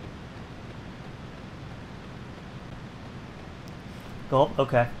 Cool,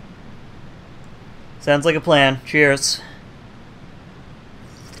 okay. Sounds like a plan. Cheers.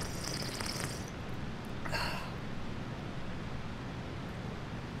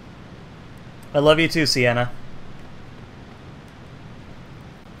 I love you too, Sienna.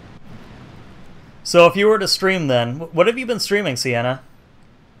 So if you were to stream then, what have you been streaming, Sienna?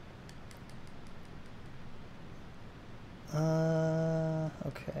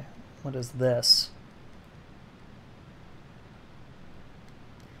 Okay. What is this?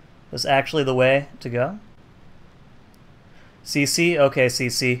 Is actually the way to go? CC? Okay,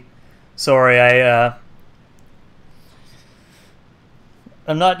 CC. Sorry,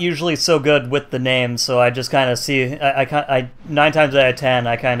 I'm not usually so good with the names, so I just kind of see. I 9 times out of 10,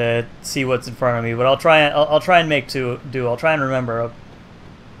 I kind of see what's in front of me. But I'll try and make do. I'll try and remember.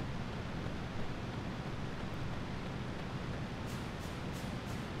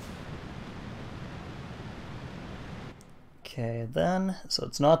 Okay, then, so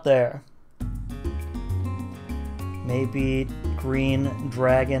it's not there. Maybe Green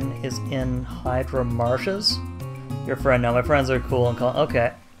Dragon is in Hydra Marshes? Your friend? No, my friends are cool and calm.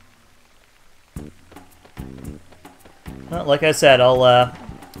 Okay. Well, like I said, I'll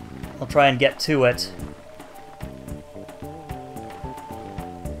try and get to it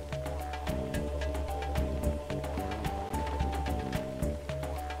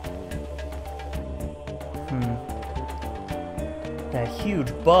That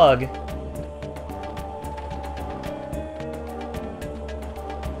huge bug.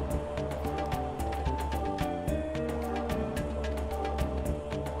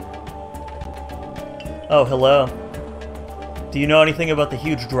 Oh, hello. Do you know anything about the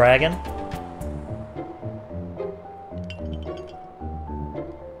huge dragon?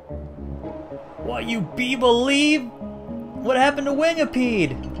 What, you believe? What happened to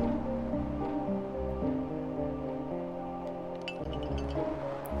Wingipede?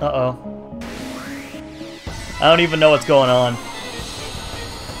 Uh-oh. I don't even know what's going on.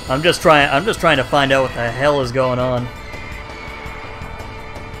 I'm just trying to find out what the hell is going on.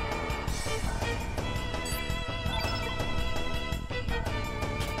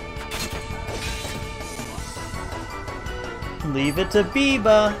 Leave it to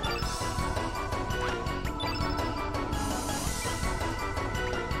Biba.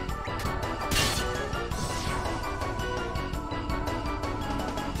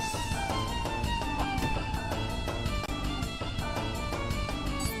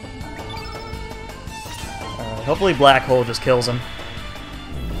 Hopefully Black Hole just kills him.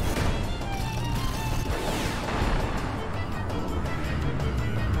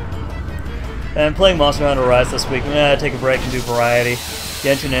 I'm playing Monster Hunter Rise this week. I'm gonna take a break and do variety.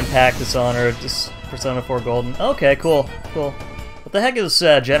 Genshin Impact, Dishonored, just Persona 4 Golden. Okay, cool, cool. What the heck is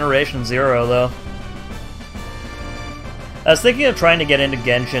Generation Zero, though? I was thinking of trying to get into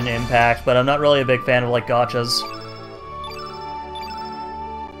Genshin Impact, but I'm not really a big fan of, like, gachas.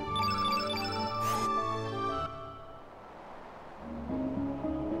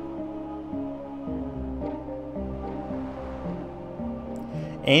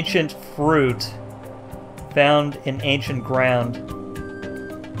 Ancient fruit found in ancient ground.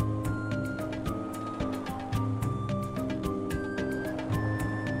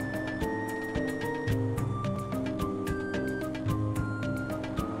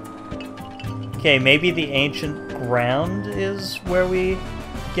 Okay, maybe the ancient ground is where we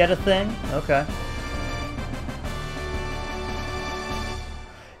get a thing? Okay.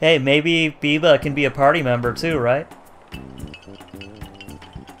 Hey, maybe Biba can be a party member too, right?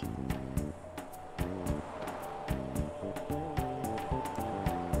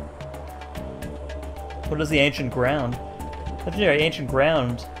 What is the ancient ground? Legendary ancient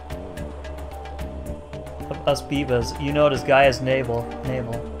ground of us Bivas. You know it as Gaia's navel.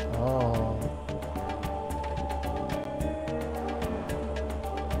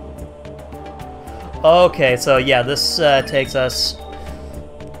 Oh. Okay, so yeah, this stuff takes us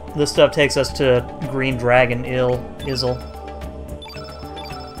to Green Dragon Izzle.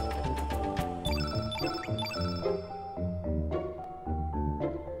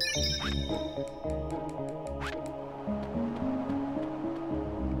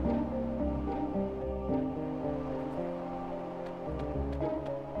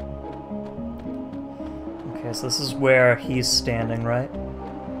 Okay, so this is where he's standing, right?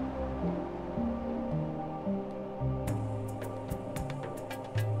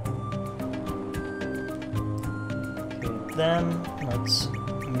 Okay, then let's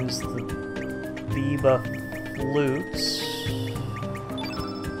use the Biba flutes.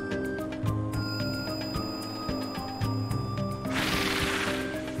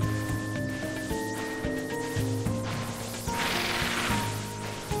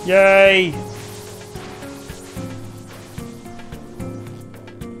 Yay!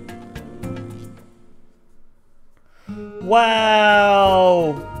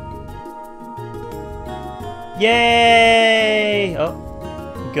 Wow! Yay!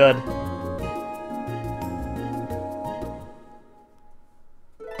 Oh, good.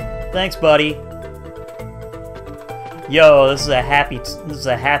 Thanks, buddy. Yo, this is a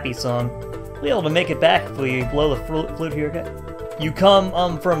happy song. We'll be able to make it back if we blow the flute here, okay? You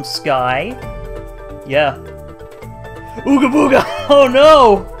come from Sky? Yeah. Ooga booga! Oh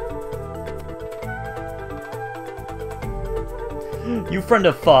no! You friend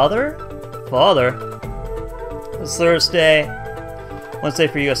of Father? Father? It's Thursday. Wednesday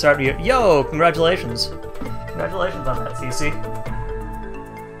for you, I start you. Yo, congratulations. Congratulations on that, CC.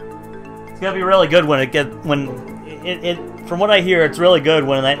 It's gonna be really good when from what I hear, it's really good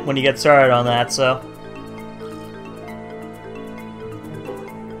when you get started on that, so.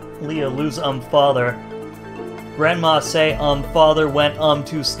 Leah lose father. Grandma say father went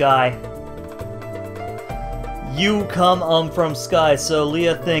to Sky. You come from Sky, so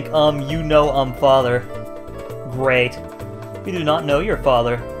Leah think you know father. Great. We do not know your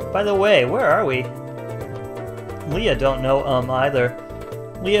father. By the way, where are we? Leah don't know either.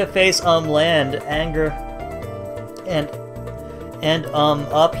 Leah face land, anger, and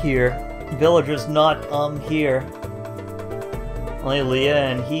up here. villagers not here. Only Leah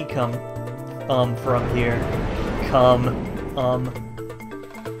and he come from here.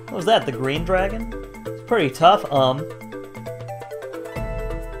 What was that, the green dragon? It's pretty tough,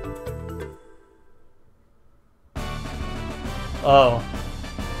 Oh.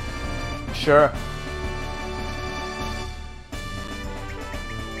 Sure.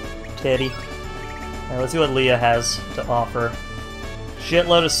 Titty. Alright, let's see what Leah has to offer.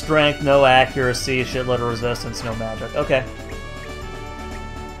 Shitload of strength, no accuracy, shitload of resistance, no magic. Okay.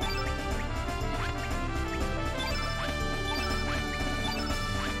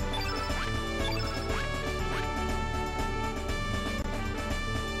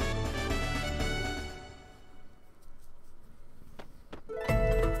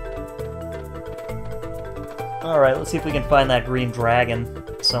 Alright, let's see if we can find that green dragon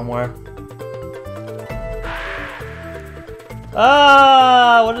somewhere.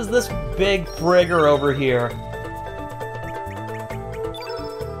 Ah, what is this big frigger over here?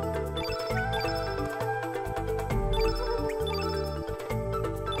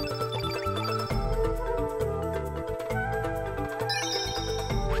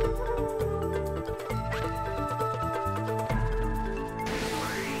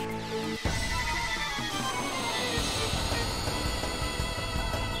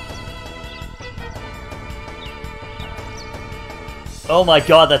 Oh my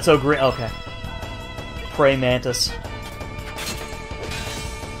god, that's so green. Okay. Prey mantis.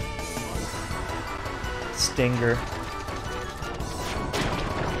 Stinger.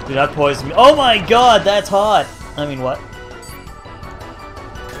 Do not poison me. Oh my god, that's hot! I mean, what?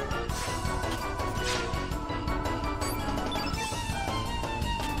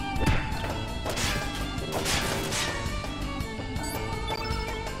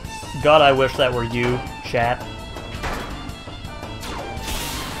 God, I wish that were you, chat.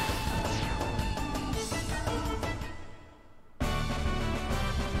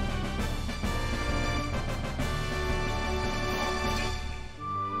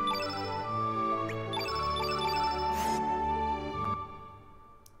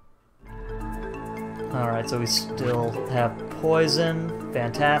 Alright, so we still have poison.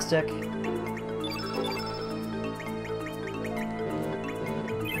 Fantastic.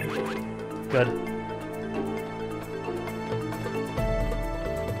 Good.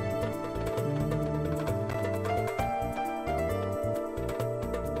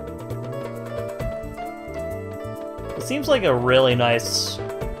 It seems like a really nice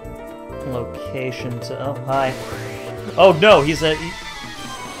location to... Oh, hi. Oh no, he's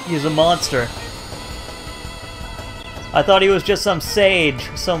a monster. I thought he was just some sage,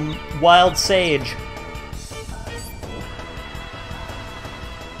 some wild sage.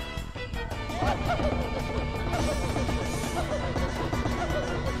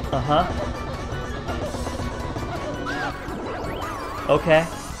 Uh-huh. Okay,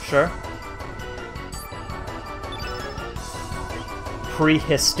 sure.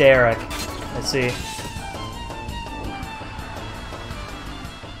 Prehistoric. I see.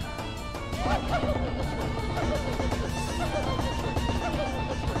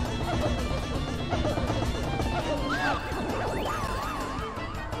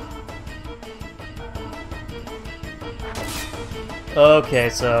 Okay,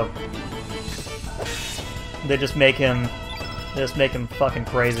 so they just make him fucking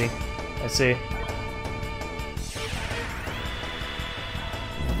crazy. I see.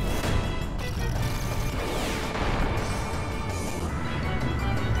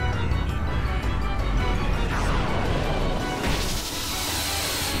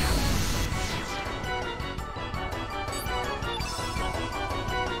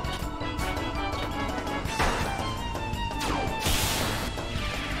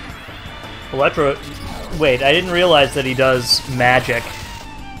 Electro... Wait, I didn't realize that he does magic.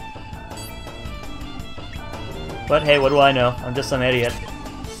 But hey, what do I know? I'm just some idiot.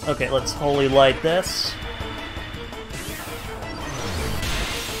 Okay, let's holy light this.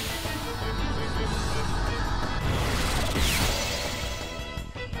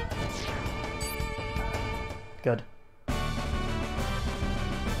 Good.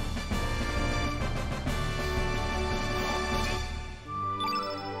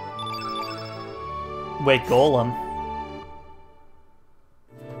 Wait, Golem.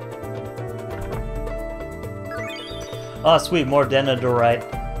 Oh, sweet, more Denadorite.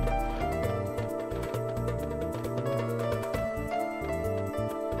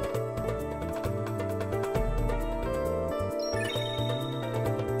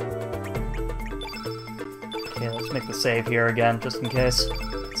 Okay, let's make the save here again, just in case.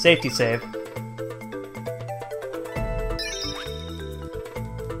 Safety save.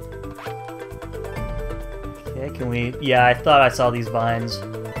 Can we... Yeah, I thought I saw these vines.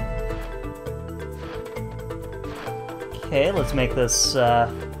 Okay, let's make this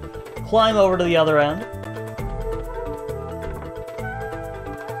climb over to the other end.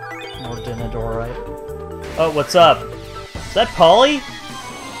 More Dinodorite. Oh, what's up? Is that Polly?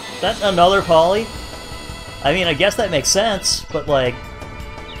 Is that another Polly? I mean, I guess that makes sense, but like...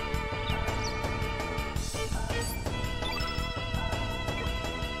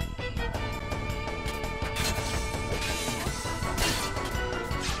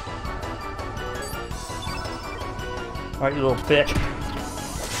 Alright, you little bitch.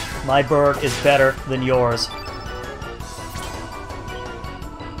 My bird is better than yours.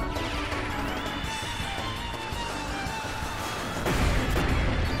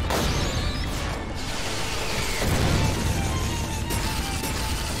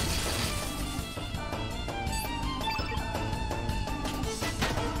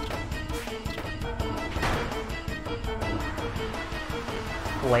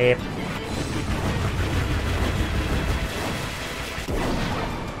 Flip.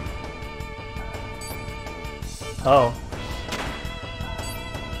 Oh.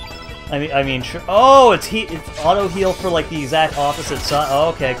 I mean, sure. Oh, it's auto heal for like the exact opposite side. Oh,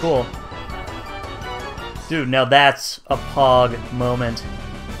 okay, cool. Dude, now that's a Pog moment.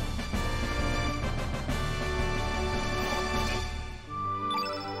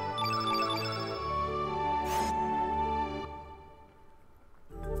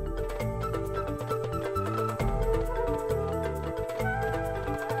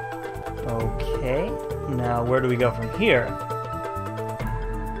 Okay, now where do we go from here?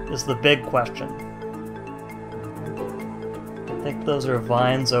 Is the big question. I think those are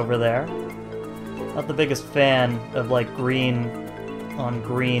vines over there. Not the biggest fan of, like, green on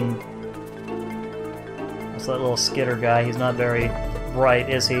green. That's that little skitter guy. He's not very bright,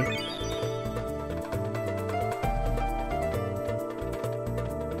 is he?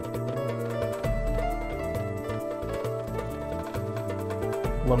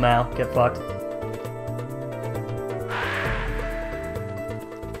 Lamau, get fucked.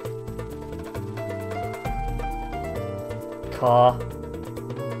 Caw.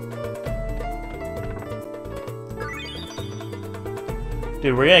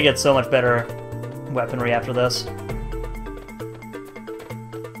 Dude, we're gonna get so much better weaponry after this.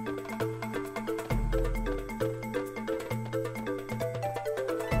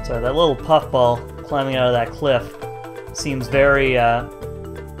 So that little puffball climbing out of that cliff seems very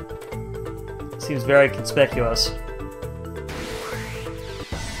conspicuous.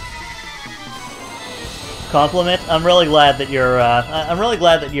 Compliment. I'm really glad that you're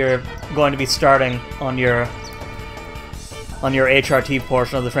going to be starting on your HRT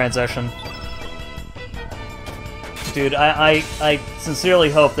portion of the transition. Dude, I sincerely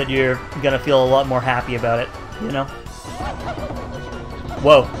hope that you're gonna feel a lot more happy about it, you know?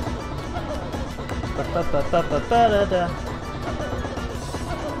 Whoa.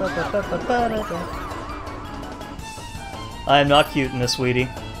 I am not cute in this, sweetie.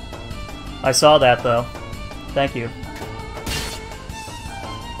 I saw that, though. Thank you.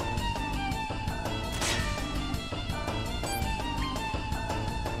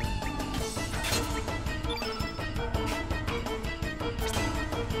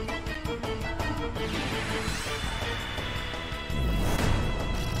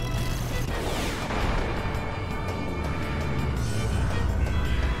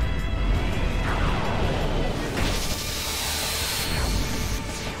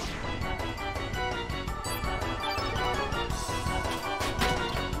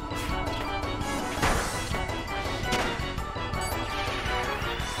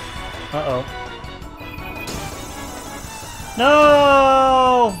 Uh-oh.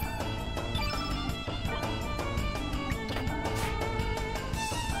 No!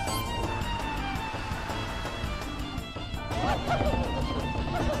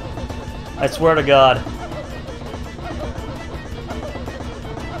 I swear to God.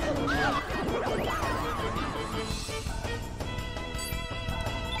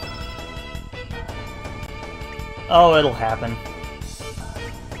 Oh, it'll happen.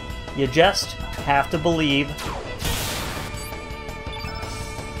 You just have to believe.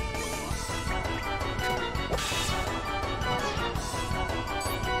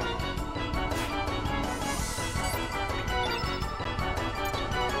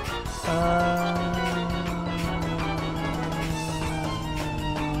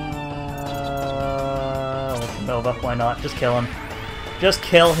 Nova, why not? Just kill him. Just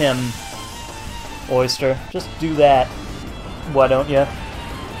kill him, Oyster. Just do that. Why don't you?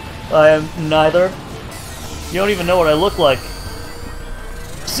 I am neither. You don't even know what I look like.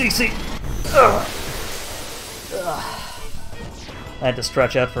 CC. I had to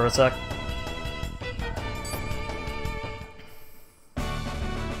stretch out for a sec.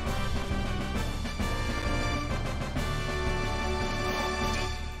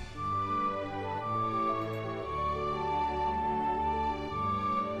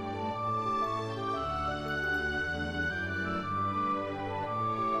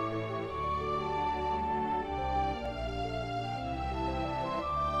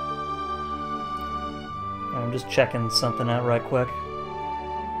 I'm just checking something out right quick.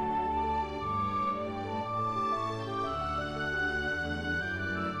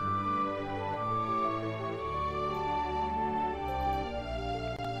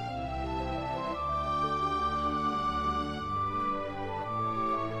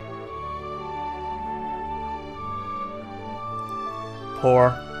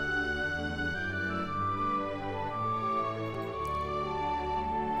 Poor.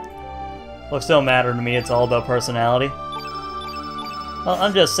 Looks don't matter to me, it's all about personality. Well,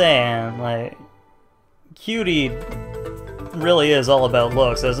 I'm just saying, like, cutie really is all about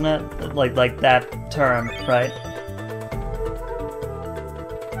looks, isn't it? Like that term, right?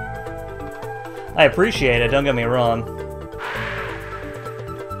 I appreciate it, don't get me wrong.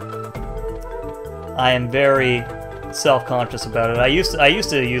 I am very self-conscious about it. I used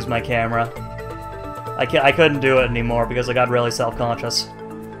to use my camera. I couldn't do it anymore because I got really self-conscious.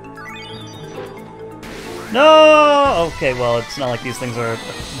 No! Okay, well, it's not like these things are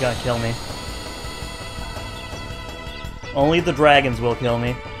gonna kill me. Only the dragons will kill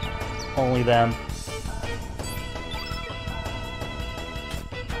me. Only them.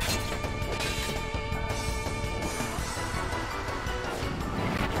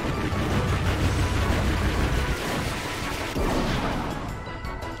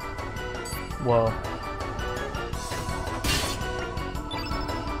 Whoa.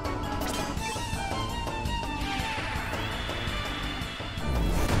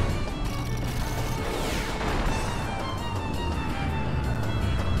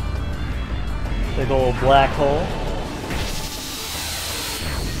 Big old black hole.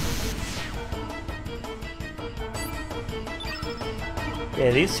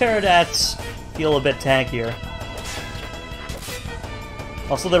 Yeah, these pterodactyls feel a bit tankier.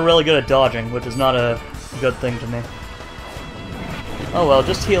 Also, they're really good at dodging, which is not a good thing to me. Oh well,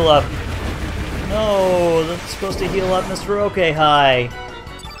 just heal up. No, that's supposed to heal up Mr. Okay, hi.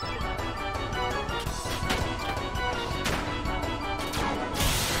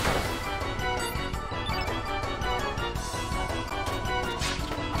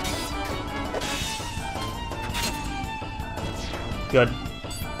 Good.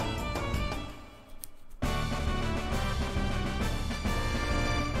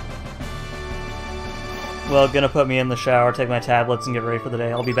 Well, gonna put me in the shower, take my tablets, and get ready for the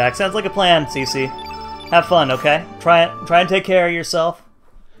day. I'll be back. Sounds like a plan, Cece. Have fun, okay? Try and take care of yourself.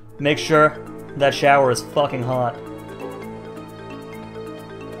 Make sure that shower is fucking hot.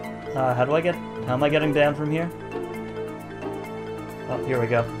 How am I getting down from here? Oh, here we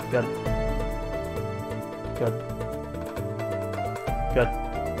go. Good. Good. Good.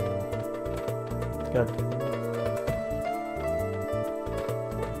 Good.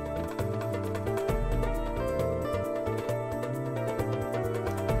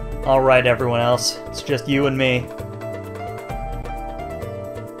 Alright, everyone else. It's just you and me.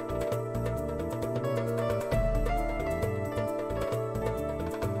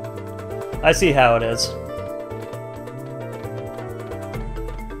 I see how it is.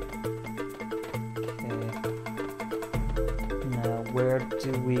 Where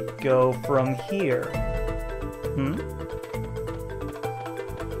do we go from here? Hmm?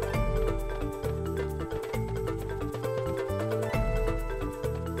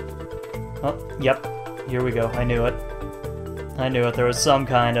 Oh, yep. Here we go. I knew it. I knew it. There was some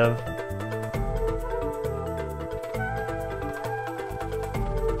kind of...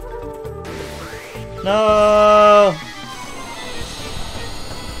 No!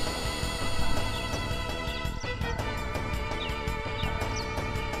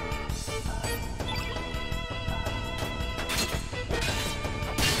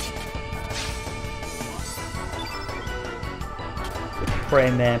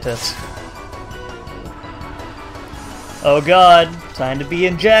 Praying mantis. Oh god, time to be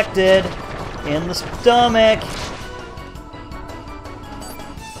injected in the stomach.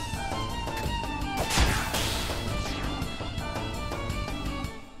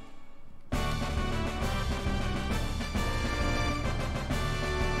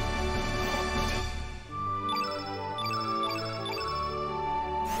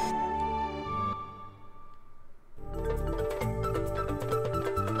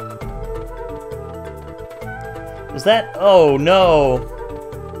 Was that? Oh no!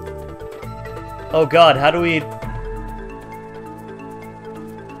 Oh god, how do we...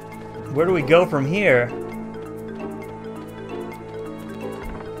 Where do we go from here?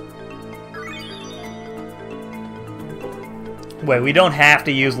 Wait, we don't have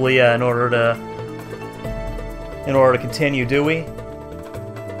to use Leah in order to continue, do we?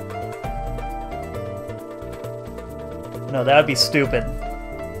 No, that would be stupid.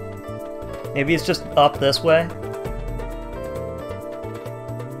 Maybe it's just up this way?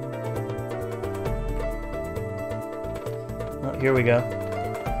 Oh, here we go.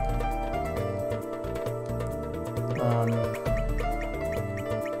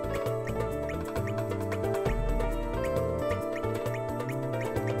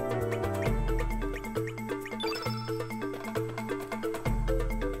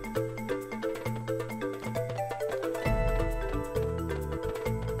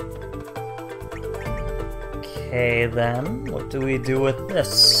 Okay, then, what do we do with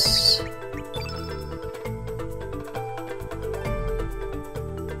this?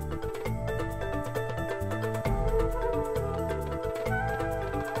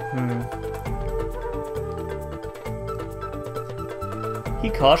 He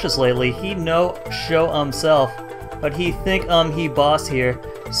cautious lately. He no show himself, but he think he boss here.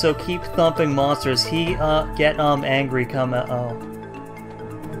 So keep thumping monsters. He get angry come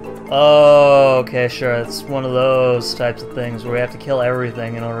Oh, okay, sure. It's one of those types of things where we have to kill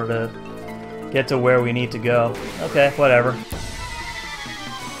everything in order to get to where we need to go. Okay, whatever.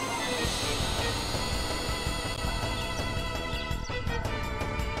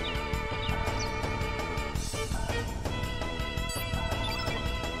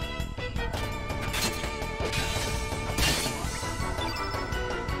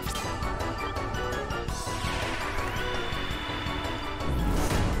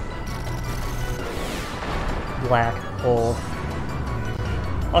 Black hole.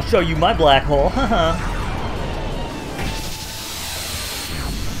 I'll show you my black hole, haha.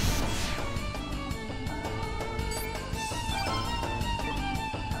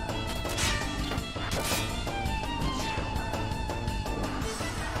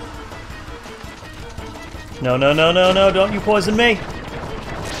 No, no, no, no, no, don't you poison me!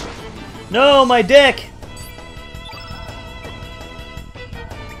 No, my dick!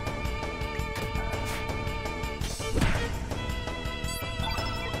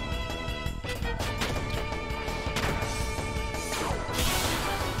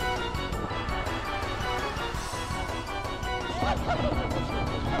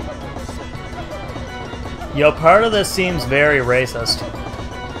 Yo, part of this seems very racist.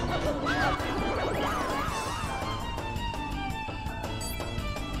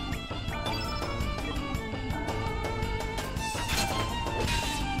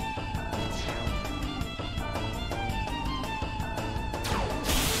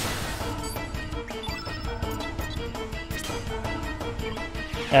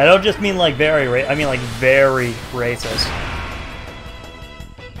 And I don't just mean like I mean like very racist.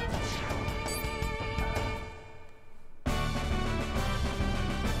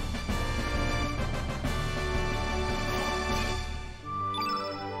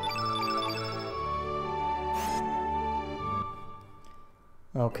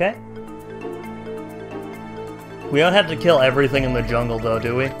 Okay. We don't have to kill everything in the jungle though,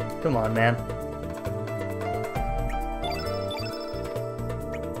 do we? Come on, man.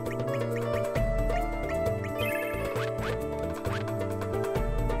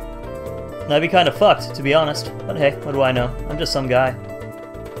 That'd be kind of fucked, to be honest. But hey, what do I know? I'm just some guy.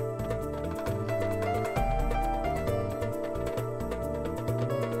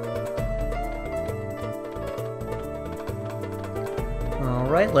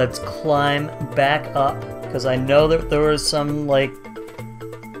 Alright, let's climb back up. Because I know that there was some, like...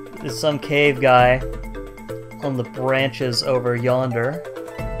 There's some cave guy on the branches over yonder.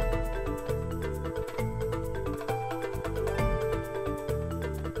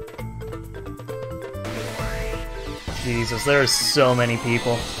 Jesus, there are so many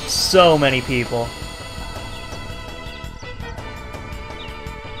people. So many people.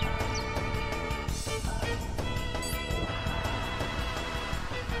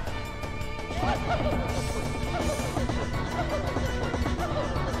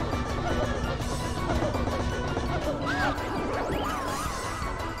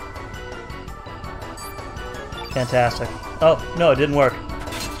 Fantastic. Oh, no, it didn't work.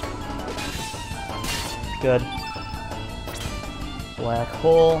 Good. Black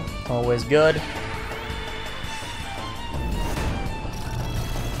hole, always good.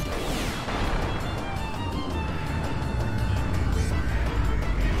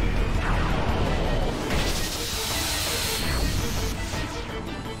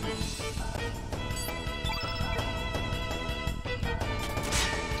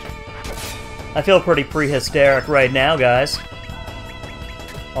 I feel pretty pre-hysteric right now, guys.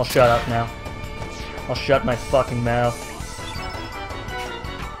 I'll shut up now. I'll shut my fucking mouth.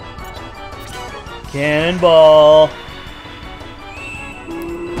 Cannonball!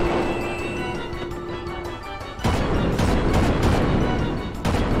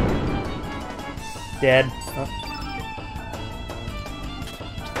 Dead. Huh?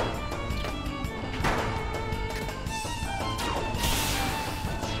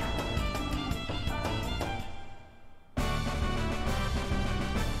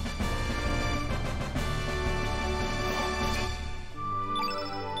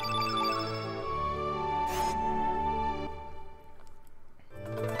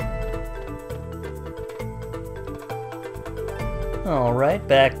 Alright,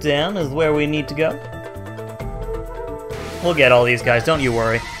 back down is where we need to go. We'll get all these guys, don't you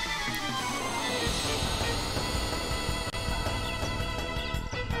worry.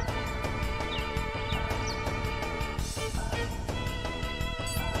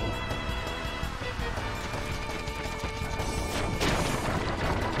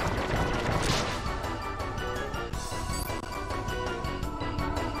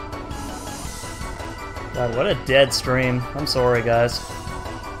 God, what a dead stream. I'm sorry, guys.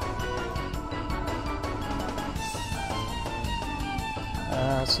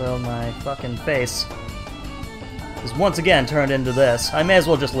 So my fucking face is once again turned into this. I may as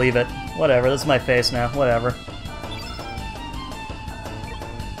well just leave it. Whatever, this is my face now. Whatever.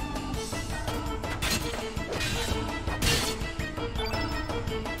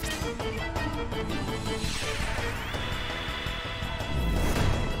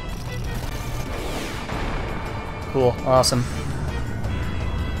 Cool, awesome.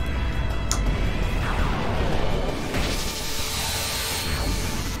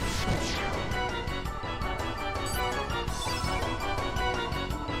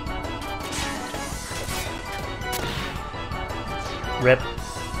 Rip.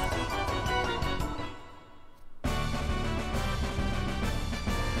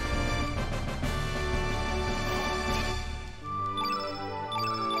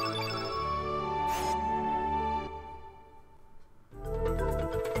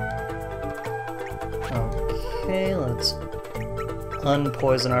 Okay, let's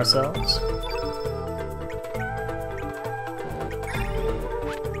unpoison ourselves.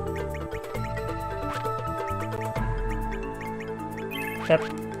 Yep.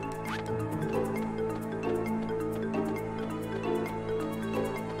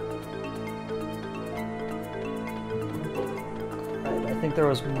 Right, I think there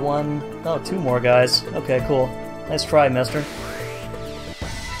was one... Oh, two more guys. Okay, cool. Nice try, mister.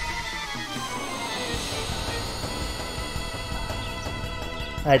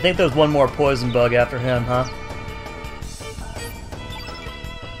 I think there's one more poison bug after him, huh?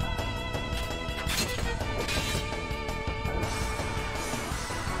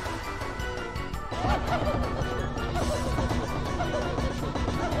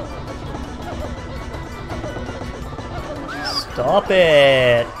 Stop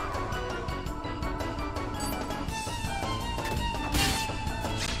it!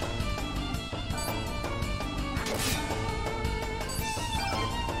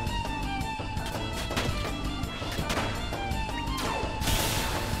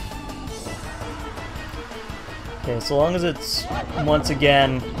 Okay, so long as it's once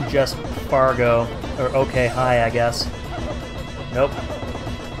again just Fargo, or okay, hi, I guess. Nope.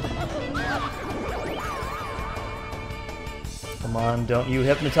 Come on, don't you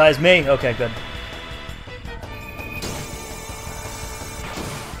hypnotize me! Okay, good.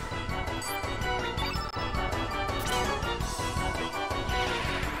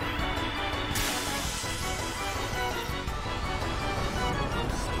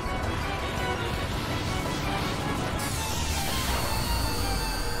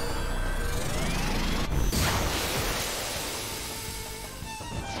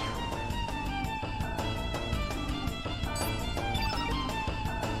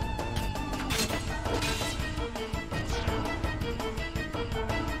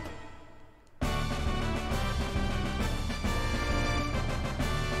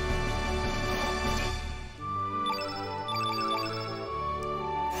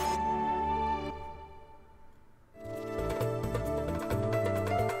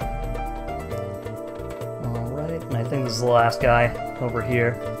 I think this is the last guy over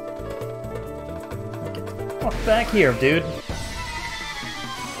here. Get the fuck back here, dude.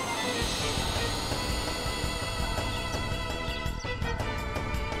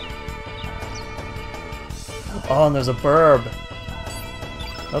 Oh, and there's a burb.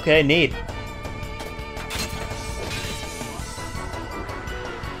 Okay, neat.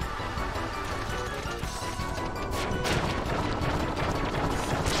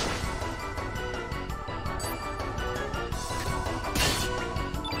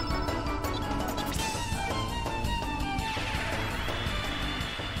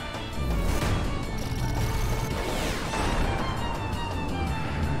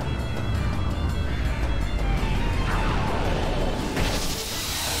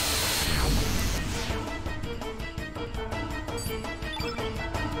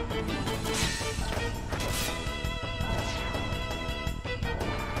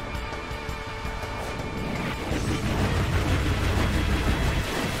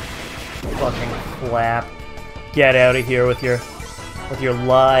 Fucking flap. Get out of here with your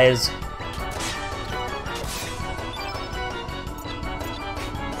lies.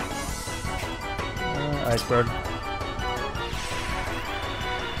 Iceberg.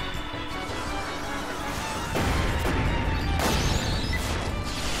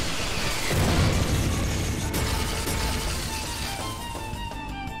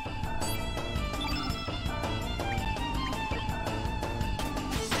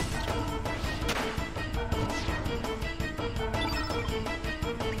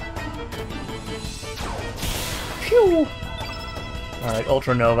 Phew! Alright,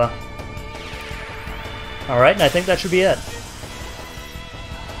 Ultra Nova. Alright, and I think that should be it.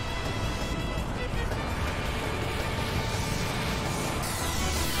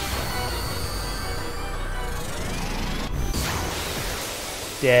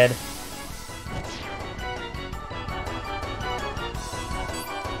 Dead.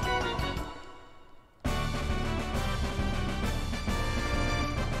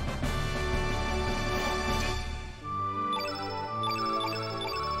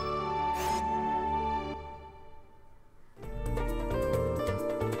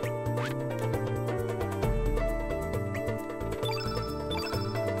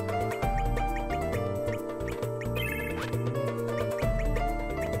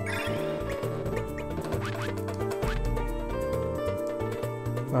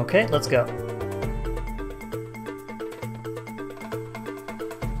 Okay, let's go.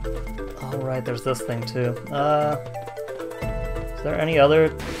 Alright, there's this thing too. Is there any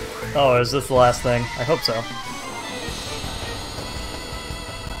other... Oh, is this the last thing? I hope so.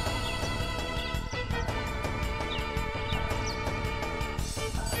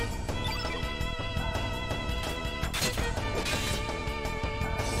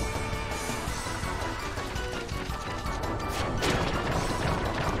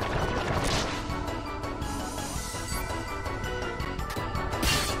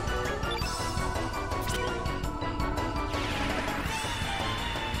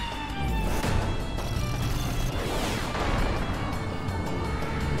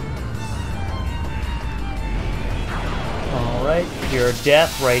 Alright, pure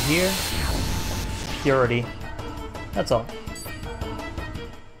death right here. Purity. That's all.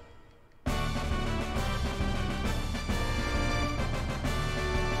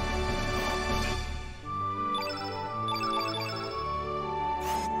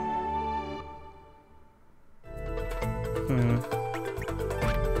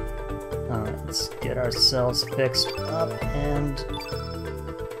 Alright, let's get ourselves fixed up and...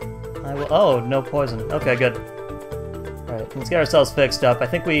 I will... Oh, no poison. Okay, good. Alright, let's get ourselves fixed up. I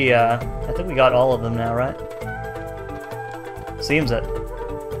think we got all of them now, right? Seems it.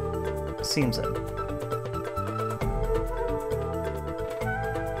 Seems it.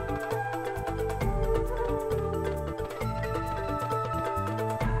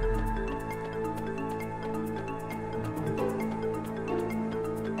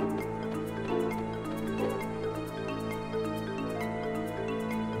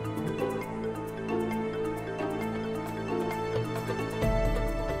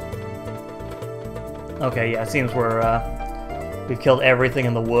 Okay, yeah, it seems we've killed everything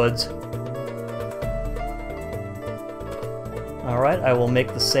in the woods. Alright, I will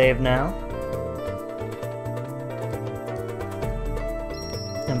make the save now.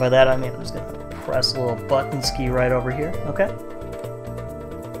 And by that I mean I'm just gonna press a little button ski right over here. Okay.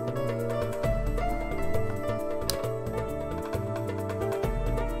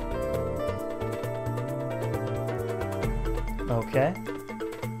 Okay.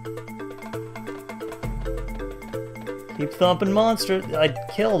 Keep thumping monster. I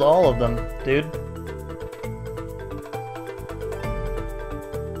killed all of them, dude.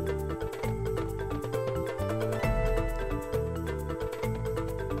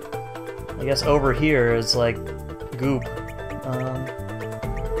 I guess over here is like goop.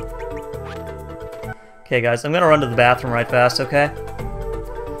 Okay, guys, I'm gonna run to the bathroom right fast, okay?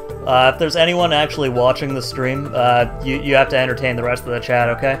 If there's anyone actually watching the stream, you have to entertain the rest of the chat,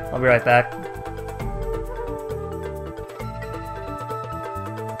 okay? I'll be right back.